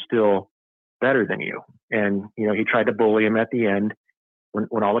 but I'm still better than you. And, you know, he tried to bully him at the end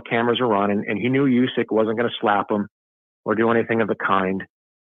when all the cameras were on, and he knew Usyk wasn't going to slap him or do anything of the kind.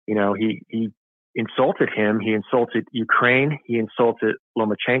 You know, he insulted him. He insulted Ukraine. He insulted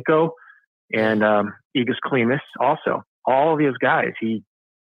Lomachenko and Igor Klimas also. All of these guys. It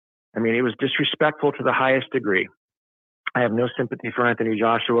was disrespectful to the highest degree. I have no sympathy for Anthony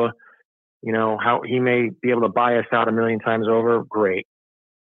Joshua. You know, how he may be able to buy us out a million times over. Great.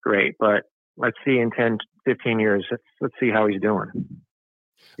 But let's see in 10, 15 years. Let's see how he's doing.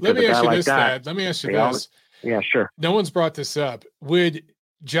 Let me ask you this, Dad. Let me ask you this. Yeah, sure. No one's brought this up. Would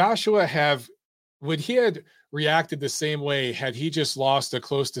Joshua have reacted the same way had he just lost a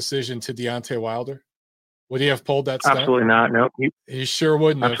close decision to Deontay Wilder? Would he have pulled that stunt? Absolutely not. No, he sure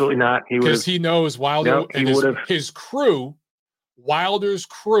wouldn't. Absolutely not. Because he knows Wilder and his crew, Wilder's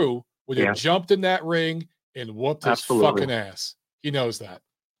crew, would have jumped in that ring and whooped his fucking ass. He knows that.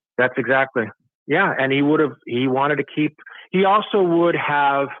 That's exactly. Yeah, and he wanted to keep. He also would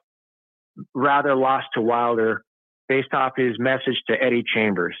have rather lost to Wilder based off his message to Eddie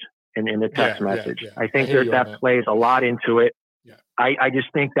Chambers in the text message. Yeah. I think that plays a lot into it. Yeah. I just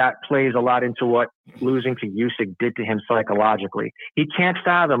think that plays a lot into what losing to Usyk did to him psychologically. He can't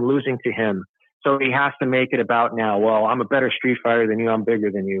fathom losing to him, so he has to make it about now. Well, I'm a better street fighter than you. I'm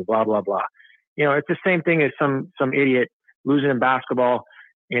bigger than you. Blah blah blah. You know, it's the same thing as some idiot losing in basketball.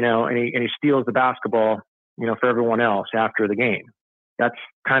 You know, and he steals the basketball. You know, for everyone else after the game. That's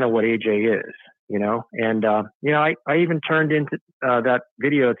kind of what AJ is. You know, and you know, I even turned into that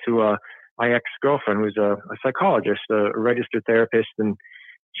video to my ex-girlfriend, who's a psychologist, a registered therapist, and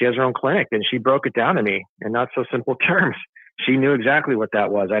she has her own clinic, and she broke it down to me in not so simple terms. She knew exactly what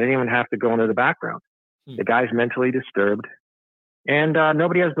that was. I didn't even have to go into the background. The guy's mentally disturbed, and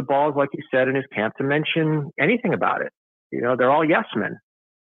nobody has the balls, like you said, in his camp to mention anything about it. You know, they're all yes men.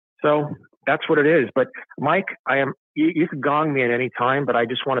 So that's what it is. But Mike, you could gong me at any time, but I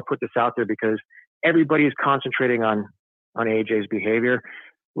just want to put this out there because everybody is concentrating on AJ's behavior.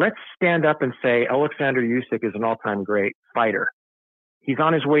 Let's stand up and say Alexander Usyk is an all-time great fighter. He's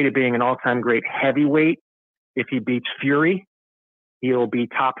on his way to being an all-time great heavyweight. If he beats Fury, he'll be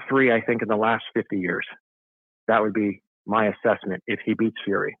top 3, I think, in the last 50 years. That would be my assessment if he beats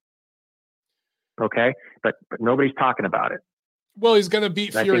Fury. Okay? But nobody's talking about it. Well, he's going to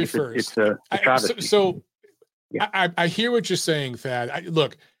beat Fury first. It's a travesty. I hear what you're saying, Thad.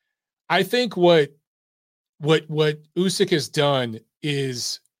 Look, I think what Usyk has done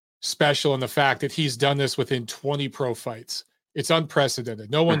is special in the fact that he's done this within 20 pro fights. It's unprecedented.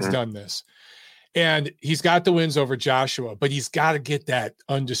 No one's done this. And he's got the wins over Joshua, but he's got to get that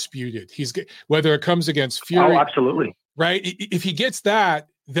undisputed. Whether it comes against Fury. Oh, absolutely. Right? If he gets that,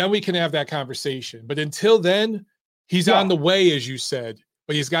 then we can have that conversation. But until then, he's on the way, as you said,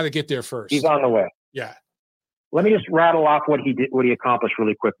 but he's got to get there first. He's on the way. Yeah. Let me just rattle off what he accomplished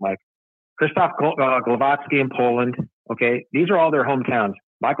really quick, Mike. Krzysztof Glowacki in Poland. Okay. These are all their hometowns.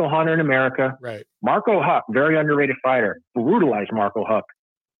 Michael Hunter in America. Right. Marco Huck, very underrated fighter. Brutalized Marco Huck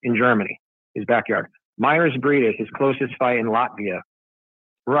in Germany, his backyard. Myers Briedis, his closest fight in Latvia.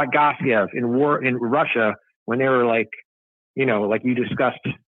 Rogasiev in Russia when they were like you discussed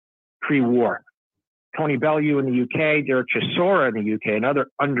pre-war. Tony Bellew in the UK, Derek Chisora in the UK, another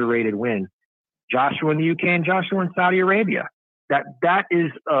underrated win. Joshua in the UK and Joshua in Saudi Arabia. That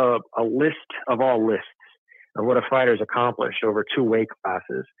is a list of all lists of what a fighter's accomplished over 2 weight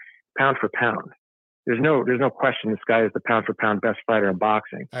classes, pound for pound. There's no question this guy is the pound for pound best fighter in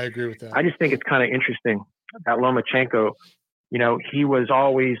boxing. I agree with that. I just think it's kind of interesting that Lomachenko, you know, he was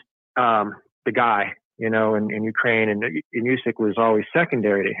always the guy, you know, in Ukraine, and Usyk was always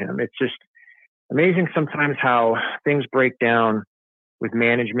secondary to him. It's just amazing sometimes how things break down with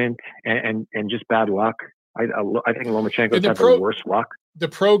management and just bad luck. I think Lomachenko's had the worst luck. The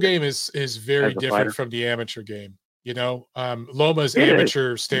pro game is very different from the amateur game. You know, Loma's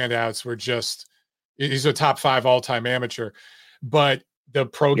amateur standouts were just, he's a top 5 all-time amateur, but the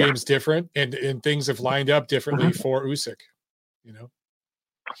pro game's different and things have lined up differently for Usyk, you know?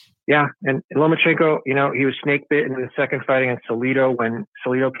 Yeah. And Lomachenko, you know, he was snake bitten in the second fight against Salido when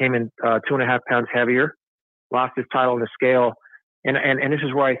Salido came in 2.5 pounds heavier, lost his title on the scale. And this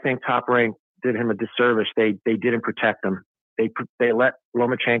is where I think Top Rank did him a disservice. They didn't protect him. They let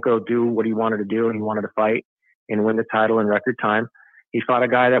Lomachenko do what he wanted to do, and he wanted to fight and win the title in record time. He fought a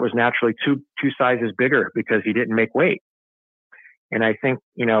guy that was naturally two sizes bigger because he didn't make weight. And I think,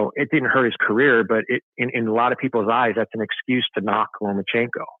 you know, it didn't hurt his career, but in a lot of people's eyes, that's an excuse to knock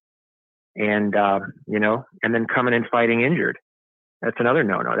Lomachenko. And, you know, and then coming in fighting injured. That's another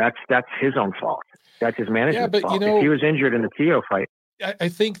no-no. That's his own fault. That's his management's fault. You know, if he was injured in the Tio fight. I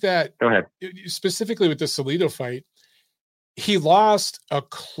think that, go ahead. Specifically with the Salido fight, he lost a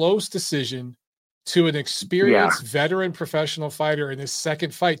close decision to an experienced veteran professional fighter in his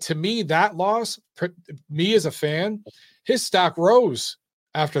second fight. To me, that loss, me as a fan, his stock rose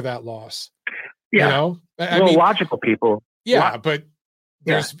after that loss. Yeah. You know? I mean, logical people. Yeah, but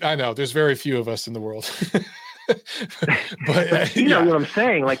I know there's very few of us in the world. But you know what I'm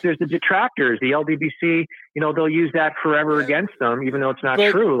saying? Like, there's the detractors, the LDBC, you know, they'll use that forever against them, even though it's not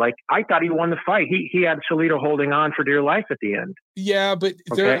true. Like, I thought he won the fight. He had Salido holding on for dear life at the end. Yeah, but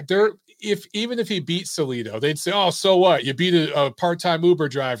even if he beat Salido, they'd say, "Oh, so what? You beat a part-time Uber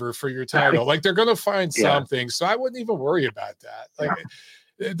driver for your title." Like, they're going to find something. So I wouldn't even worry about that. Like,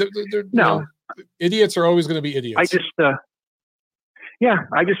 you know, idiots are always going to be idiots. I just,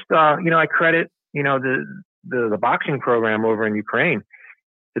 you know, I credit, you know, the boxing program over in Ukraine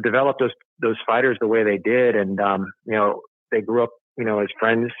to develop those fighters the way they did. And, you know, they grew up, you know, as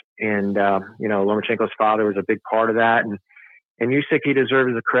friends, and, you know, Lomachenko's father was a big part of that. And Usyk, he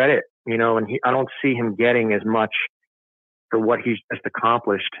deserves the credit, you know, and I don't see him getting as much for what he's just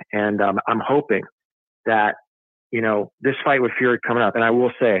accomplished. And, I'm hoping that, you know, this fight with Fury coming up, and I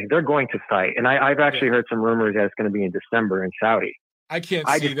will say they're going to fight. And I've actually heard some rumors that it's going to be in December in Saudi. I just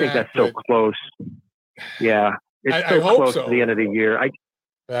think that's so close. Yeah, it's so close to the end of the year. I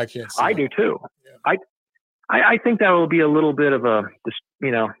can't. I do too. Yeah. I think that will be a little bit of a,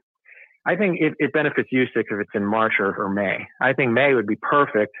 you know, I think it benefits Usyk if it's in March or May. I think May would be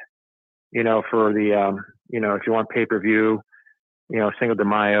perfect, you know, for the, you know, if you want pay-per-view, you know, Cinco de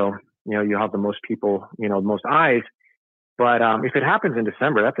Mayo, you know, you have the most people, you know, the most eyes. But if it happens in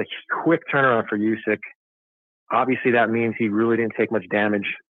December, that's a quick turnaround for Usyk. Obviously, that means he really didn't take much damage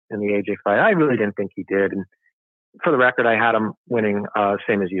in the AJ fight. I really didn't think he did. And for the record, I had him winning,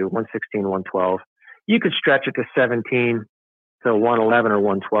 same as you, 116, 112. You could stretch it to 17 to 111 or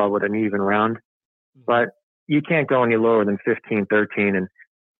 112 with an even round, but you can't go any lower than 15, 13. And,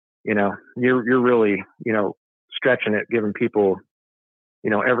 you know, you're really, you know, stretching it, giving people, you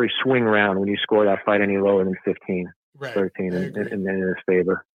know, every swing round when you score that fight any lower than 15, 13 in his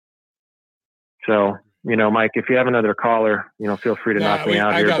favor. So, you know, Mike, if you have another caller, you know, feel free to knock me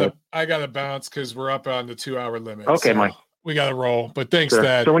out here. I got to bounce because we're up on the 2-hour limit. Okay, so Mike. We got to roll. But thanks,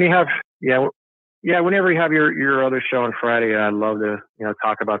 Dad. So when you have, whenever you have your other show on Friday, I'd love to, you know,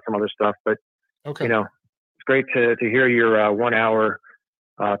 talk about some other stuff. But, you know, it's great to hear your 1 hour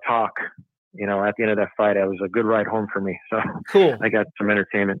talk, you know, at the end of that fight. It was a good ride home for me. So cool. I got some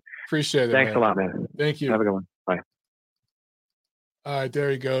entertainment. Appreciate it. Thanks a lot, man. Thank you. Have a good one. Bye. All right, there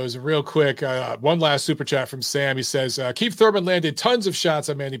he goes. Real quick, one last super chat from Sam. He says, Keith Thurman landed tons of shots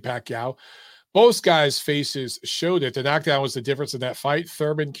on Manny Pacquiao. Both guys' faces showed it. The knockdown was the difference in that fight.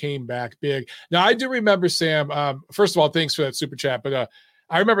 Thurman came back big. Now, I do remember, Sam, first of all, thanks for that super chat. But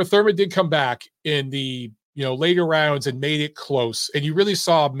I remember Thurman did come back in the later rounds and made it close. And you really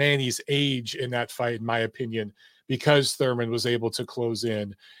saw Manny's age in that fight, in my opinion, because Thurman was able to close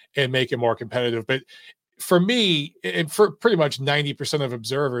in and make it more competitive. But for me, and for pretty much 90% of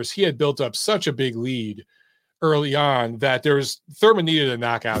observers, he had built up such a big lead early on that Thurman needed a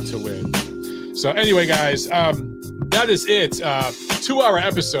knockout to win. So anyway, guys, that is it. 2-hour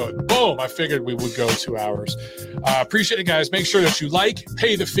episode. Boom. I figured we would go 2 hours. Appreciate it, guys. Make sure that you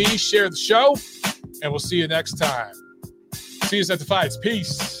pay the fee, share the show, and we'll see you next time. See you at the fights.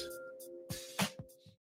 Peace.